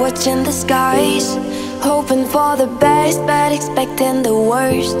only watching the skies. Hoping for the best, but expecting the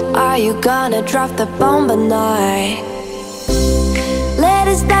worst. Are you gonna drop the bomb or not? Let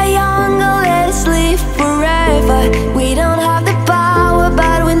us die young or let us live forever. We don't have the power,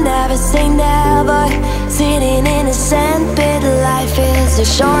 but we never say never. Sitting in a sandpit, life is a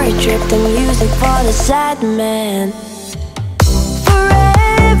short trip. The music for the sad man.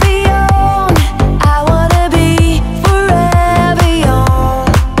 Forever young, I wanna be forever young.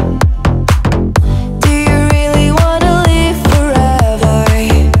 Do you really wanna live forever,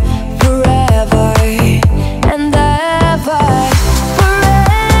 forever and ever?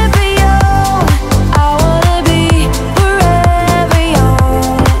 Forever young, I wanna be forever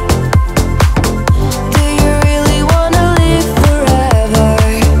young. Do you really wanna live forever,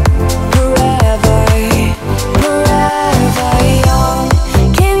 forever, forever young?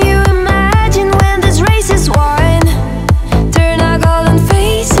 Can you imagine when this race is won? Turn our golden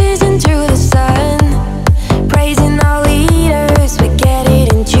faces into the sun. Praising our leaders, we get it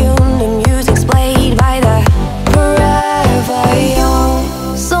in tune. The music's played by the forever young.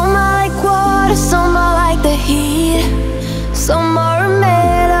 Some are like water, some are like the heat. Some are a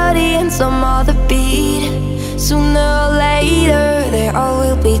melody and some are the beat. Sooner or later, they all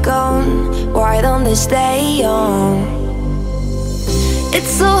will be gone. Why don't they stay young?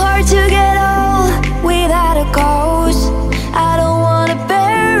 It's so hard to get old without a cause. I don't wanna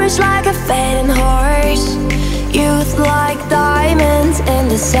perish like a fading horse. Youth like diamonds in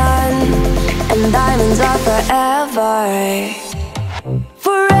the sun, and diamonds are forever.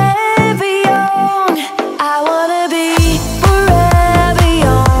 Forever young, I wanna be forever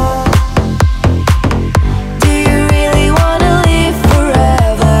young. Do you really wanna live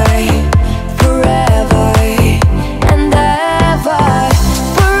forever, forever and ever?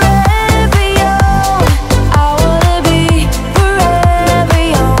 Forever young, I wanna be forever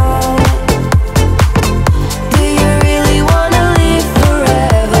young. Do you really wanna live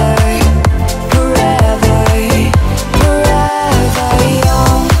forever, forever, forever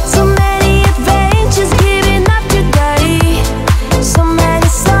young? So many adventures giving up today. So many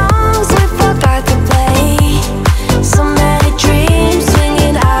songs we forgot to play. So many dreams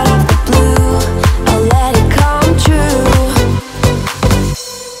swinging out of the blue. I'll let it come true.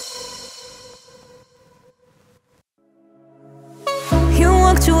 You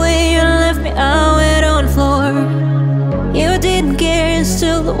walked away, you left me out on the floor. You didn't care, you're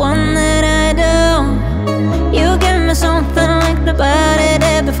still the one that I do. You gave me something like nobody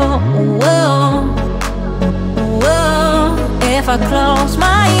did before. Whoa, whoa. If I close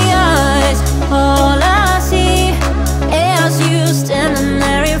my eyes, all I see is you standing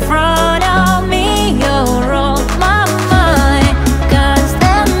there in front of me. You're on my mind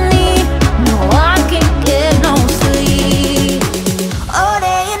constantly. No, I can't get no sleep. All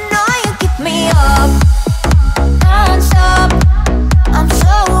day you know you keep me up non-stop. I'm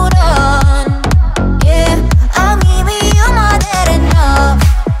so done. Yeah, I'm giving you more than enough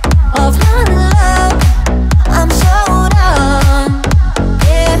of my love. I'm so done.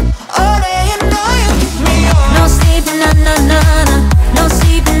 Yeah, all day you know you keep me up. No sleeping, na na na na. No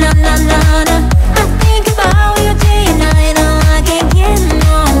sleeping, na na na na. I think about you day and night. No, I can't get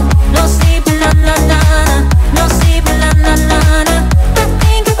no. No sleeping, na na na na. No sleeping, na na na na. I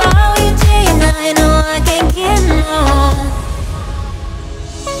think about you day and night. No, I can't get no.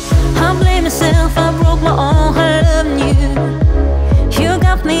 I blame myself, I broke my own heart loving you. You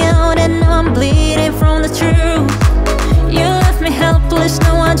got me out and now I'm bleeding from the truth. You left me helpless,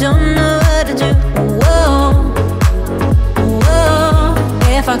 now I don't know what to do. Whoa, whoa.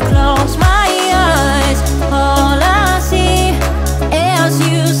 If I close my eyes, all I see is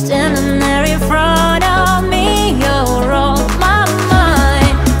you standing there in front of me. You're on my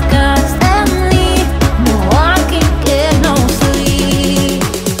mind constantly. No, I can't get no sleep.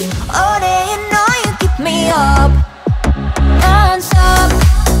 All day you know you keep me up non-stop.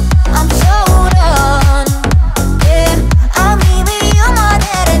 I'm so done. Yeah, I'm giving you more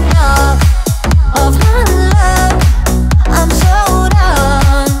than enough.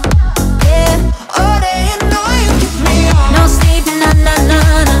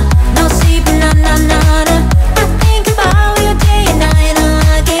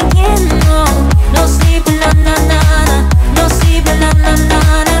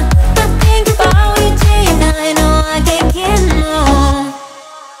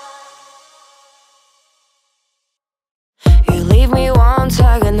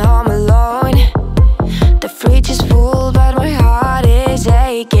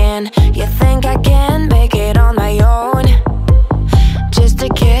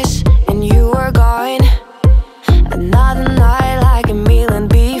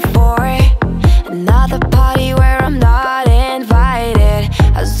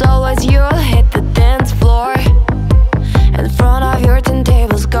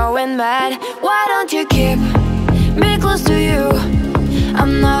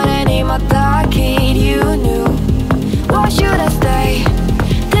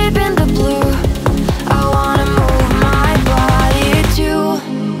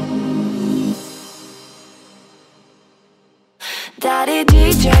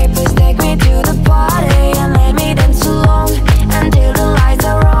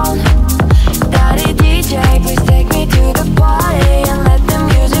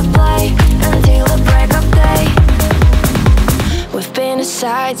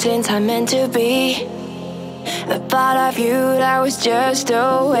 aside since I'm meant to be a part of you that was just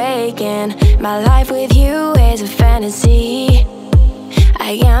awakened. My life with you is a fantasy.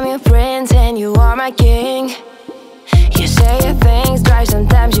 I am your prince and you are my king. You say your things drive,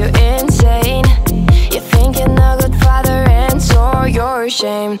 sometimes you're insane. You think you're a good father and so you're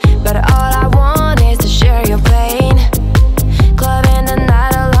ashamed. But all I want is to share your pain. Clubbing the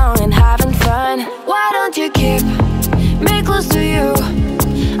night alone and having fun. Why don't you keep me close to you?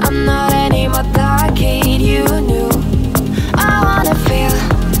 I'm not anymore that kid you knew. I wanna feel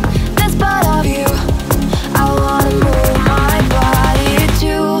this part of you. I wanna move my body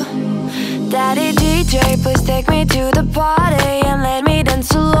too. Daddy DJ, please take me to the party and let me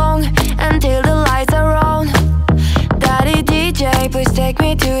dance along until the lights are on. Daddy DJ, please take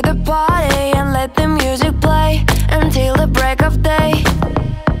me to the party and let the music play until the break of day.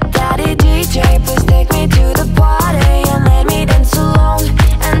 Daddy DJ, please take me to the party and let me dance along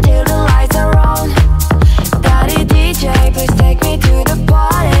until the lights are on. Daddy DJ, please take me to the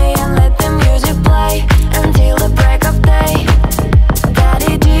party and let the music play until the break of day.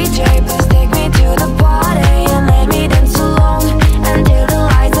 Daddy DJ, please take me to the party and let me dance along until the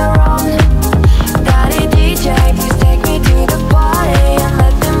lights are on. Daddy DJ, please take me to the party and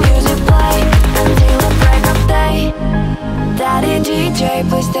let the music play until the break of day. Daddy DJ,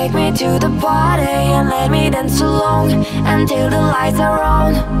 please take me to the party and let me dance along until the lights are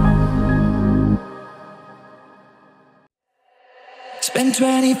on. Spend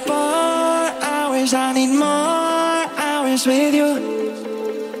 24 hours, I need more hours with you.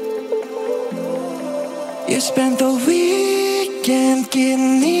 You spent the weekend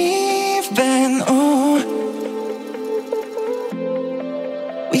getting even, oh.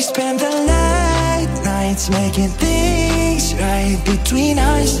 We spent the late nights making things right between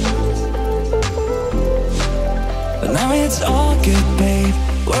us. But now it's all good, babe.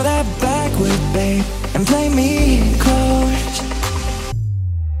 Roll that backward, babe, and play me close.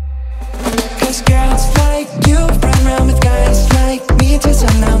 Cause girls like you run around with guys like me till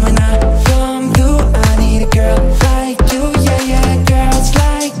sundown. When I come through, I need a girl like you, yeah, yeah. Girls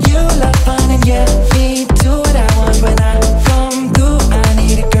like you love fun and yeah, me do what I want. When I come through, I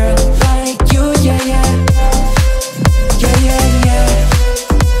need a girl like you, yeah, yeah. Yeah, yeah, yeah.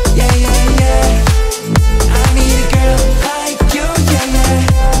 Yeah, yeah, yeah. I need a girl like you, yeah, yeah.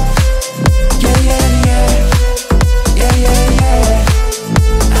 Yeah, yeah, yeah. Yeah, yeah, yeah.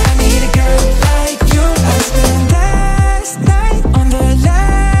 I need a girl like you. I spent last night on the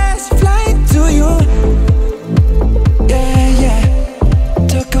last flight to you. Yeah, yeah.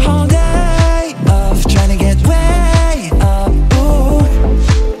 Took a whole day off trying to get way up, ooh.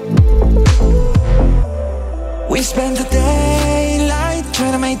 We spent the daylight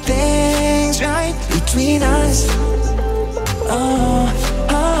trying to make things right between us. Oh,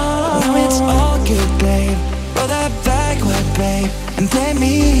 oh. Now it's all good, babe. Roll that backward, babe, and play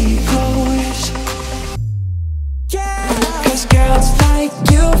me close. Yeah. Cause girls like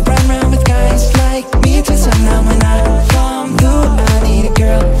you run around with guys like me till sundown. When I come through, I need a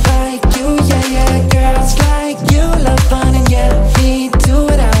girl like you, yeah, yeah. Girls like you love fun and yeah, me do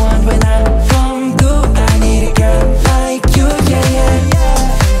what I want. When I come through, I need a girl like you, yeah, yeah.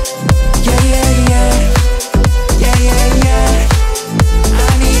 Yeah, yeah, yeah. Yeah, yeah, yeah.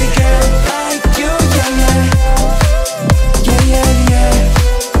 I need a girl like you, yeah, yeah. Yeah, yeah, yeah.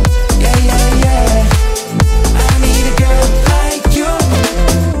 Yeah, yeah, yeah. I need a girl like you.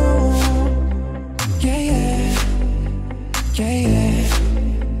 Yeah, yeah. Yeah, yeah.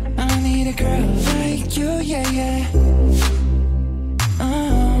 I need a girl like you, yeah, yeah.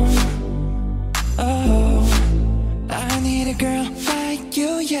 Oh, oh. I need a girl like you,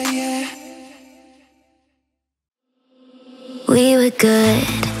 yeah, yeah. We were good,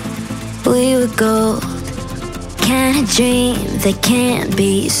 we were gold. Kind of dream that can't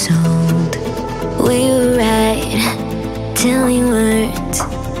be sold. We were right till we weren't.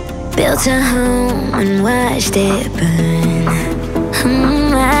 Built a home and watched it burn.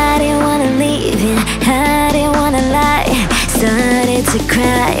 I didn't wanna leave you, I didn't wanna lie. Started to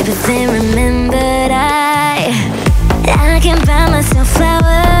cry, but then remembered I can buy myself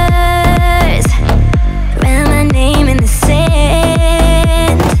flowers, write my name in the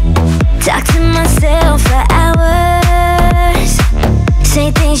sand, talk to myself for hours,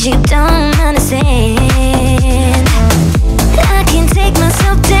 say things you don't understand. I can take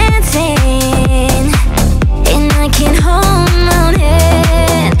myself dancing, and I can hold my own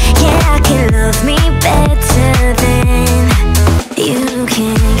hand. Yeah, I can love me better than you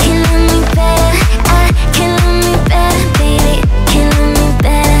can. Can love me better, I can love me better, baby. Can love me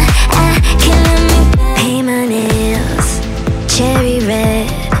better, I can love me better. Paint my nails cherry red.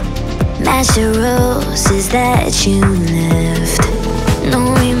 match the roses that you left.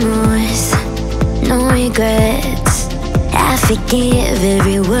 No remorse, no regrets. I forgive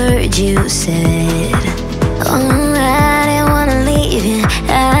every word you said. Oh, I didn't wanna leave you,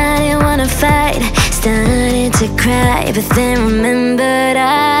 I didn't wanna fight. Started to cry, but then remembered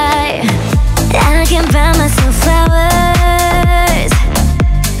I can buy myself flowers,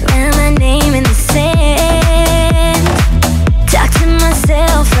 write my name in the sand, talk to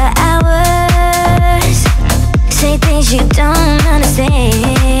myself for hours, say things you don't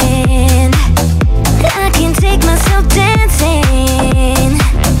understand. I can take myself dancing,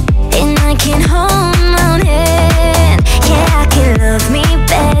 and I can hold my own hand. Yeah, I can love me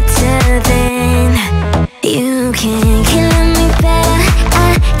better than you can. Can love me better,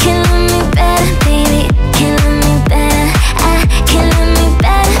 I can love me better, baby. Can love me better, I can love me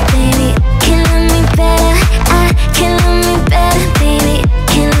better, baby. Can love me better, I can love me better, baby.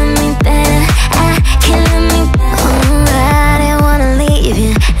 Can love me better, I can love me better. Oh, I didn't wanna leave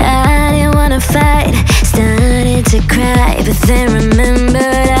you, I didn't wanna fight. Started to cry, but then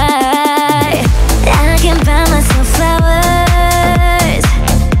remembered I can buy myself flowers,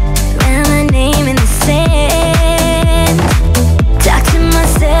 write my name in the sand, talk to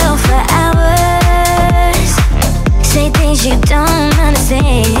myself for hours, say things you don't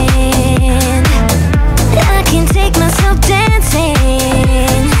understand. I can take myself dancing,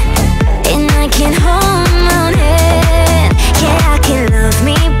 and I can hold my own hand. Yeah, I can love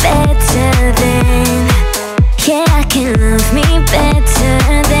me better than, yeah, I can love me better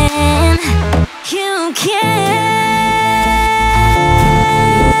than you can.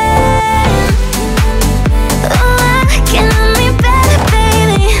 Oh, I can love me better,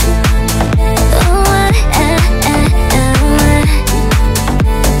 baby. Oh, I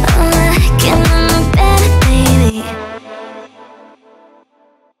can love me better, baby.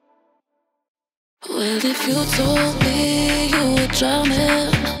 Well, if you told me you were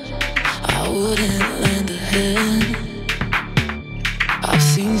drowning, I wouldn't lend a hand. I've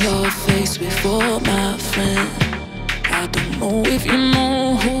seen your face before, my friend. I don't know if you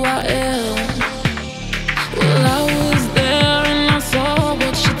know who I am. Well, I was there and I saw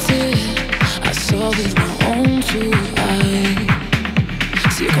what you did. I saw with my own two eyes.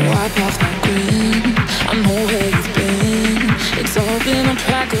 So you can wipe off that grin. I know where you've been. It's all been a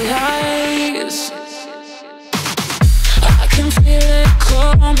pack of lies. I can feel it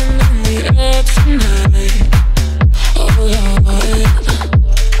coming in the air tonight. Oh, yeah.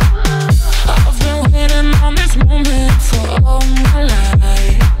 I've been waiting on this moment for all my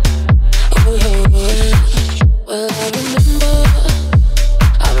life. Oh, yeah. Well, I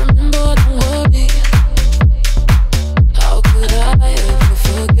remember, don't worry. How could I ever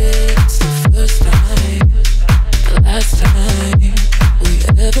forget? It's the first time, the last time we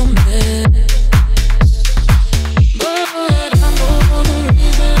ever met. But I know the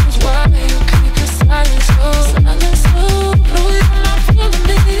reasons why you keep your silence up. Silence up, no, you're not feeling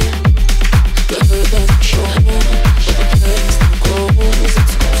me. The hurt doesn't show, but the pain still grows.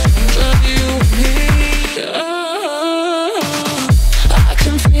 It's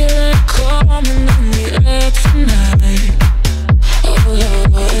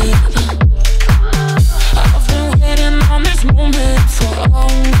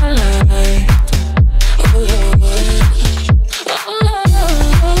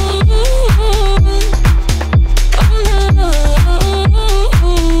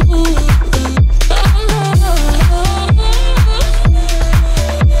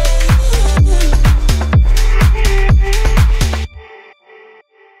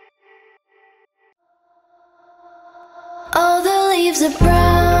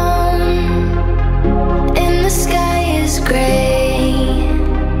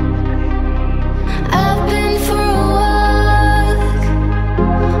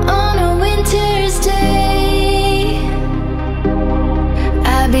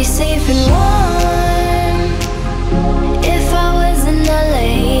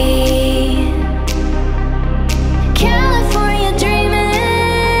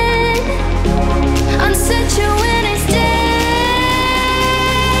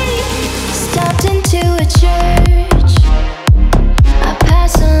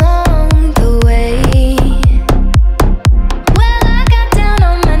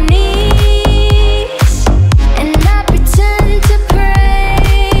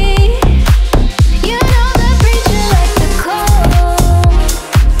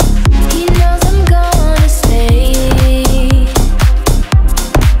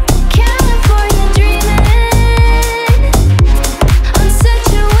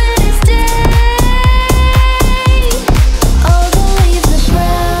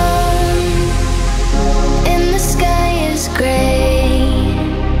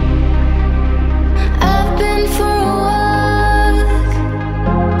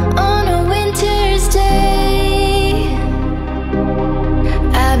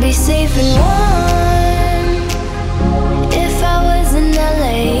be safe and warm if I was in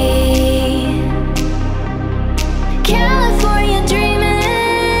LA. California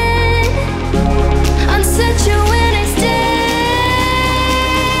dreaming on such a winter's day.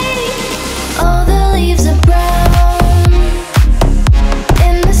 All the leaves are brown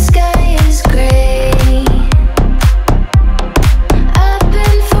and the sky is gray. I've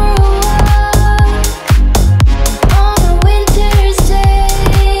been for a walk on a winter's day.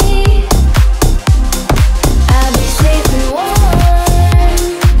 I'd be safe and warm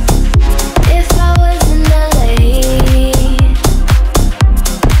if I was in LA.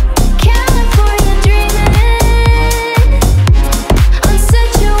 California dreaming on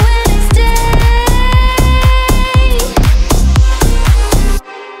such a winter's day.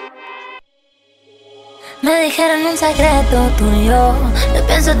 Me dijeron un secreto tuyo, lo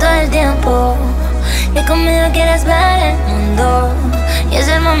pienso todo el tiempo. Que conmigo quieres ver el mundo y es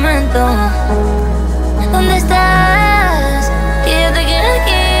el momento. ¿Dónde estás? Que yo te quiero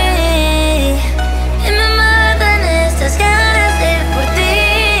aquí. Y me matan estas ganas de ir por ti.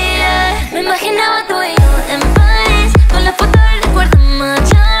 Me imaginaba tú y yo en París, con la foto del recuerdo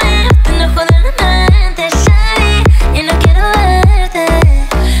Miami. Te enojo de la mente, shawty, y no quiero verte.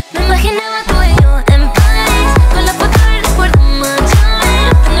 Me imaginaba tú y yo en París, con la foto del recuerdo Miami.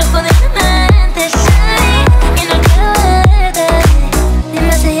 Te enojo de la mente, shawty, y no quiero verte.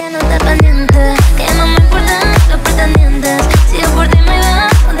 Dime si ya no estás pendiente, que no me importan los pretendientes. Si yo por ti me iba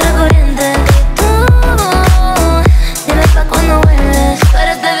contra corriente. Tú, dime pa' cuando vuelves, pero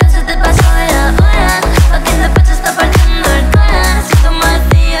esta vez se te pasó la hora. Pa' que el pecho está partiendo el corazón. Siento mal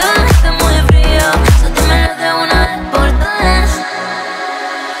frío, está muy frío. Suéltamelo de una vez por todas.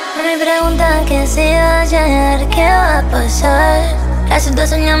 Me preguntan que si va a llegar, qué va a pasar. La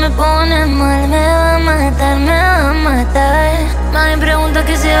situación ya me pone mal, me va a matar, me va a matar. Me preguntan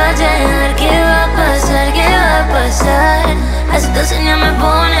que si va a llegar, qué va a pasar, qué va a pasar. La situación ya me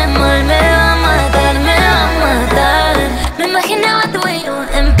pone mal, me va a matar, me va a matar. Me imaginaba tú y yo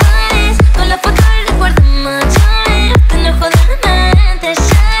en París, con la foto del recuerdo Miami. Te enojo de la mente,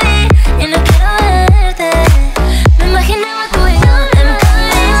 shawty, y no quiero verte. Me imaginaba tú y yo en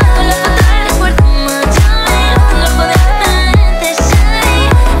París, con la foto del recuerdo Miami. Te enojo de la mente, shawty,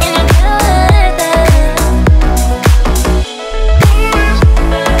 y no quiero verte.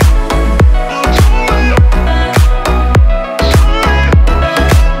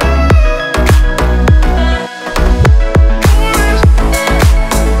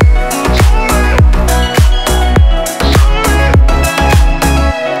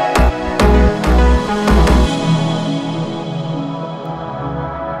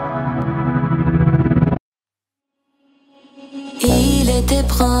 Il était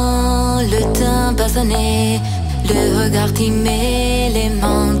prend le teint basané, le regard timé, les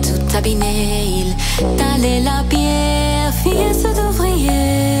mains tout abîmées. Il talait la pierre, fils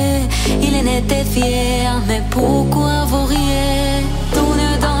d'ouvrier. Il en était fier, mais pourquoi vous riez?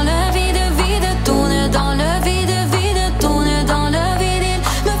 Tourne dans le vide, vide, tourne dans le vide, vide, tourne dans le vide.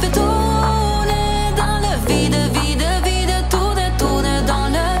 Il me fait tourner dans le vide, vide, vide, tourne, tourne dans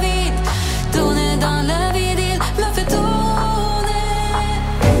le vide, tourne dans le vide. Il me fait tourner.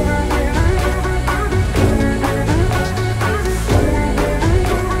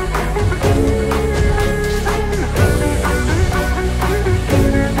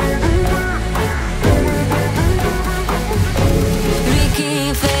 Lui qui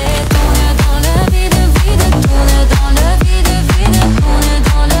fait tourner dans le vide, vide, tourne dans le vide, vide, tourne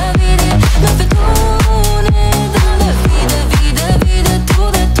dans le vide. Me fait tourner dans le vide, vide, vide,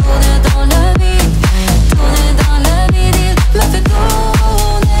 tourne, tourne dans le vide, tourne dans le vide. Me fait tourner,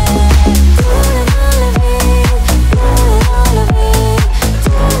 tourne dans le vide, tourne dans le vide, tourne dans le vide,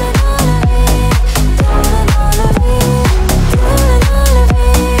 tourne dans le vide, tourne dans le vide, tourne dans le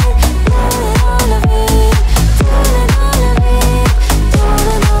vide, tourne dans le vide,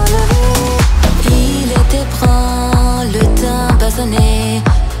 tourne dans le vide. Il était prend le teint basané,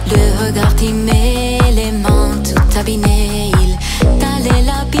 le regard timé, les mains tout abîmées. Il talait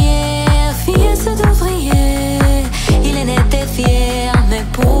la pierre, fils d'ouvrier. Il en était fier, mais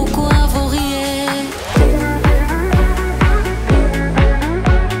pourquoi vous riez?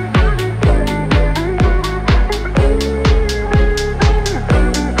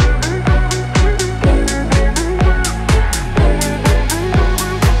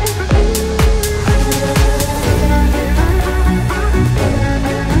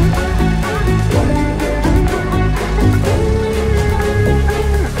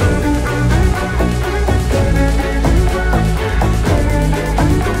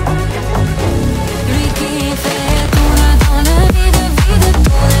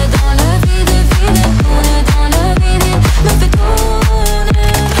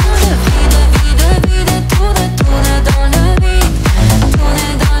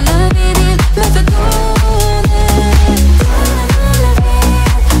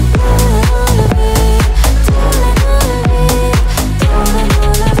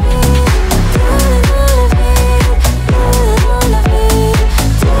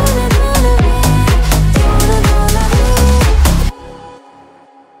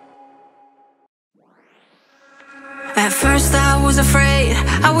 At first I was afraid,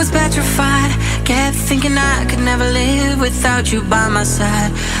 I was petrified. Kept thinking I could never live without you by my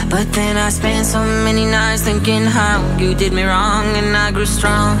side. But then I spent so many nights thinking how you did me wrong, and I grew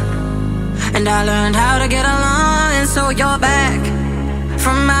strong, and I learned how to get along. And so you're back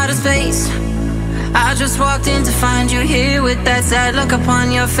from outer space. I just walked in to find you here with that sad look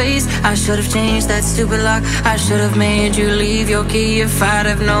upon your face. I should have changed that stupid lock, I should have made you leave your key. If I'd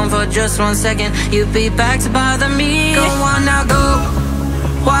have known for just 1 second you'd be back to bother me. Go on now, go,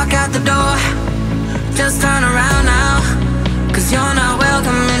 walk out the door. Just turn around now, cause you're not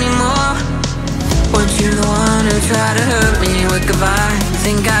welcome anymore. Weren't you the one who tried to hurt me with goodbye? You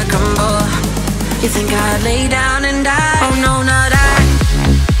think I'd crumble? You think I'd lay down and die? Oh no, not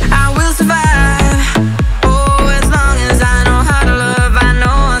I will survive. Oh, as long as I know how to love, I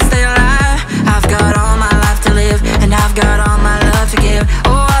know I'll stay alive. I've got all my life to live, and I've got all my love to give.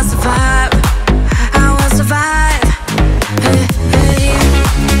 Oh, I'll survive, I will survive. Hey, hey.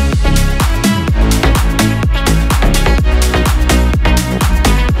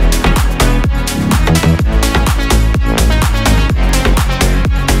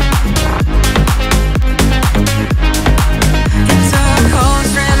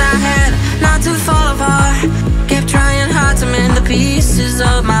 Pieces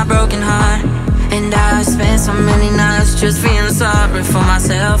of my broken heart, and I spent so many nights just feeling sorry for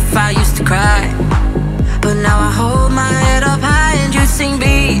myself. I used to cry, but now I hold my head up high and you sing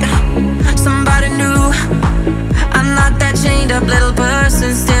beat somebody new. I'm not that chained up little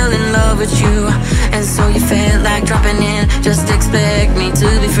person still in love with you. And so you felt like dropping in, just expect me to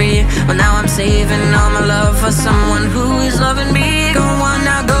be free. Well, now I'm saving all my love for someone who is loving me. Go on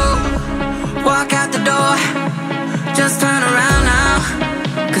now, go, walk out the door. Just turn around now,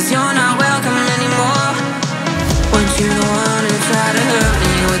 cause you're not welcome anymore. Weren't you the one who tried to hurt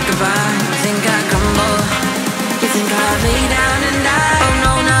me with goodbye? You think I'd crumble? You think I'd lay down and die? Oh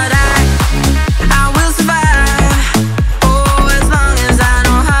no, not I will survive. Oh, as long as I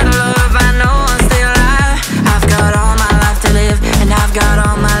know how to love, I know I'll stay alive. I've got all my life to live, and I've got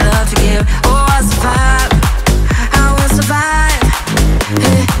all my love to give. Oh, I'll survive, I will survive.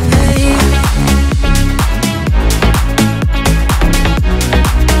 Hey, hey.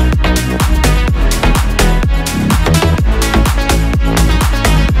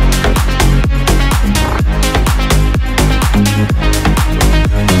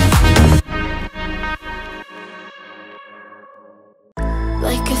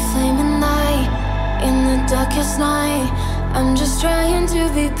 I'm just trying to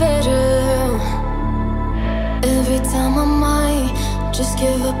be better. Every time I might just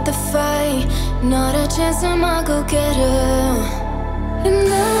give up the fight. Not a chance, I'm a go-getter.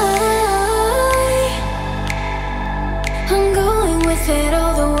 And I'm going with it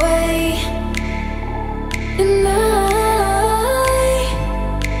all the way. And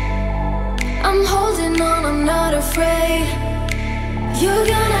I'm holding on, I'm not afraid. You're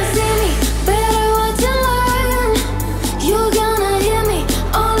gonna see me better, what you learn. You're gonna hear me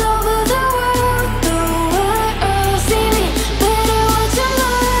all over the world. The world, see me better, what you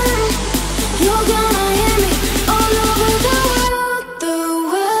learn. You're gonna hear me all over the world. The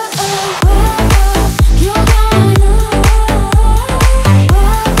world, you're gonna know.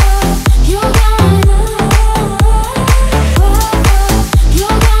 You're gonna know.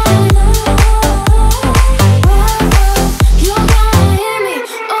 You're gonna know. You're gonna hear me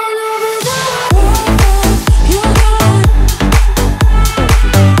all over the world. You're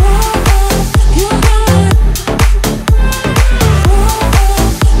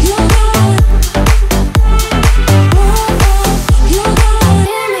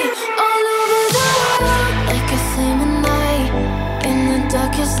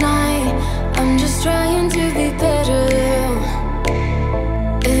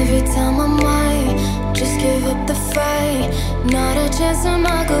not a chance, I'm a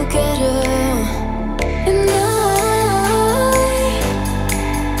go-getter. And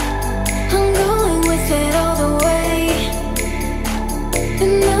I'm going with it all the way.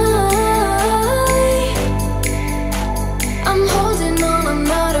 And I'm holding on, I'm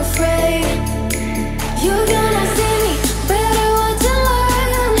not afraid. You're gonna see me better, what you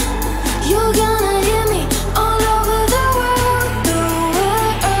learn. You're gonna hear me all over the world. The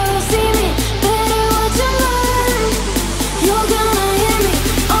world, see me better, what you learn. You're gonna hear me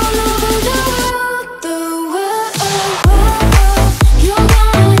all over the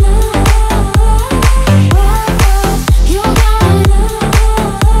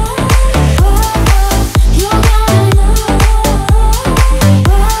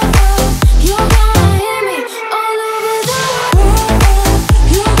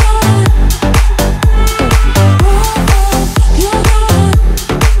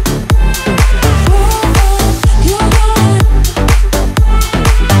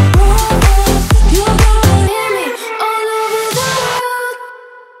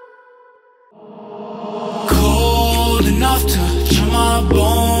enough to chill my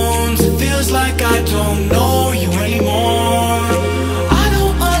bones. It feels like I don't know you anymore. I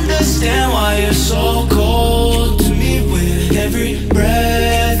don't understand why you're so cold to me. With every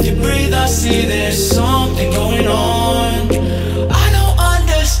breath you breathe, I see there's something going on. I don't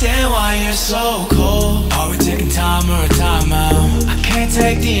understand why you're so cold. Are we taking time or a timeout? I can't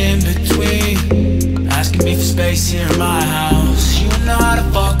take the in-between. Asking me for space here in my house. You know how to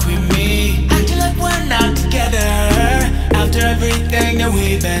fuck with me. Acting like we're not together after everything that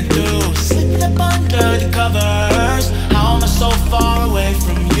we've been through. Slipping up under the covers. How am I so far away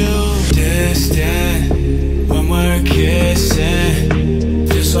from you? Distant when we're kissing.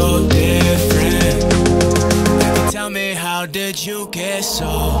 Feel so different. Baby, tell me, how did you get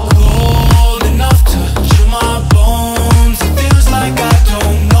so cold enough to chill my bones? It feels like I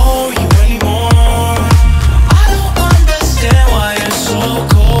don't know you anymore. I don't understand why you're so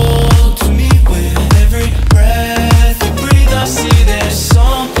cold to me. With every breath you breathe, I see there's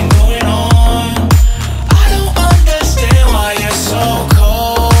something going on. I don't understand why you're so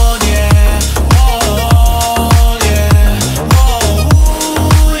cold, yeah. Oh, yeah.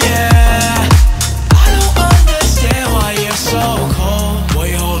 Oh, yeah. I don't understand why you're so cold. What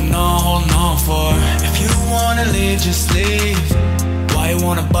you holding on for? If you wanna leave, just leave. Why you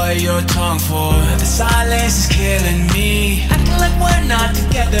wanna bite your tongue for? The silence is killing me. Acting like we're not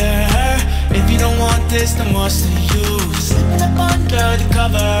together. If you don't want this, then what's the use? Slipping up under the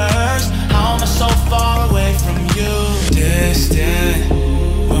covers. How am I so far away from you? Distant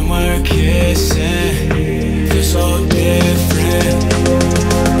when we're kissing. Feel so different.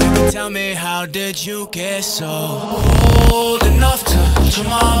 Baby, tell me, how did you get so cold enough to chill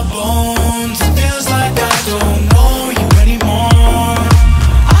my bones? It feels like I don't know you anymore.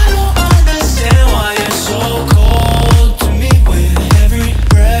 I don't understand why you're so cold to me. With every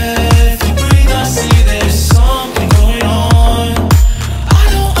breath you breathe, I see there's something going on. I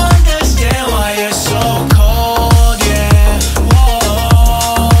don't understand why you're so cold, yeah.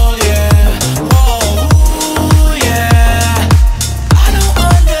 Whoa, yeah. Whoa, yeah. I don't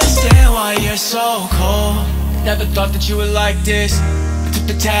understand why you're so cold. Never thought that you were like this. I took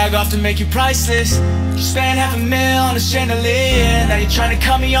the tag off to make you priceless. You spent $500,000 on a chandelier. Now you're trying to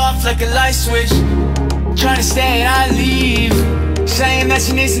cut me off like a light switch. Trying to stay and I leave. Saying that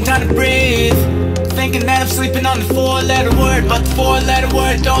you need some time to breathe. Thinking that I'm sleeping on the 4-letter word, but the 4-letter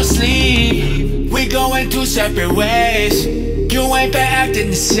word don't sleep. We going two separate ways. You ain't been acting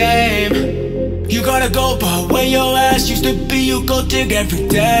the same. You gotta go, but where your ass used to be, you go dig every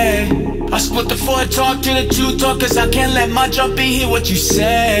day. I split the 4 talk to the 2 talk, cause I can't let my jump be hear what you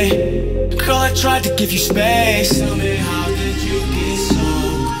say. Girl, I tried to give you space. Tell me, how did you get so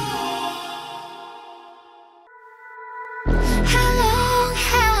cold? How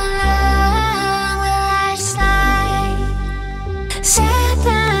long will I slide?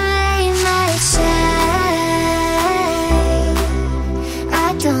 Separate myself.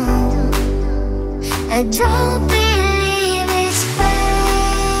 I don't believe it's fake.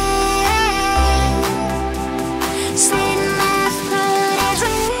 Slit my throat as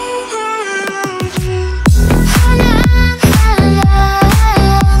how long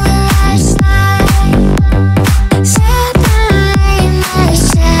will I slide? Separate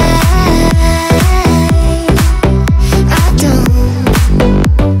myself.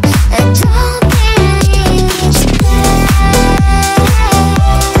 I don't believe it's fake.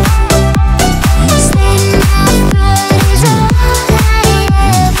 Slit my throat is all I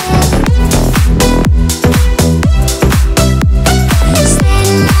ever. Slit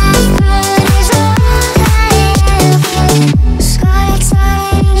my throat is all I ever. Sky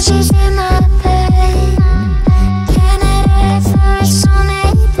tight, she's in my bed. Planet Earth, so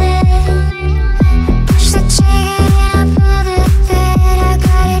maybe. Push the trigger and I pull the bed. I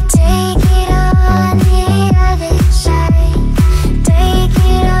gotta take it on the other side. Take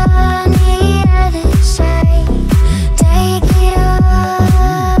it on the other side. Take it on.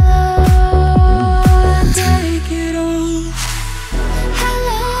 Take it on. How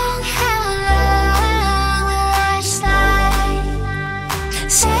long will I slide?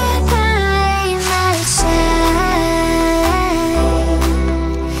 Separate myself.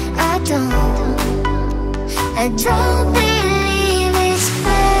 I don't believe it's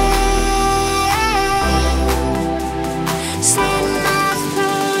fake. Slit my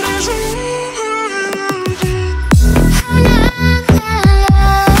throat as how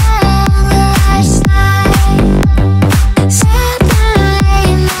long will I slide?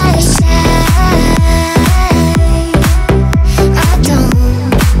 Separate myself.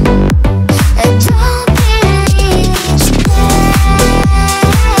 I don't believe it's fake.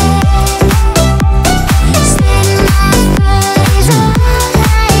 Slit my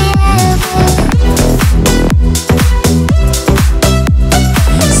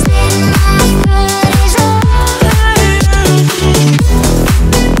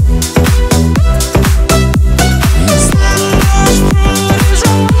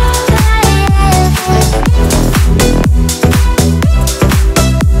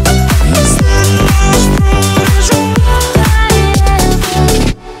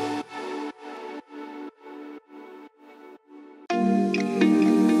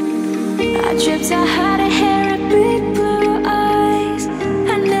I tripped, I had a hair and big blue eyes.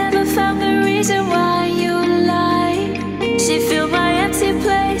 I never found the reason why you lied. She filled my empty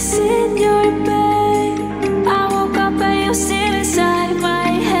place in your bed. I woke up and you sit inside my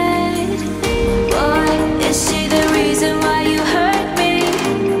head. Boy, is she the reason why you hurt me?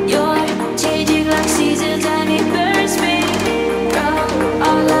 You're changing like seasons and it burns me. From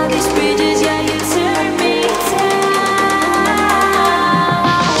all of these bridges, yeah, you turn me down.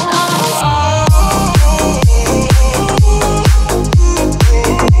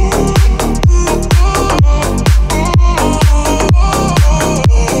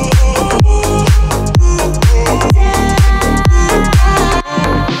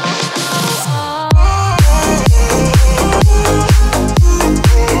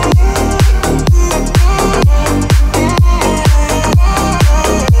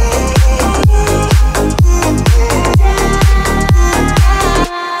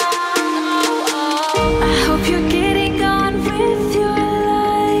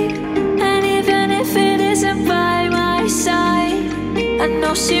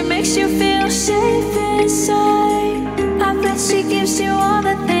 She makes you feel safe inside. I bet she gives you all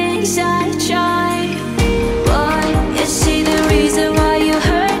the things I try. Boy, is she the reason why you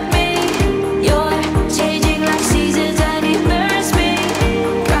hurt me? You're changing like seasons and it burns me.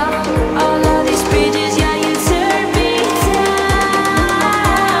 From all of these bridges, yeah, you turn me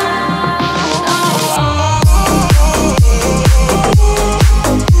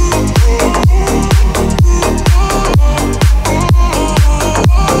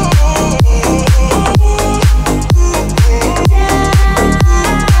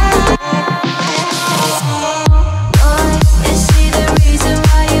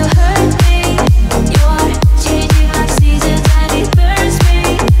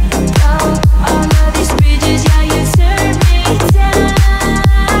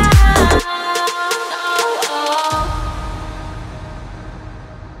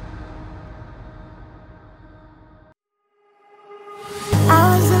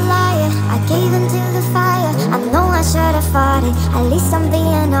at least I'm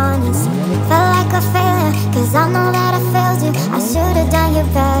being honest. Felt like a failure, cause I know that I failed you. I should've done you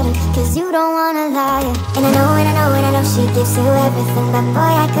better, cause you don't wanna lie. And I know, and I know, and I know she gives you everything, but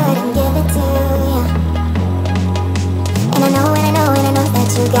boy, I couldn't give it to you. And I know, and I know, and I know that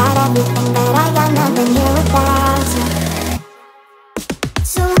you got everything, but I got nothing here without you.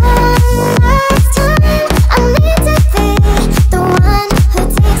 So one last time, I need to be the one who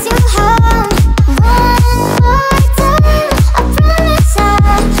takes you home. One more time, I promise I'll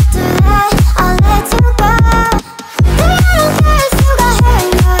do that, I'll let you go. But I don't care if you got hair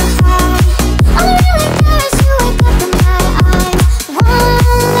in your heart. I really care if you wake up in my eyes. One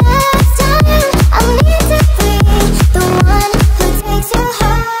last time, I need to be the one who takes you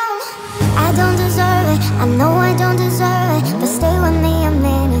home. I don't deserve it, I know I don't deserve it, but stay with me a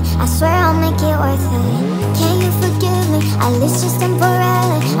minute, I swear I'll make it worth it. Can you forgive me, at least just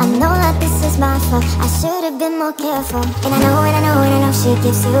temporarily? I know that this is my fault, I should've been more careful. And I know, and I know, and I know she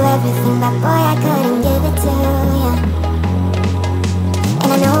gives you everything, but boy, I couldn't give it to you. And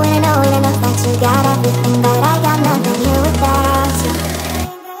I know, and I know, and I know that you got everything, but I got nothing here without you.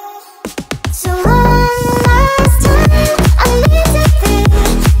 So one last time, I need to be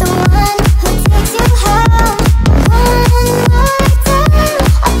the one who takes you home. One more time,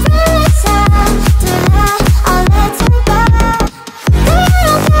 I promise I'll do that, I'll let you go. But I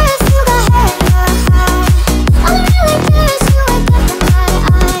don't care if you got hair in your heart. I really care if you wake up in my eyes.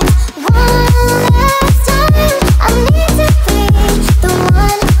 One last time, I need to be the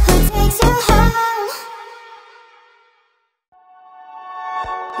one who takes you home.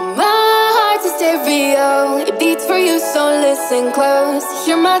 My heart's a stereo, it beats for you, so listen close.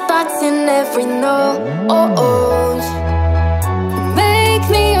 Hear my thoughts in every note. Oh, oh. Make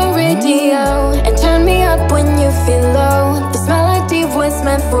me your radio and turn me up when you feel low. This melody was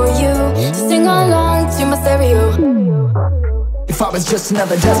meant for you, so sing along to my stereo. If I was just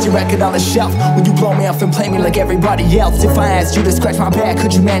another dusty record on the shelf, would you blow me off and play me like everybody else? If I asked you to scratch my back,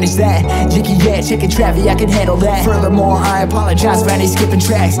 could you manage that? Yicky, yeah, chicken Travy, I can handle that. Furthermore, I apologize for any skipping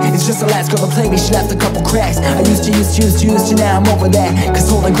tracks. It's just the last girl to play me, she left a couple cracks. I used to, now I'm over that. Cause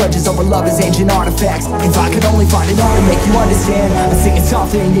holding grudges over love is ancient artifacts. If I could only find an art to make you understand, I'd sing it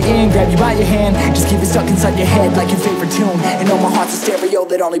softly in your ear and grab you by your hand. Just keep it stuck inside your head like your favorite tune. And know my heart's a stereo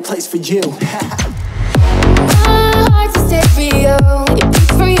that only plays for you. My heart's a stereo, it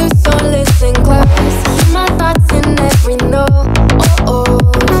beats for you, so listen close. Hear my thoughts in every note.